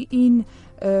نوعی این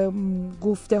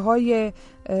گفته‌های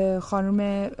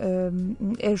خانم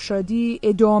ارشادی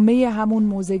ادامه همون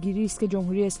موضع‌گیری است که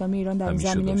جمهوری اسلامی ایران در این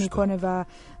زمینه میکنه و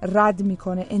رد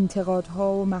میکنه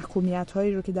انتقادها و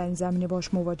محکومیت‌هایی رو که در این زمینه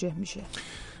باش مواجه میشه.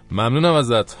 ممنونم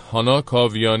ازت. هانا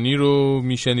کاویانی رو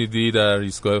میشنیدی در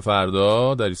ایستگاه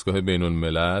فردا، در ایستگاه بین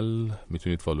الملل.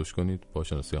 میتونید فالوش کنید با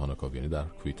شناسی هانا کاویانی در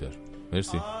توییتر.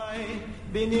 مرسی.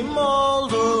 Benim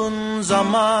olduğun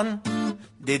zaman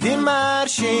dedim her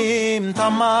şeyim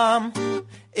tamam.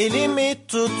 Elimi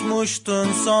tutmuştun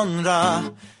sonra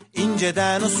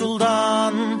inceden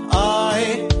usuldan. Ay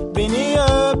beni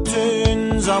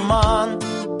öptüğün zaman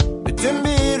bütün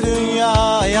bir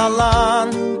dünya yalan.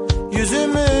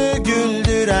 Yüzümü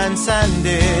güldüren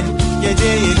sendin,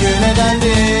 geceyi gün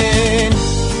edendin.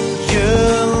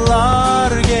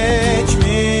 Yıllar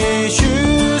geçmiş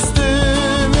üstümüzden,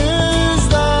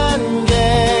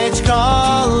 geç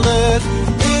kaldık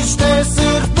işte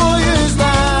sırf bu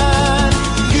yüzden.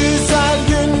 Güzel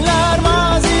günler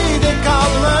mazide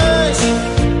kalmış,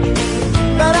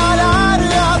 beraber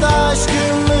ya da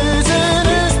aşkımızın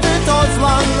üstü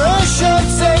tozlanmış.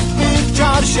 Öpsek bir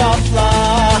çarşafla,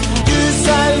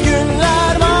 güzel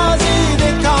günler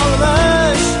mazide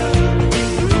kalmış.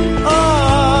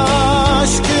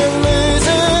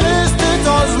 Aşkımızın üstü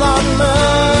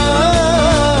tozlanmış.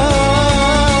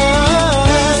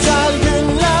 Güzel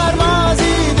günler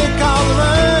mazide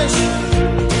kalmış.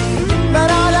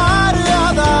 Beraber ya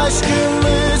da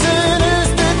aşkımızın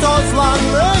üstü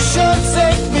tozlanmış.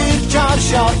 Öpsek bir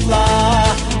çarşafla,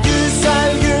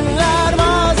 güzel günler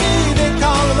mazide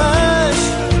kalmış.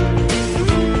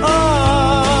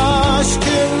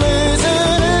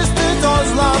 Aşkımızın üstü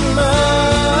tozlanmış.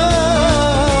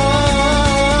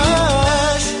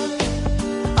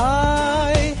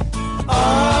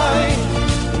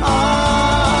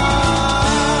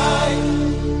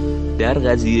 در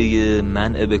قضیه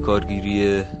منع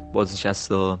بکارگیری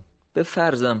بازنشستا به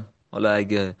فرضم حالا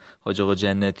اگه حاج آقا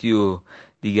جنتی و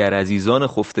دیگر عزیزان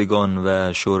خفتگان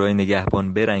و شورای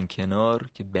نگهبان برن کنار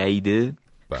که بعیده،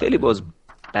 خیلی باز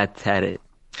بدتره.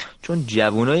 چون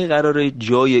جوانای قراره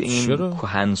جای این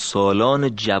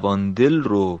کهنسالان جواندل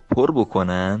رو پر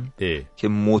بکنن که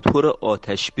موتور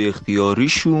آتش به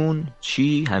اختیاریشون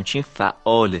همچین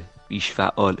فعاله، بیش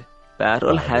فعاله. به هر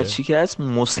حال هر چی که هست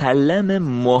مسلم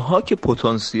ماها که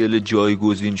پتانسیل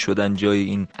جایگزین شدن جای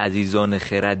این عزیزان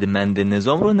خردمند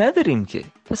نظام رو نداریم که.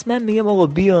 پس من میگم آقا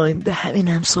بیایم به همین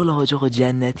امثال حاج آقا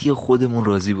جنتی خودمون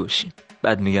راضی باشیم.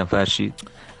 بعد میگم فرشید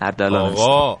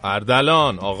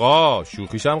اردلان آقا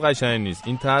شوخیش هم قشنگ نیست.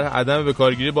 این طرح عدم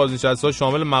بکارگیری بازنشسته‌ها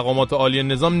شامل مقامات عالی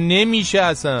نظام نمیشه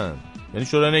اصلا. یعنی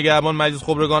شورای نگهبان، مجلس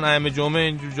خبرگان، ائمه جمعه،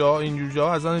 اینجور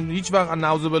جاها اصلا هیچ وقت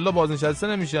نعوذ بالله بازنشسته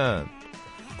نمیشن.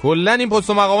 کلا این پست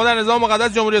و مقامات در نظام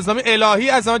مقدس جمهوری اسلامی الهی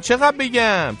اصلا چقدر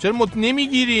بگم، چرا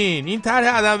نمیگیرین؟ این طرح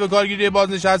عدم بکارگیری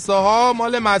بازنشسته‌ها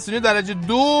مال مسئولین درجه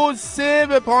 2 3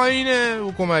 به پایین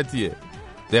حکومتیه.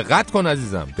 دقت کن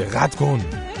عزیزم، دقت کن.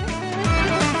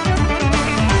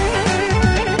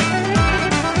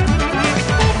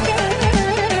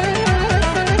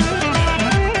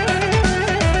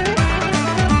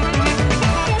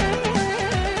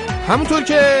 همونطور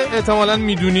که احتمالاً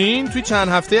میدونین توی چند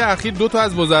هفته اخیر 2 تا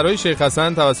از وزرای شیخ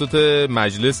حسن توسط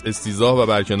مجلس استیضاح و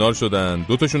برکنار شدن.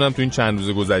 2 تاشون هم توی این چند روز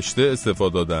گذشته استعفا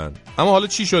دادن. اما حالا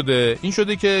چی شده؟ این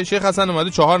شده که شیخ حسن اومده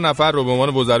 4 نفر رو به عنوان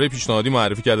وزرای پیشنهادی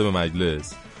معرفی کرده به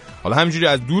مجلس. حالا همینجوری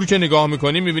از دور که نگاه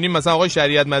میکنیم میبینیم مثلا آقای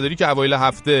شریعت مداری که اوایل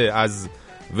هفته از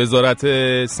وزارت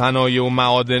صنایع و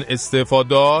معادن استعفا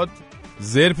داد،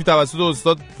 ظرفی توسط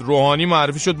استاد روحانی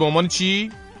معرفی شد به عنوان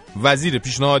چی؟ وزیر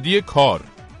پیشنهادی کار.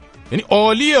 یعنی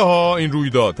عالیه ها این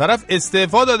رویداد. طرف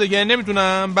استعفا داده که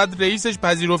نمیتونم، بعد رئیسش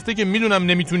پذیرفته که میدونم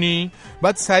نمیتونی،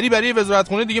 بعد سری برای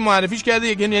وزارتخونه دیگه معرفیش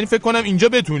کرده یعنی فکر کنم اینجا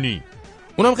بتونی.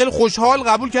 اونم خیلی خوشحال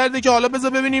قبول کرده که حالا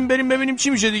بذار ببینیم بریم ببینیم چی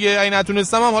میشه دیگه. اگه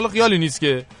نتونستم هم حالا خیالی نیست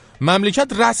که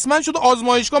مملکت رسما شد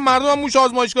آزمایشگاه، مردم هم موش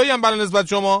آزمایشگاهی هم بلا نسبت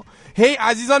شما. هی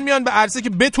عزیزان میان به عرصه که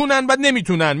بتونن بعد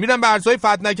نمیتونن، میرن به عرصه‌های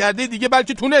فتح نکرده دیگه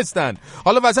بلکه تونستن.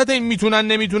 حالا وسط این میتونن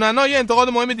نمیتونن ها یه انتقاد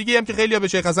مهم دیگه هم که خیلی‌ها به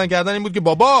شیخ حسن کردن این بود که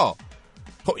بابا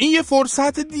خب این یه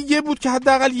فرصت دیگه بود که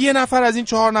حداقل یه نفر از این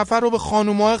 4 نفر رو به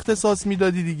خانوما اختصاص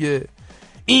میدادی دیگه.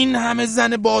 این همه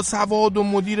زن باسواد و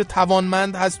مدیر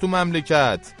توانمند هست تو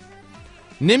مملکت،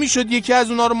 نمیشد یکی از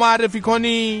اونا رو معرفی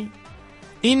کنی؟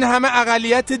 این همه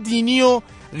اقلیت دینی و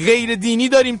غیر دینی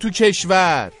داریم تو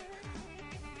کشور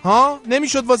ها،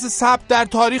 نمیشد واسه ثبت در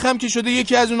تاریخ هم که شده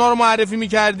یکی از اونا رو معرفی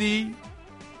میکردی؟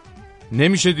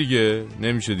 نمیشه دیگه.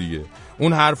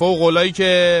 اون حرفا و قولایی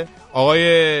که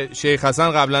آقای شیخ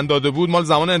حسن قبلا داده بود مال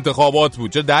زمان انتخابات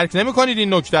بود. چرا درک نمیکنید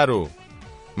این نکته رو؟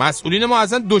 مسئولین ما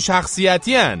اصلا 2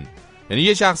 شخصیتی هن. یعنی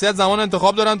یه شخصیت زمان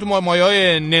انتخاب دارن تو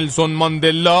مایه‌های نلسون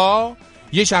ماندلا،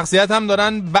 یه شخصیت هم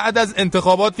دارن بعد از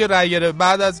انتخابات که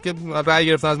بعد از که رأی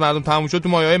گرفتن از مردم تموم شد تو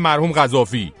مایه‌های مرحوم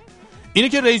قذافی. اینه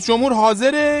که رئیس جمهور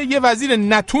حاضره یه وزیر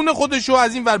نتون خودشو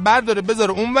از این ور برداره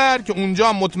بذاره اونور که اونجا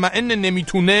هم مطمئن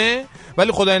نمیتونه،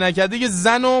 ولی خدای نکرده یه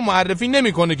زنو معرفی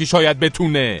نمیکنه که شاید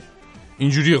بتونه.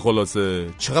 اینجوریه خلاصه.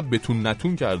 چقدر بتون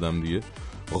نتون کردم دیگه،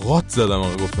 غاط زدم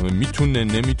آقا، گفتم میتونه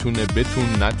نمیتونه،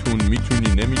 بتون نتون، میتونی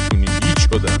نمیتونی، هیچ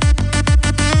شدم.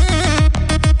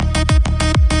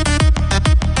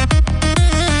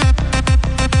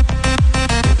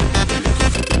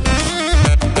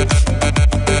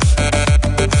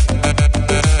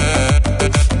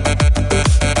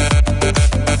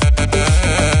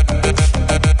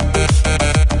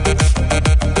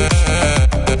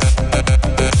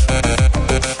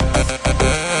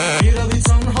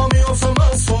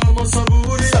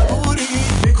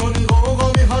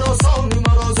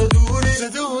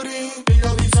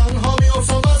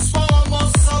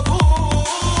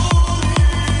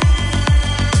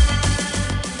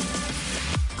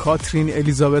 کاترین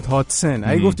الیزابت هاتسن.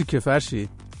 اگه گفتی که فرشی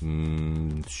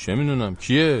چه میدونم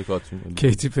کیه کاترین؟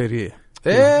 کیتی پری.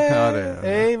 آره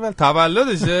ایول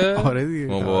تولدشه. آره دیگه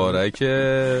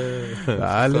مبارکه.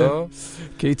 بله.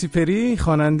 کیتی پری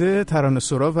خواننده،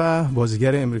 ترانه‌سرا و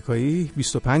بازیگر امریکایی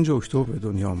 25 اکتبر به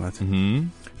دنیا آمد.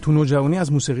 تو نوجوانی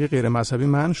از موسیقی غیر مذهبی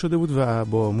منع شده بود و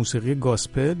با موسیقی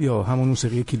گاسپل یا همون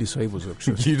موسیقی کلیسایی بزرگ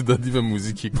شد. گیر دادی به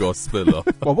موزیکی گاسپل ها.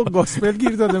 بابا گاسپل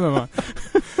گیر داده به من.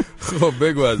 خب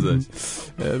بگو ازش.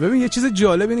 ببین یه چیز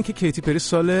جالب اینه که کیتی پری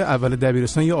سال اول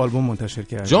دبیرستان یه آلبوم منتشر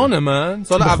کرد. جان من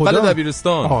سال اول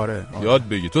دبیرستان. آره. یاد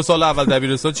بگی تو سال اول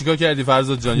دبیرستان چیکار کردی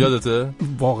فرزاد جان، یادته؟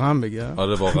 واقعا بگم.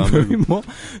 آره واقعا بگو. ما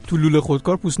تو لوله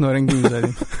خودکار پوست نارنگی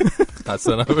می‌زدیم.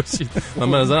 خسته نباشید.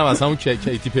 من به نظرم از همون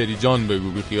کیتی پری جان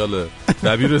بگو، بی خیال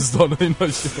دبیرستان و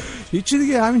اینا شه. هیچ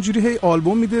دیگه همینجوری هی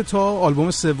آلبوم میده تا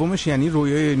آلبوم سومش یعنی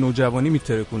رویای نوجوانی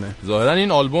میترکونه. ظاهرا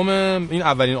این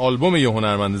اولین آلبوم یه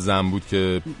هنرمند زن بود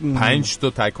که 5 تا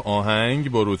تک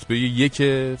آهنگ با رتبه 1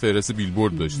 فهرست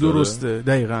بیلبورد داشت. درسته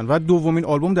دقیقاً. و دومین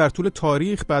آلبوم در طول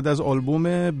تاریخ بعد از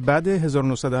آلبوم بعد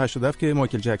 1987 که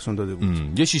مایکل جکسون داده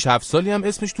بود. یه 6-7 سالی هم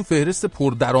اسمش تو فهرست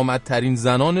پردرآمدترین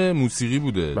زنان موسیقی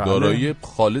بوده. دارایی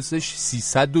خالصش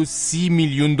 330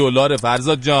 میلیون دلار.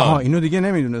 فرزاد جان اینو دیگه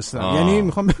نمیدونستم. یعنی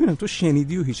میخوام ببینم تو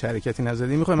شنیدی و هیچ حرکتی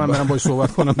نزدی؟ میخوای من برم باهاش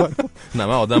صحبت کنم؟ نه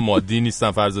من آدم مادی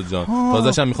نیستم فرزاد جان.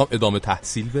 تازه‌ش هم میخوام ادامه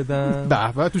تحصیل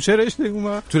بدم. به تو چه رشته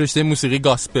اومد؟ تو رشته موسیقی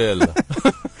گاسپل.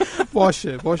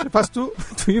 باشه پس تو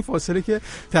این فاصله که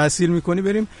تحصیل میکنی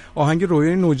بریم آهنگ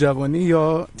رویای نوجوانی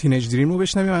یا تینیج دریم رو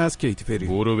بشنویم از کیتی پری.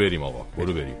 برو بریم آقا،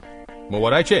 برو بریم.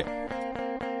 مبارکه.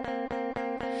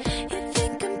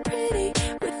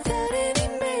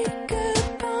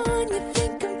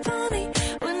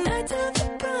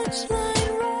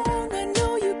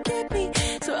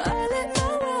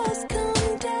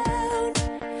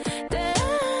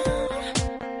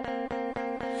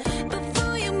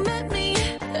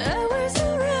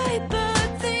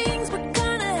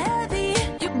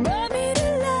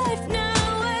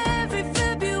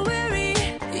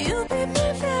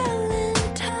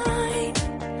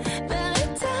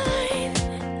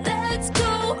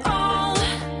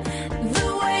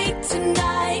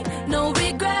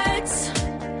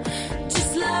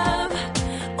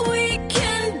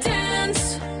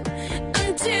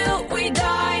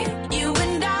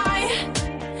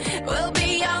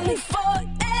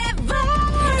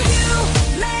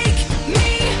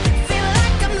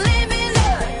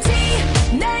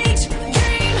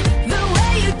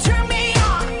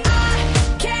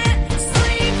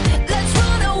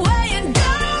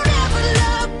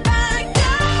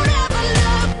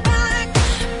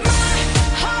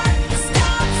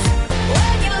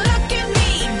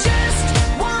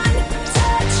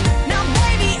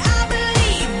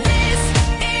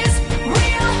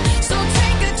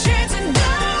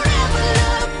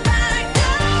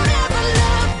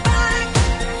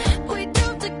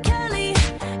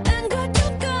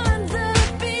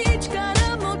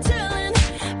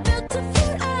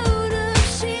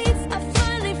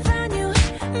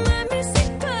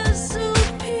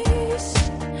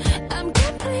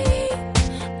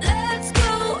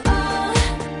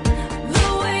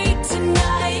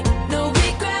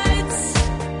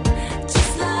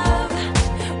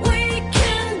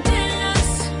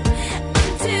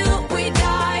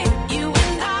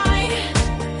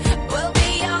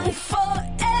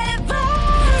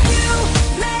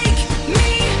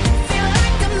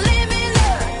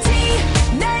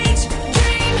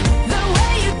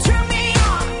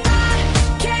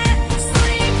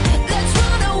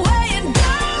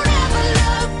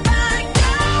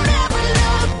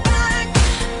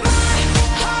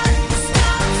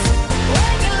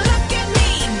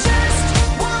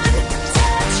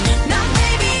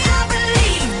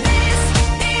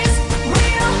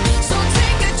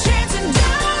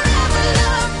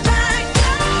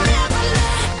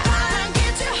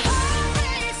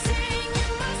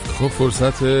 خب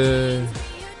فرصت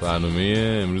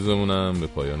برنامه امروزمونم به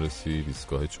پایان رسید.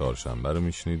 ایستگاه چهارشنبه رو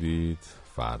میشنیدید.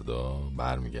 فردا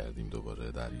برمیگردیم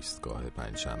دوباره در ایستگاه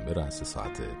پنجشنبه رأس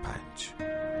ساعت 5.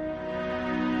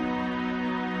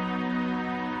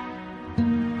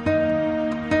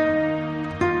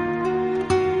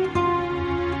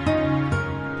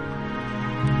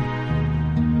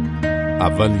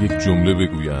 اول یک جمله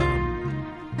بگویم.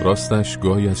 راستش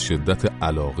گاهی از شدت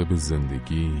علاقه به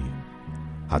زندگی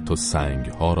حتی سنگ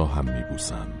ها را هم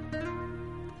میبوسم،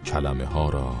 کلمه ها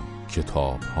را،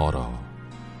 کتاب ها را،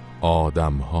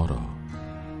 آدم ها را.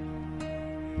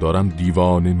 دارم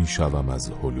دیوانه میشوم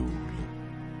از حلول،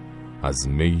 از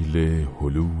میل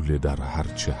حلول در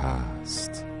هرچه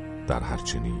هست، در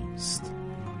هرچه نیست،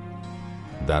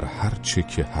 در هرچه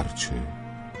که هرچه.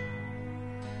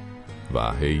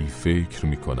 و هی فکر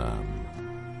میکنم،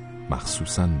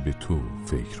 مخصوصاً به تو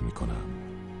فکر میکنم،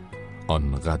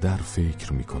 آنقدر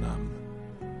فکر میکنم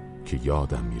که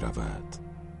یادم میرود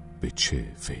به چه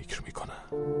فکر میکنم.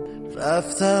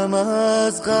 رفتم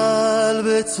از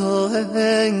قلب تو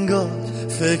انگار،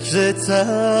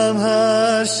 فکرتم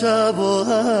هر شب و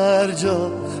هر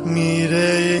جا.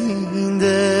 میره این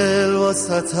دل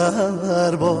واسط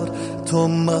هر بار، تو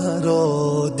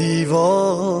مرا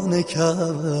دیوانه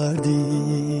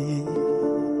کردی.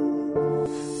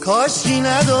 کاشکی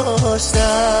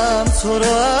نداشتم تو رو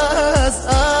از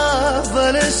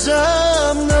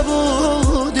اولشم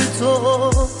نبودی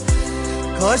تو.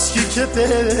 کاشکی که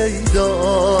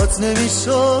پیدات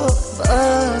نمیشد،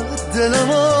 بعد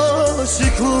دلمو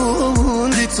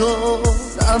شکوندی تو،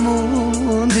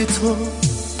 نموندی تو.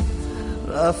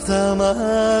 رفتم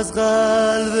از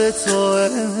قلب تو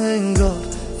انگار،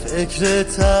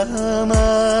 فکرتم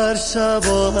هر شب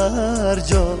و هر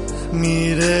جا.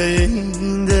 میره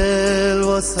این دل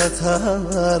واسط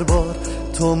هر بار،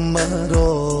 تو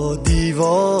مرا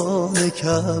دیوانه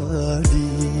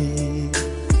کردی.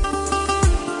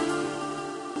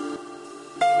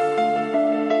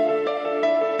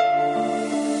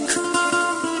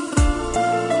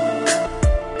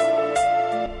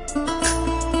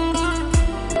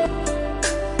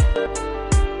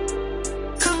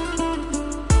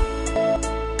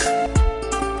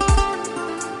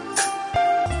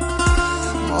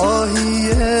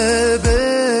 ماهیه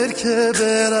برکه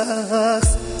برقص،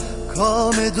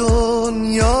 کام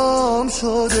دنیام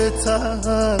شده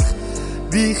تلخ.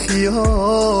 بی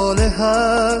خیال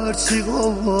هرچی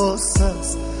غصه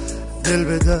است، دل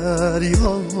به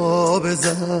دریا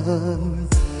بزن.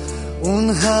 اون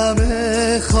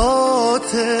همه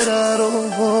خاطره رو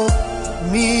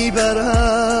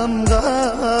میبرم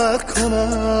غرق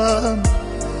کنم.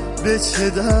 به چه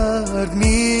درد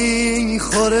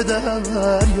میخوره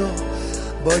دریا،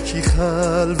 با کی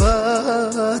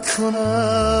خلوت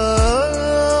کنم.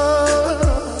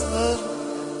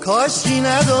 کاشکی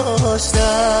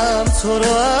نداشتم تو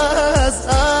رو از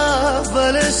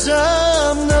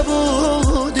اولشم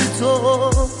نبودی تو.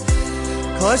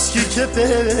 کاشکی که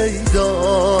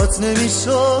پیدات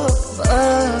نمیشد،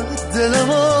 بعد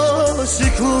دلمو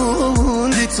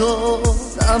شکوندی تو،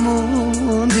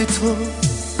 نموندی تو.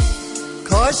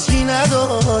 کاشکی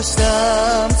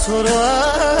نداشتم تو رو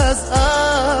از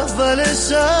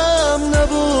اولشم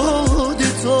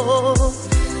نبودی تو.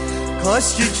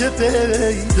 کاشکی که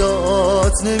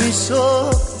پیدات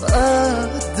نمیشد،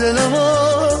 بعد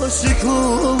دلمو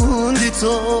شکوندی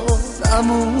تو،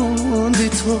 نموندی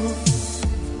تو.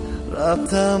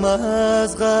 رفتم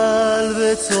از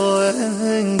قلب تو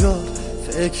انگار،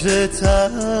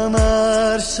 فکرتم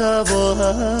هر شب و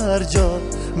هر جا.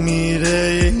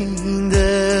 میره این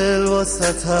دل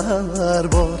واسط هر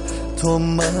بار، تو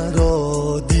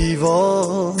مرا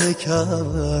دیوانه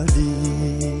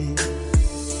کردی.